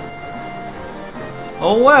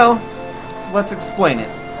 Oh well, let's explain it.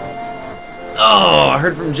 Oh, I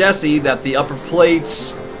heard from Jesse that the upper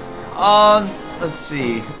plates... let's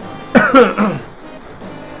see.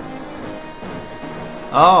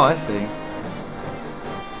 Oh, I see.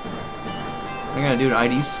 I'm gonna do an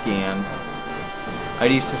ID scan.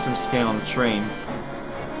 ID system scan on the train.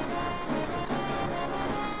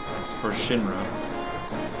 It's for Shinra.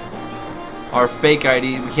 Our fake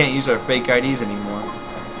ID, we can't use our fake IDs anymore.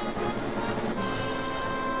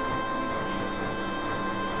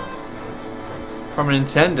 From a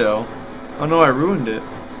Nintendo. Oh no, I ruined it.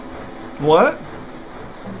 What?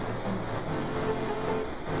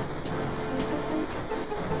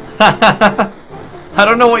 I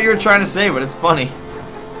don't know what you were trying to say, but it's funny.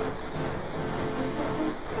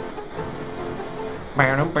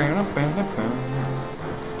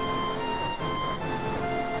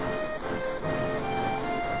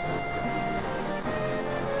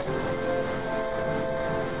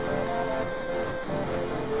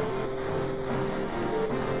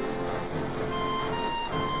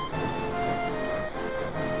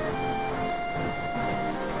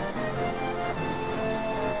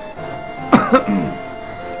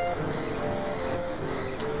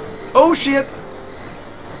 Oh shit!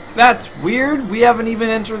 That's weird. We haven't even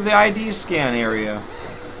entered the ID scan area.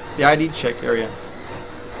 The ID check area.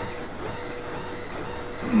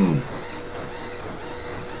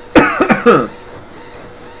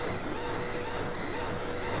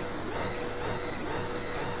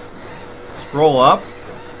 Scroll up?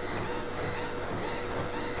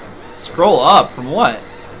 Scroll up? From what?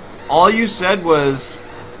 All you said was,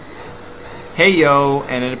 "Hey yo,"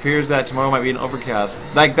 and it appears that tomorrow might be an overcast.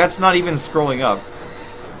 Like, that's not even scrolling up.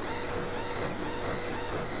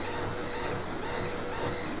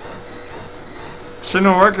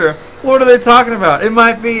 Shinra worker, what are they talking about? It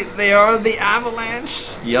might be they are the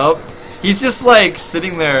avalanche. Yup. He's just like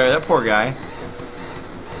sitting there, that poor guy.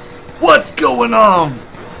 What's going on?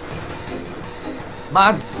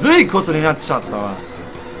 まずいことになっちゃったわ。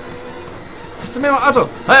説明は後、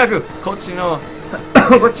早くこっちの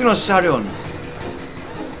こっちの車両に。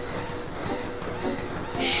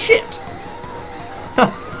Shit.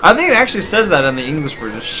 I think it actually says that in the English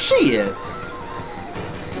version. Shit.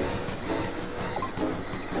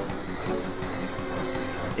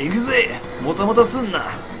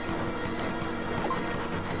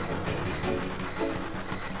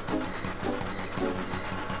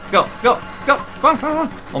 Let's go, let's go, let's go. Come on, come on, come on.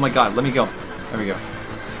 Oh my god, let me go. There we go.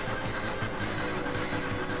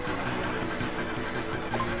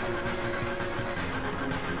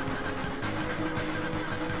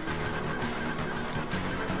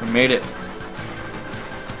 We made it.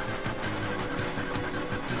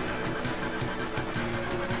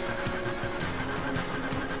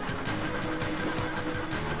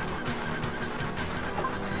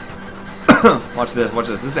 Watch this, watch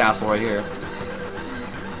this. This asshole right here.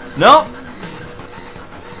 Nope.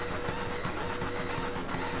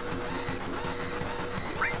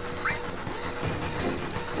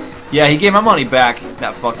 Yeah, he gave my money back,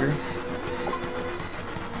 that fucker.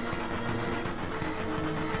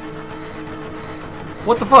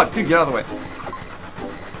 What the fuck? Dude, get out of the way.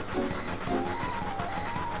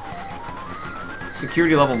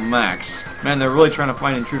 Security level max. Man, they're really trying to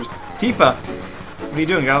find intruders. Tifa! What are you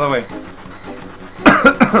doing? Get out of the way.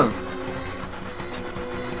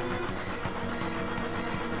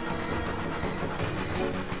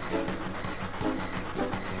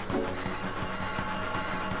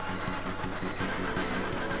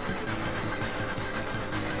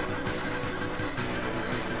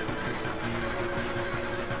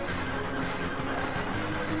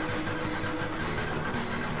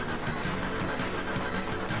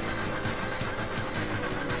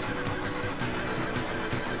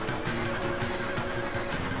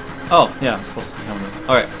 Oh, yeah, I'm supposed to be coming in.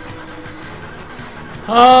 Alright.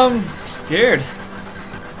 Scared.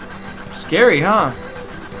 Scary, huh?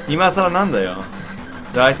 今更なんだよ。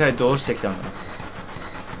大体どうしてきたんだ?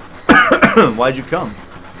 Why'd you come?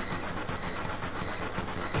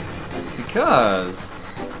 Because...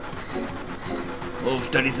 お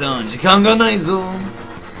二人さん、時間がないぞ。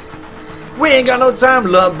We ain't got no time,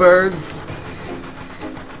 lovebirds.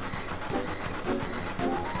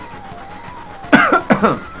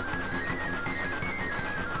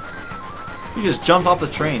 You just jumped off the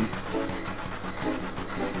train.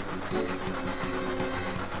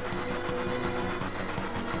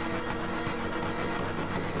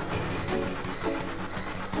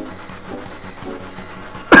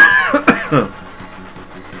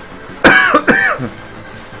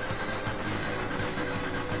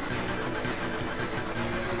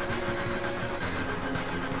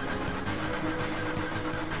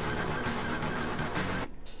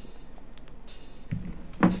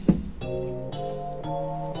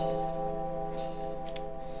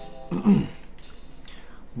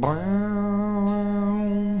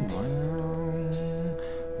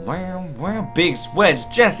 Big Wedge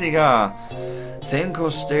Jesse が先行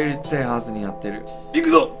しているってはずにやってる。行く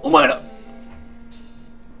ぞお前ら。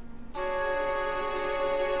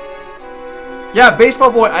Yeah,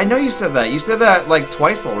 baseball boy, I know you said that. You said that like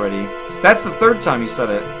twice already. That's the third time you said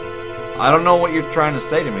it. I don't know what you're trying to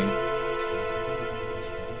say to me.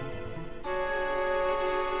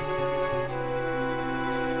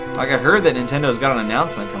 Like, I heard that Nintendo's got an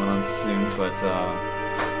announcement coming on soon, but,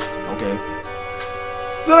 okay.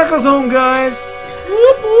 Zanako's home, guys!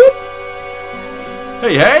 Whoop, whoop!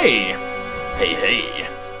 Hey, hey! Hey, hey!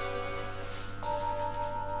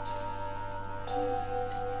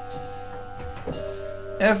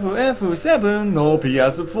 FF7 の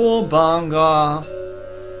PS4 版が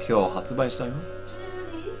今日発売したよ。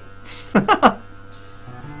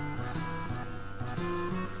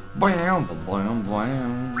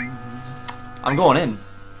I'm going in.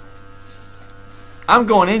 I'm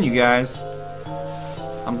going in, you guys.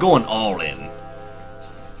 I'm going all in.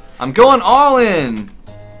 I'm going all in.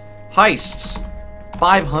 Heist.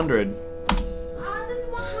 500. Ah, this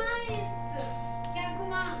one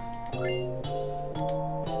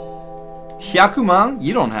heist. 100만?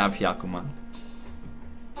 You don't have 100만.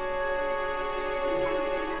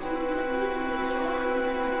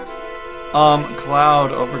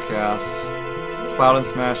 Cloud, Overcast, Cloud and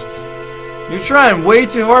Smash. You're trying way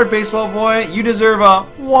too hard, baseball boy. You deserve a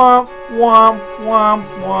womp, womp, womp,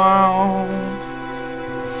 womp.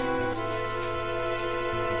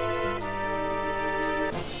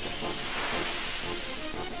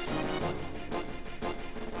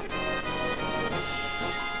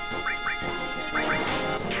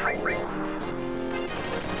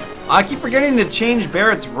 I keep forgetting to change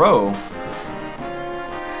Barrett's row.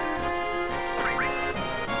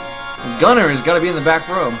 Gunner has got to be in the back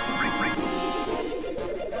row.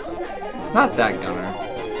 Not that Gunner.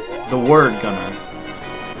 The word Gunner.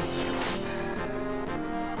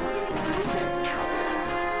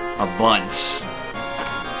 A bunch.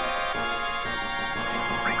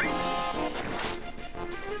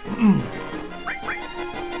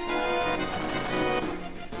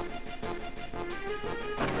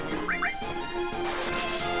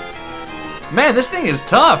 Man, this thing is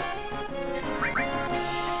tough.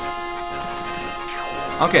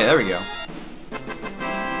 Okay, there we go.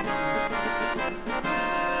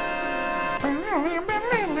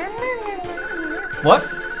 What?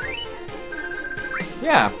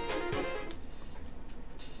 Yeah.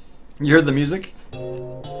 You heard the music?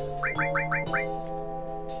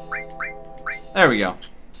 There we go.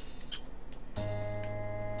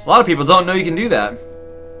 A lot of people don't know you can do that.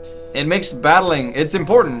 It makes battling, it's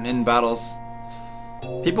important in battles.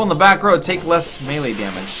 People in the back row take less melee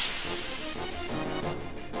damage.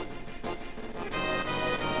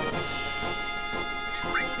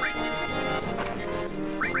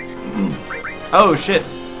 Oh shit,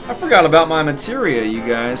 I forgot about my materia, you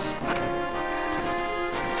guys.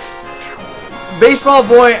 Baseball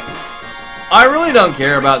boy, I really don't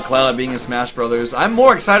care about Cloud being in Smash Brothers. I'm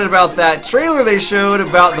more excited about that trailer they showed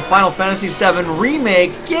about the Final Fantasy VII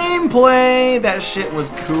Remake gameplay. That shit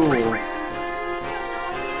was cool.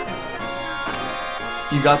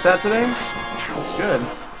 You got that today? That's good.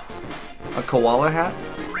 A koala hat?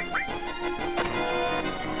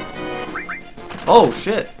 Oh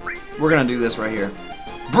shit. We're gonna do this right here.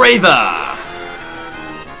 Brava!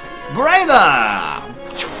 Brava!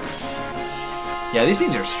 Yeah, these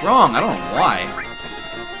things are strong. I don't know why.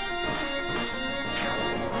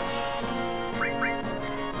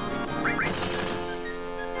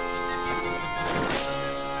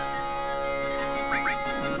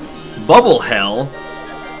 Bubble Hell?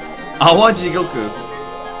 Awajigoku.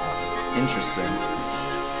 Interesting.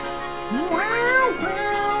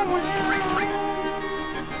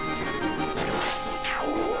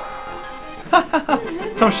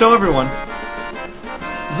 Come show everyone.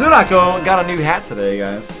 Zurako got a new hat today,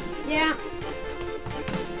 guys. Yeah.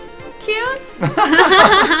 Cute.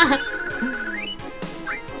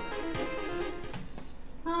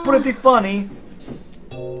 Pretty funny.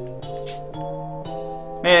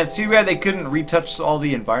 Man, it's too bad they couldn't retouch all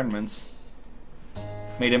the environments.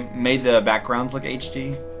 Made the backgrounds look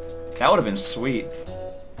HD. That would have been sweet.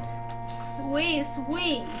 Sweet,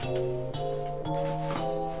 sweet.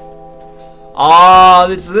 Ah,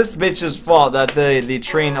 it's this bitch's fault that the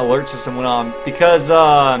train alert system went on because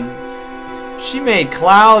she made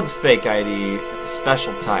Cloud's fake ID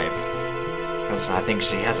special type because I think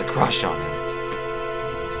she has a crush on him,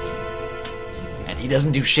 and he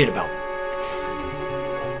doesn't do shit about it.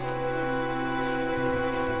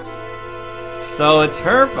 So it's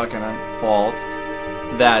her fucking fault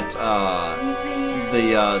that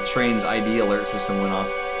the train's ID alert system went off.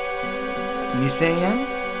 Niseyen?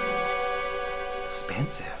 It's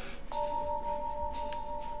expensive.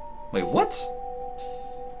 Wait, what?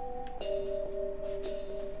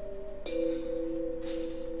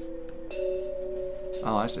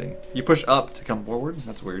 Oh, I see. You push up to come forward?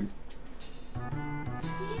 That's weird.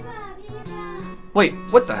 Wait,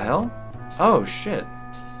 what the hell? Oh, shit.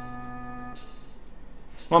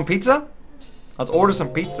 Want pizza? Let's order some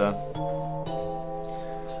pizza.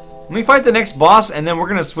 Let me fight the next boss, and then we're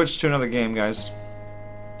gonna switch to another game, guys.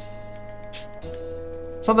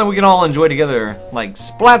 Something we can all enjoy together, like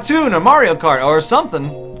Splatoon or Mario Kart or something.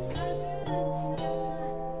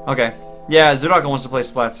 Okay. Yeah, Zuraka wants to play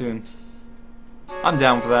Splatoon. I'm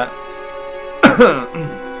down for that.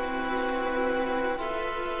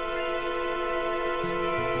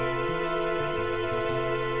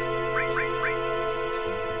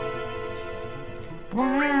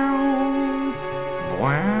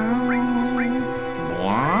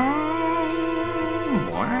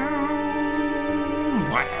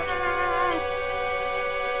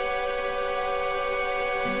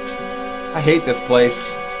 I hate this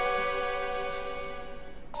place.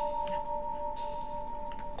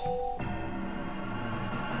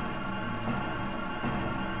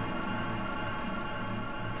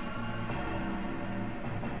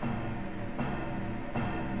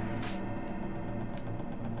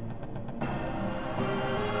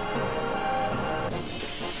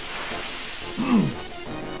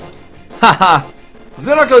 Haha!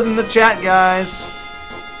 Zurako's in the chat, guys!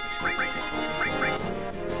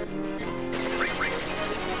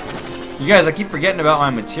 You guys, I keep forgetting about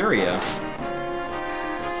my materia.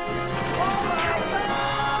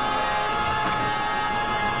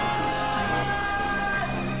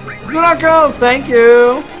 Zurako, thank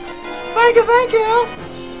you! Thank you, thank you!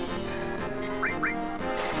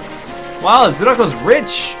 Wow, Zurako's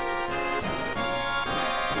rich!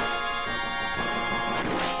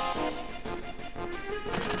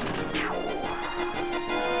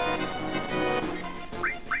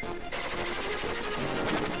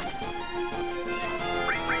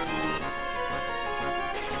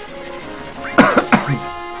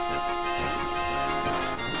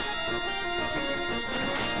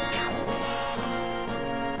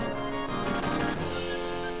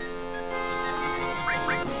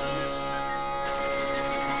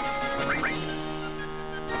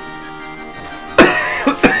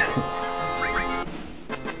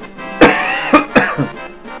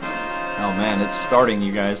 Starting,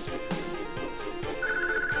 you guys.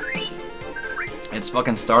 It's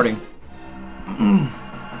fucking starting.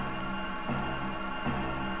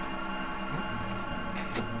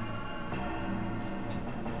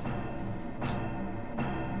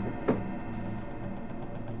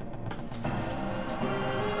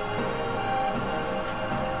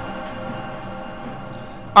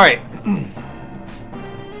 All right.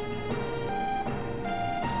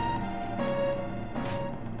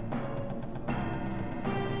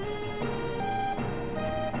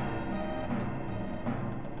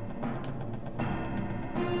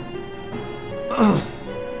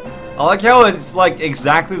 I like how it's like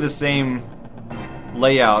exactly the same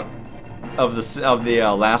layout of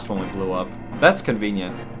the last one we blew up. That's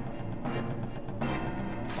convenient.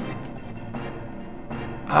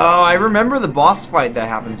 Oh, I remember the boss fight that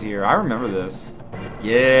happens here. I remember this.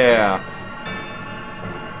 Yeah.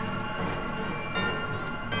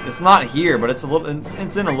 It's not here, but it's a little.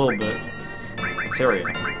 It's in a little bit. It's area.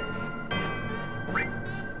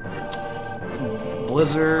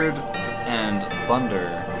 Blizzard and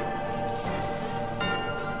thunder.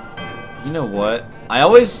 You know what? I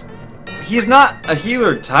always he's not a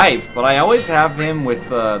healer type, but I always have him with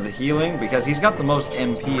the healing because he's got the most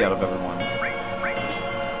MP out of everyone.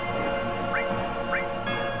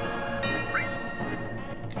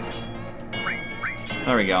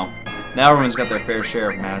 There we go. Now everyone's got their fair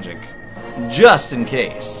share of magic. Just in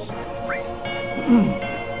case.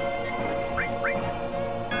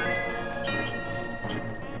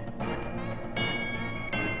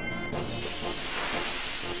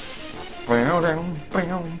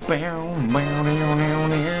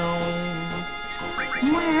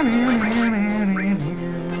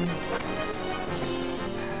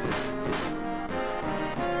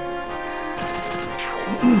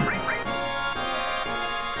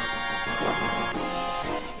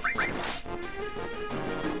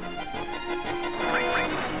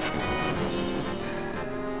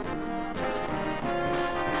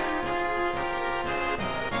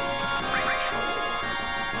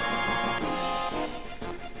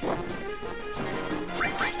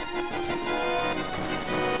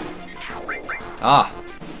 Ah.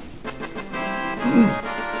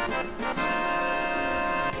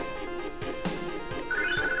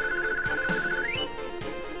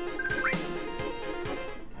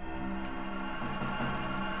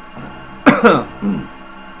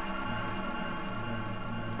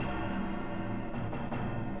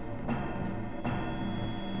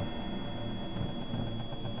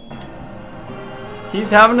 He's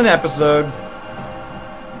having an episode.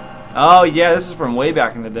 Oh yeah, this is from way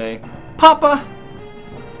back in the day. Papa!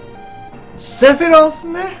 Sephiroth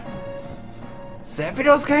ね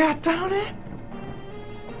Sephiroth がやったのね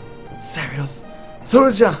Sephiroth そ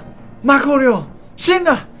れじゃ魔法量神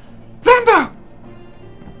羅全部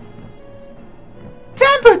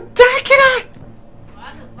できない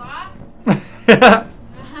What the fuck?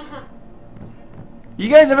 You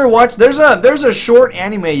guys ever watch? There's a short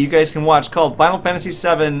anime you guys can watch called Final Fantasy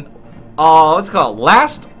VII. What's it called?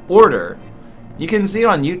 Last Order. You can see it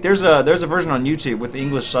on YouTube. There's a version on YouTube with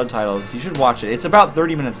English subtitles. You should watch it. It's about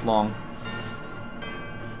 30 minutes long.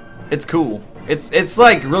 It's cool. It's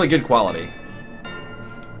like really good quality.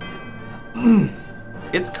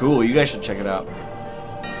 It's cool. You guys should check it out.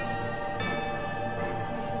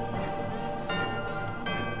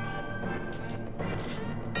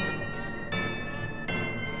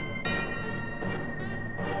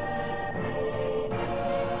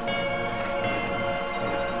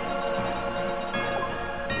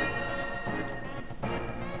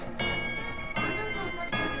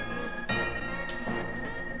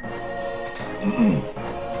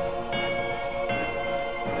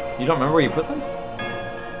 You don't remember where you put them?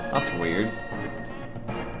 That's weird.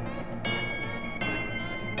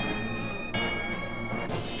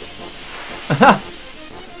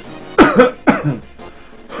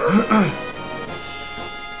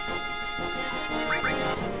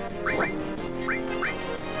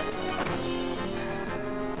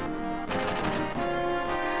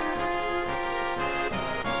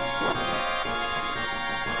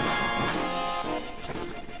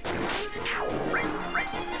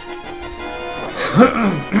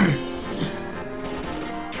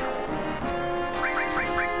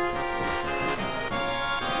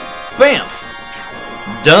 Bam!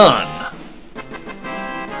 Done!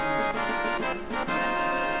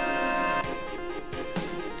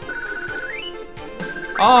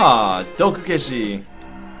 Ah, Dokukeshi.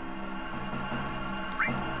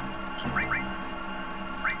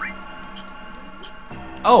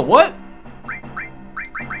 Oh, what?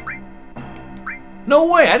 No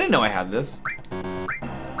way, I didn't know I had this.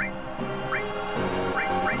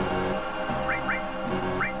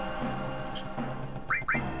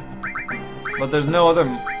 But there's no other...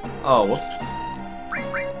 Oh, whoops.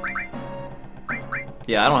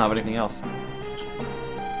 Yeah, I don't have anything else.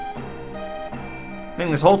 I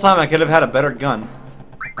think this whole time I could have had a better gun.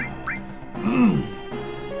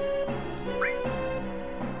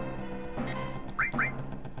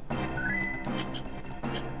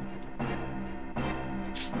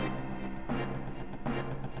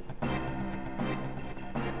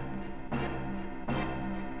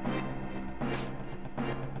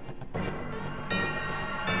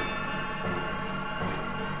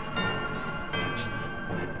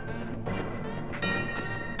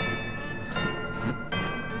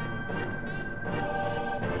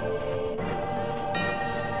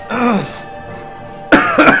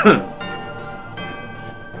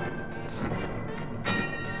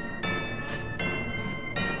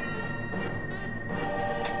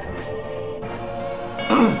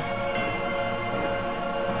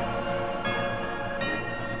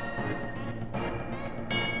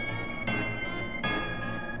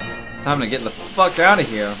 Time to get the fuck out of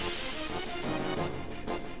here.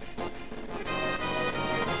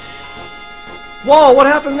 Whoa, what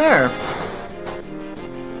happened there?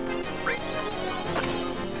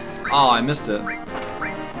 Oh, I missed it.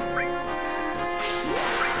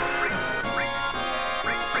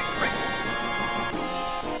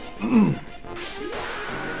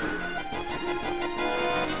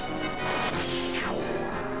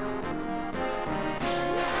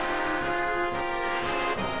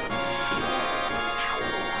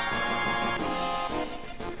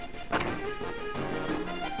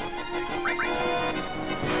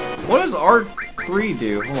 What does R3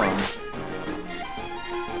 do? Hold on.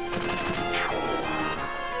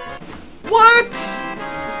 What?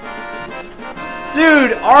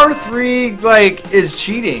 Dude, R3 like is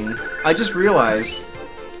cheating. I just realized.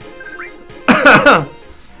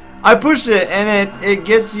 I pushed it and it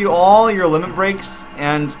gets you all your limit breaks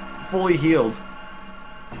and fully healed.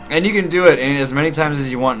 And you can do it in as many times as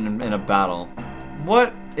you want in a battle.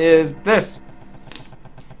 What is this?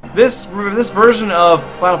 This version of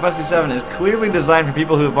Final Fantasy VII is clearly designed for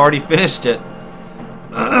people who have already finished it.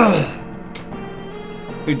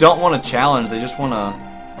 Who don't want a challenge, they just want to...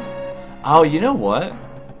 Oh, you know what?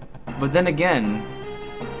 But then again,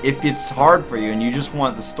 if it's hard for you and you just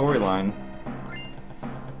want the storyline...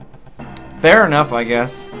 Fair enough, I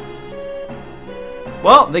guess.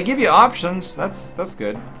 Well, they give you options. That's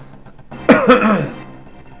good.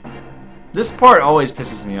 This part always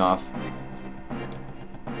pisses me off.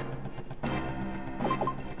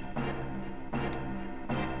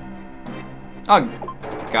 Oh,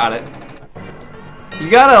 got it. You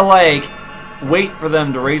gotta, like, wait for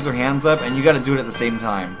them to raise their hands up, and you gotta do it at the same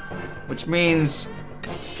time. Which means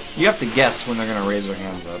you have to guess when they're gonna raise their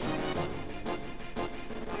hands up.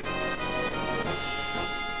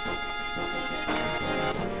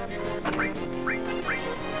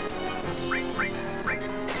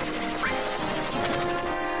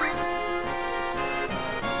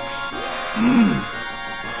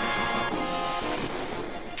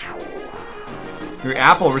 Your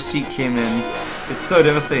Apple receipt came in. It's so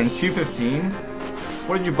devastating. $2.15?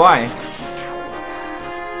 What did you buy?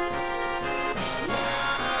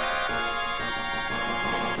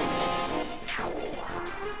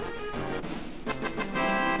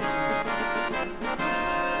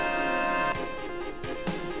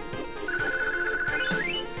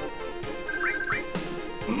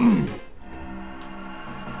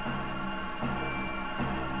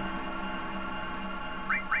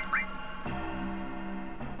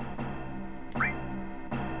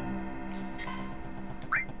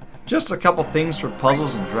 Just a couple things for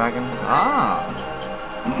puzzles and dragons. Ah!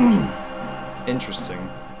 Interesting.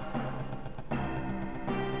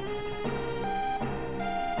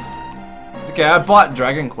 Okay, I bought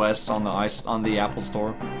Dragon Quest on the Apple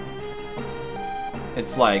Store.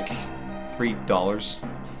 It's like $3.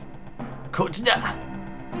 Kochida!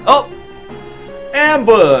 Oh!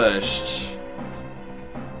 Ambushed!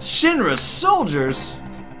 Shinra soldiers!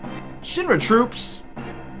 Shinra troops!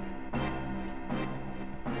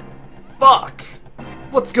 Fuck!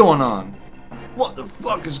 What's going on? What the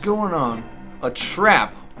fuck is going on? A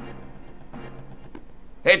trap.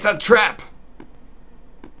 It's a trap!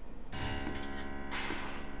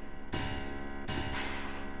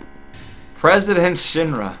 President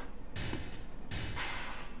Shinra.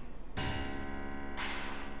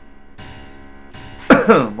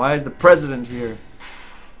 Why is the president here?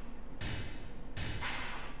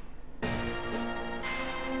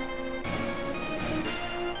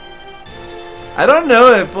 I don't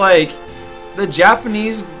know if, like, the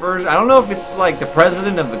Japanese version, I don't know if it's, like, the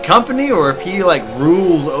president of the company or if he, like,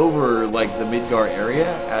 rules over, like, the Midgar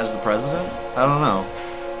area as the president. I don't know.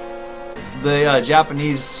 The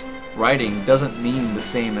Japanese writing doesn't mean the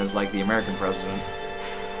same as, like, the American president.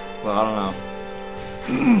 Well, I don't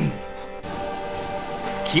know.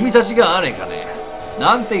 Kimitachi ga are ka ne?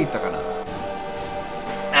 Nante itta kana?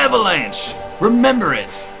 Avalanche! Remember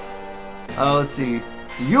it! Oh, let's see.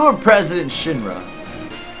 You're President Shinra,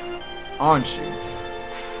 aren't you?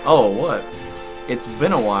 Oh, what? It's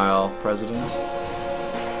been a while, President.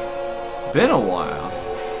 Been a while.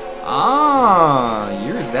 Ah,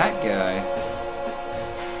 you're that guy.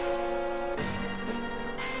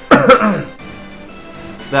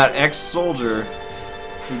 That ex-soldier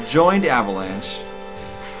who joined Avalanche.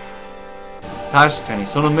 Tashikani,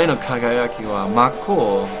 sono me no kagayaki wa makko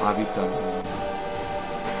o abita no.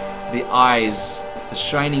 The eyes. The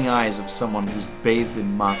shining eyes of someone who's bathed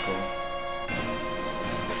in Mako.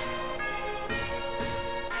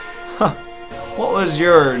 Huh. What was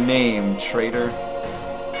your name, traitor?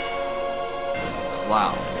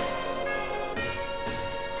 Cloud.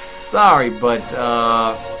 Sorry, but,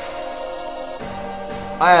 I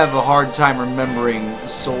have a hard time remembering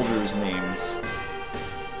soldiers' names.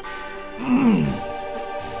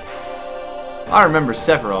 I remember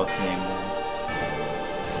Sephiroth's name.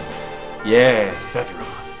 Yeah,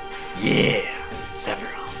 Sephiroth. Yeah, Sephiroth.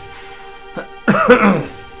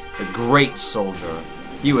 A great soldier.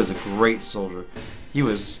 He was a great soldier. He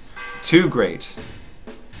was too great.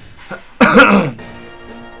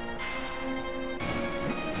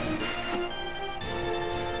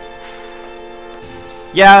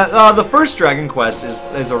 Yeah, the first Dragon Quest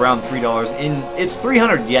is around $3, and it's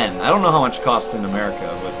 300 yen. I don't know how much it costs in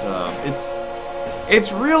America, but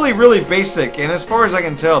it's really, really basic. And as far as I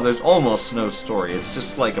can tell, there's almost no story. It's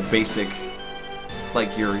just like a basic,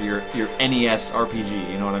 like your NES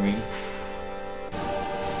RPG. You know what I mean?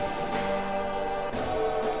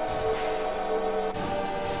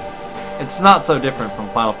 It's not so different from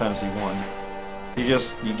Final Fantasy 1.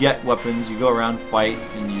 You get weapons, you go around, fight,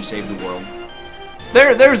 and you save the world.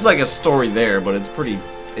 There's like a story there, but it's pretty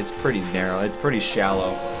narrow. It's pretty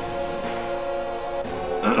shallow.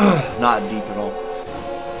 Not deep at all.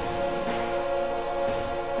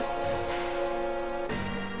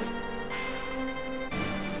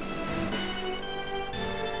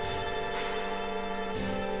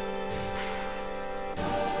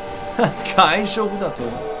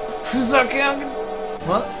ふざけ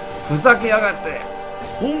やがって。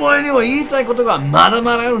お前には言いたいことがまだ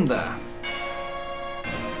まだあるんだ。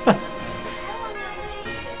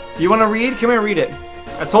You wanna read? Come here, read it.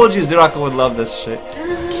 I told you Ziraka would love this shit.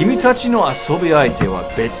 君たちの遊び相手は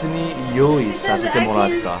別に用意させてもらっ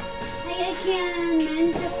た。I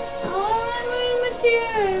can't. Oh, my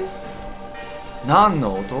tear. 何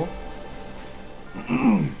の音？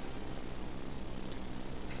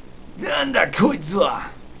なんだこいつは。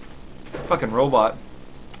Fucking robot.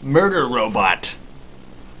 Murder robot.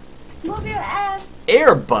 Move your ass.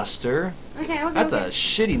 Airbuster? Okay, okay. That's okay. a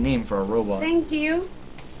shitty name for a robot. Thank you.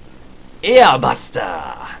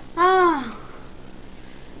 Airbuster. Oh.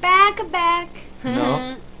 Back.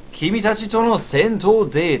 No. 君たちとの戦闘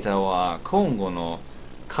データは今後の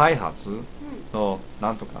開発の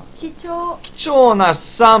なんとか貴重な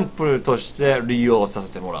サンプルとして利用さ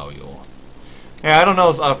せてもらうよ。Yeah, I don't know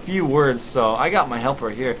a few words, so I got my helper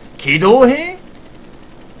here. 機動兵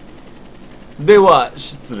では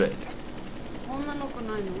失礼。女の子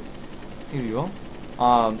ないの？いるよ。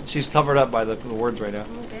She's covered up by the words right now.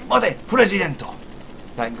 Okay. 待て、プレジデント。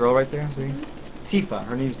 That girl right there, see? Tifa.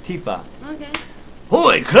 Her name's Tifa. Okay.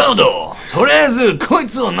 おい、クラウド。とりあえずこい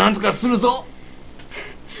つをなんとかするぞ。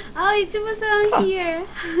Oh, いつもさん here.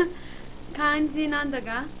 漢字なんだ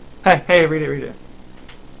が。Hey, read it.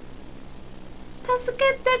 助け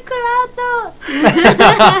てクラウド。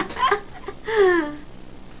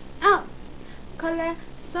あ、これ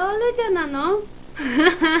ソウルじゃなの？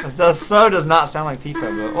 The so does not sound like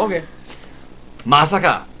Tifa, but okay. まさ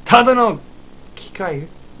か、ただの機械？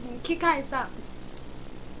機械さ。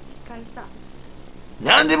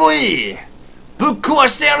なんでもいい。ぶっ壊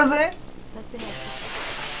してやるぜ。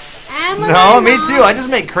No, me too. I just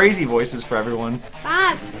make crazy voices for everyone.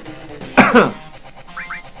 But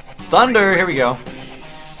Thunder, here we go.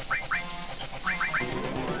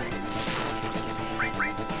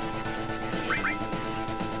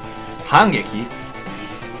 Hangeki.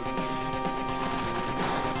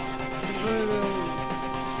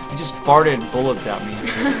 He just farted bullets at me.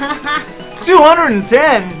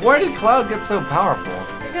 210? Why did Cloud get so powerful?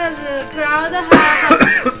 because Cloud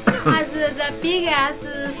has the big ass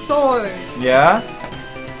sword. Yeah?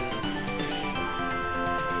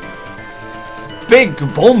 Big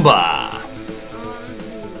bomba.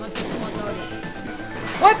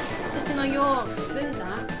 What? 私の用済んだ？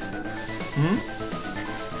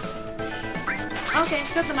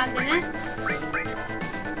 OK、ちょっと待ってね。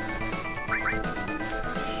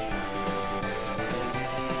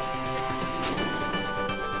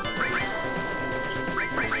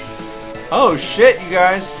Oh shit, you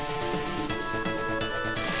guys.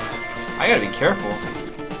 I gotta be careful.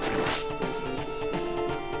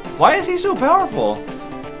 Why is he so powerful?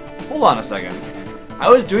 Hold on a second. I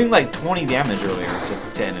was doing like 20 damage earlier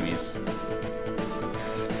to enemies.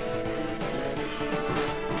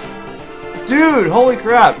 Dude, holy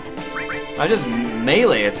crap. I just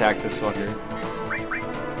melee attacked this fucker.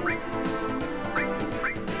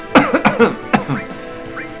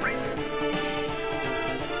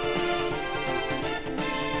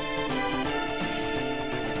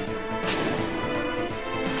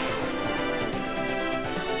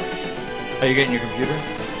 Are you getting your computer?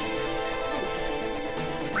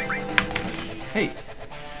 Hey.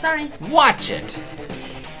 Sorry. Watch it.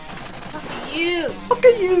 Fuck you. Look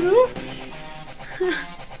at you.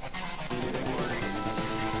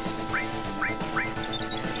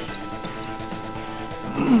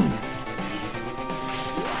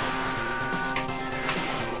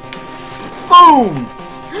 Boom!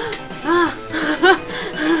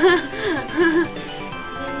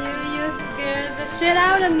 You scared the shit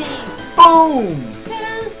out of me. Boom!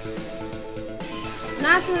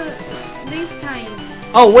 Not this time.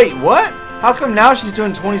 Oh, wait, what? How come now she's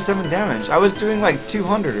doing 27 damage? I was doing like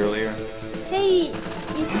 200 earlier. Hey,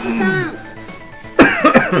 Ichigo-san.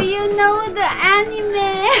 Do you know the anime?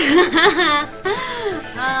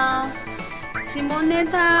 下ネ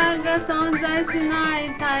タが存在しな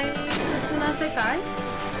い退屈な世界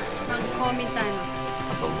なんかこうみたいな。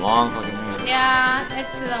That's a long fucking movie. いやー、面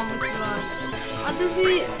白い。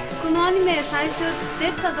私、このアニメ最初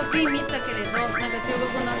出た時見たけれど、なんか中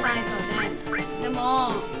国のサイトで。でも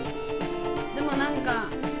なんか、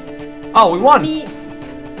Oh, we won! 見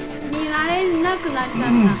られなくなっちゃっ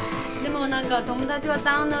た。でもなんか友達は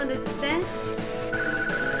ダウンロードして、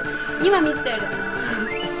今見てる。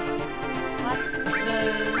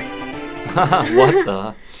What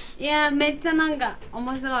the? いや、めっちゃなんか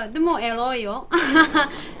面白い。でもエロいよ。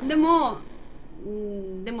でも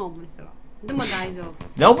面白い。でも大丈夫。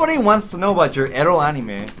Nobody wants to know about your ero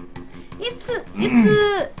anime. It's not.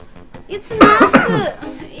 It's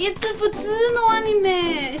普通のアニ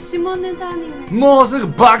メ。下ネタアニメ。もうすぐ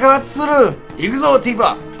爆発する行くぞ、ティフ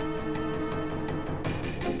ァ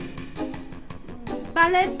バ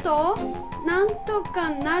レットなんとか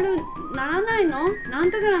ならないのなん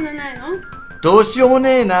とかならないのどうしようも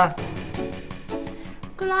ねえな。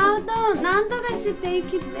クラウドなんとかして生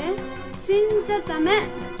きて死んじゃダメ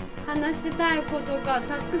話したいことが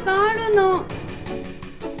たくさんあるの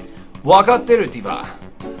わかってる、ティファ。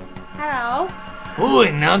Hello? お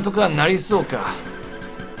い、なんとかなりそうか。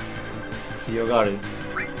強がる。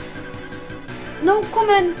ノーコ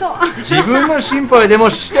メント自分の心配でも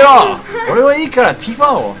してろ。俺はいいからティフ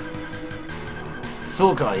ァを。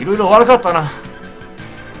そうか、いろいろ悪かったな。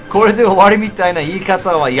これで終わりみたいな言い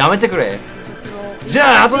方はやめてくれ。じ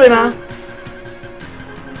ゃあ後でな。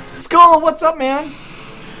Skull, what's up, man?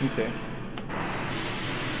 見て。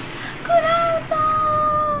クラウド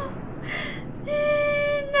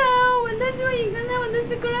私は行かない。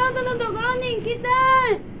私クラウドのところに行きた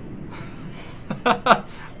い。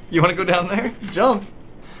You wanna go down there? Jump.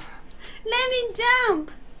 Let me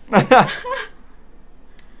jump.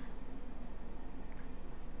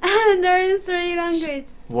 Learn 3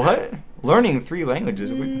 languages. What? Learning 3 languages?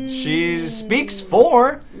 She speaks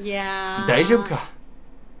 4. いやー。大丈夫か？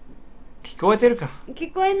聞こえてるか？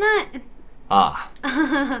聞こえない。あ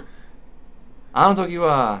あ。あの時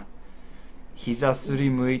は膝すり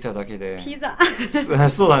むいただけで。ピザ。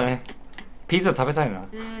そうだね。ピザ食べたいな。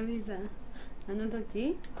ピザ。あ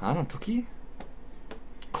の時？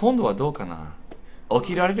今度はどうかな？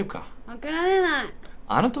起きられるか？起きられない。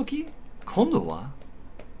あの時？今度は？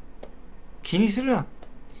気にするな。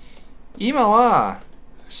今は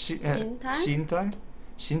身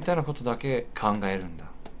体のことだけ考えるんだ。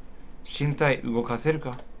身体動かせる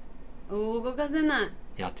か？動かせない。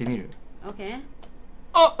やってみる。OK。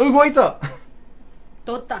あ、動いた。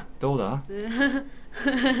どうだ？どうだ？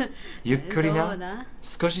ゆっくりな。どうだ？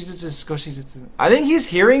少しずつ少しずつ。I think he's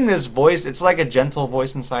hearing this voice. It's like a gentle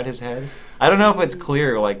voice inside his head. I don't know if it's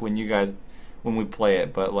clear like when we play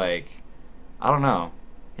it, but like I don't know.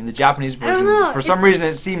 In the Japanese version, for some reason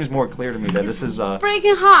it seems more clear to me that this is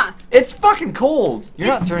freaking hot. It's fucking cold. You're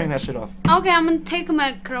not turning that shit off. Okay, I'm gonna take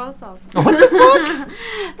my clothes off. What the fuck?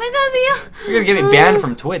 Because You're gonna get it banned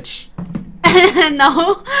from Twitch.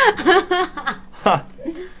 No.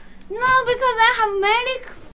 No, because I have many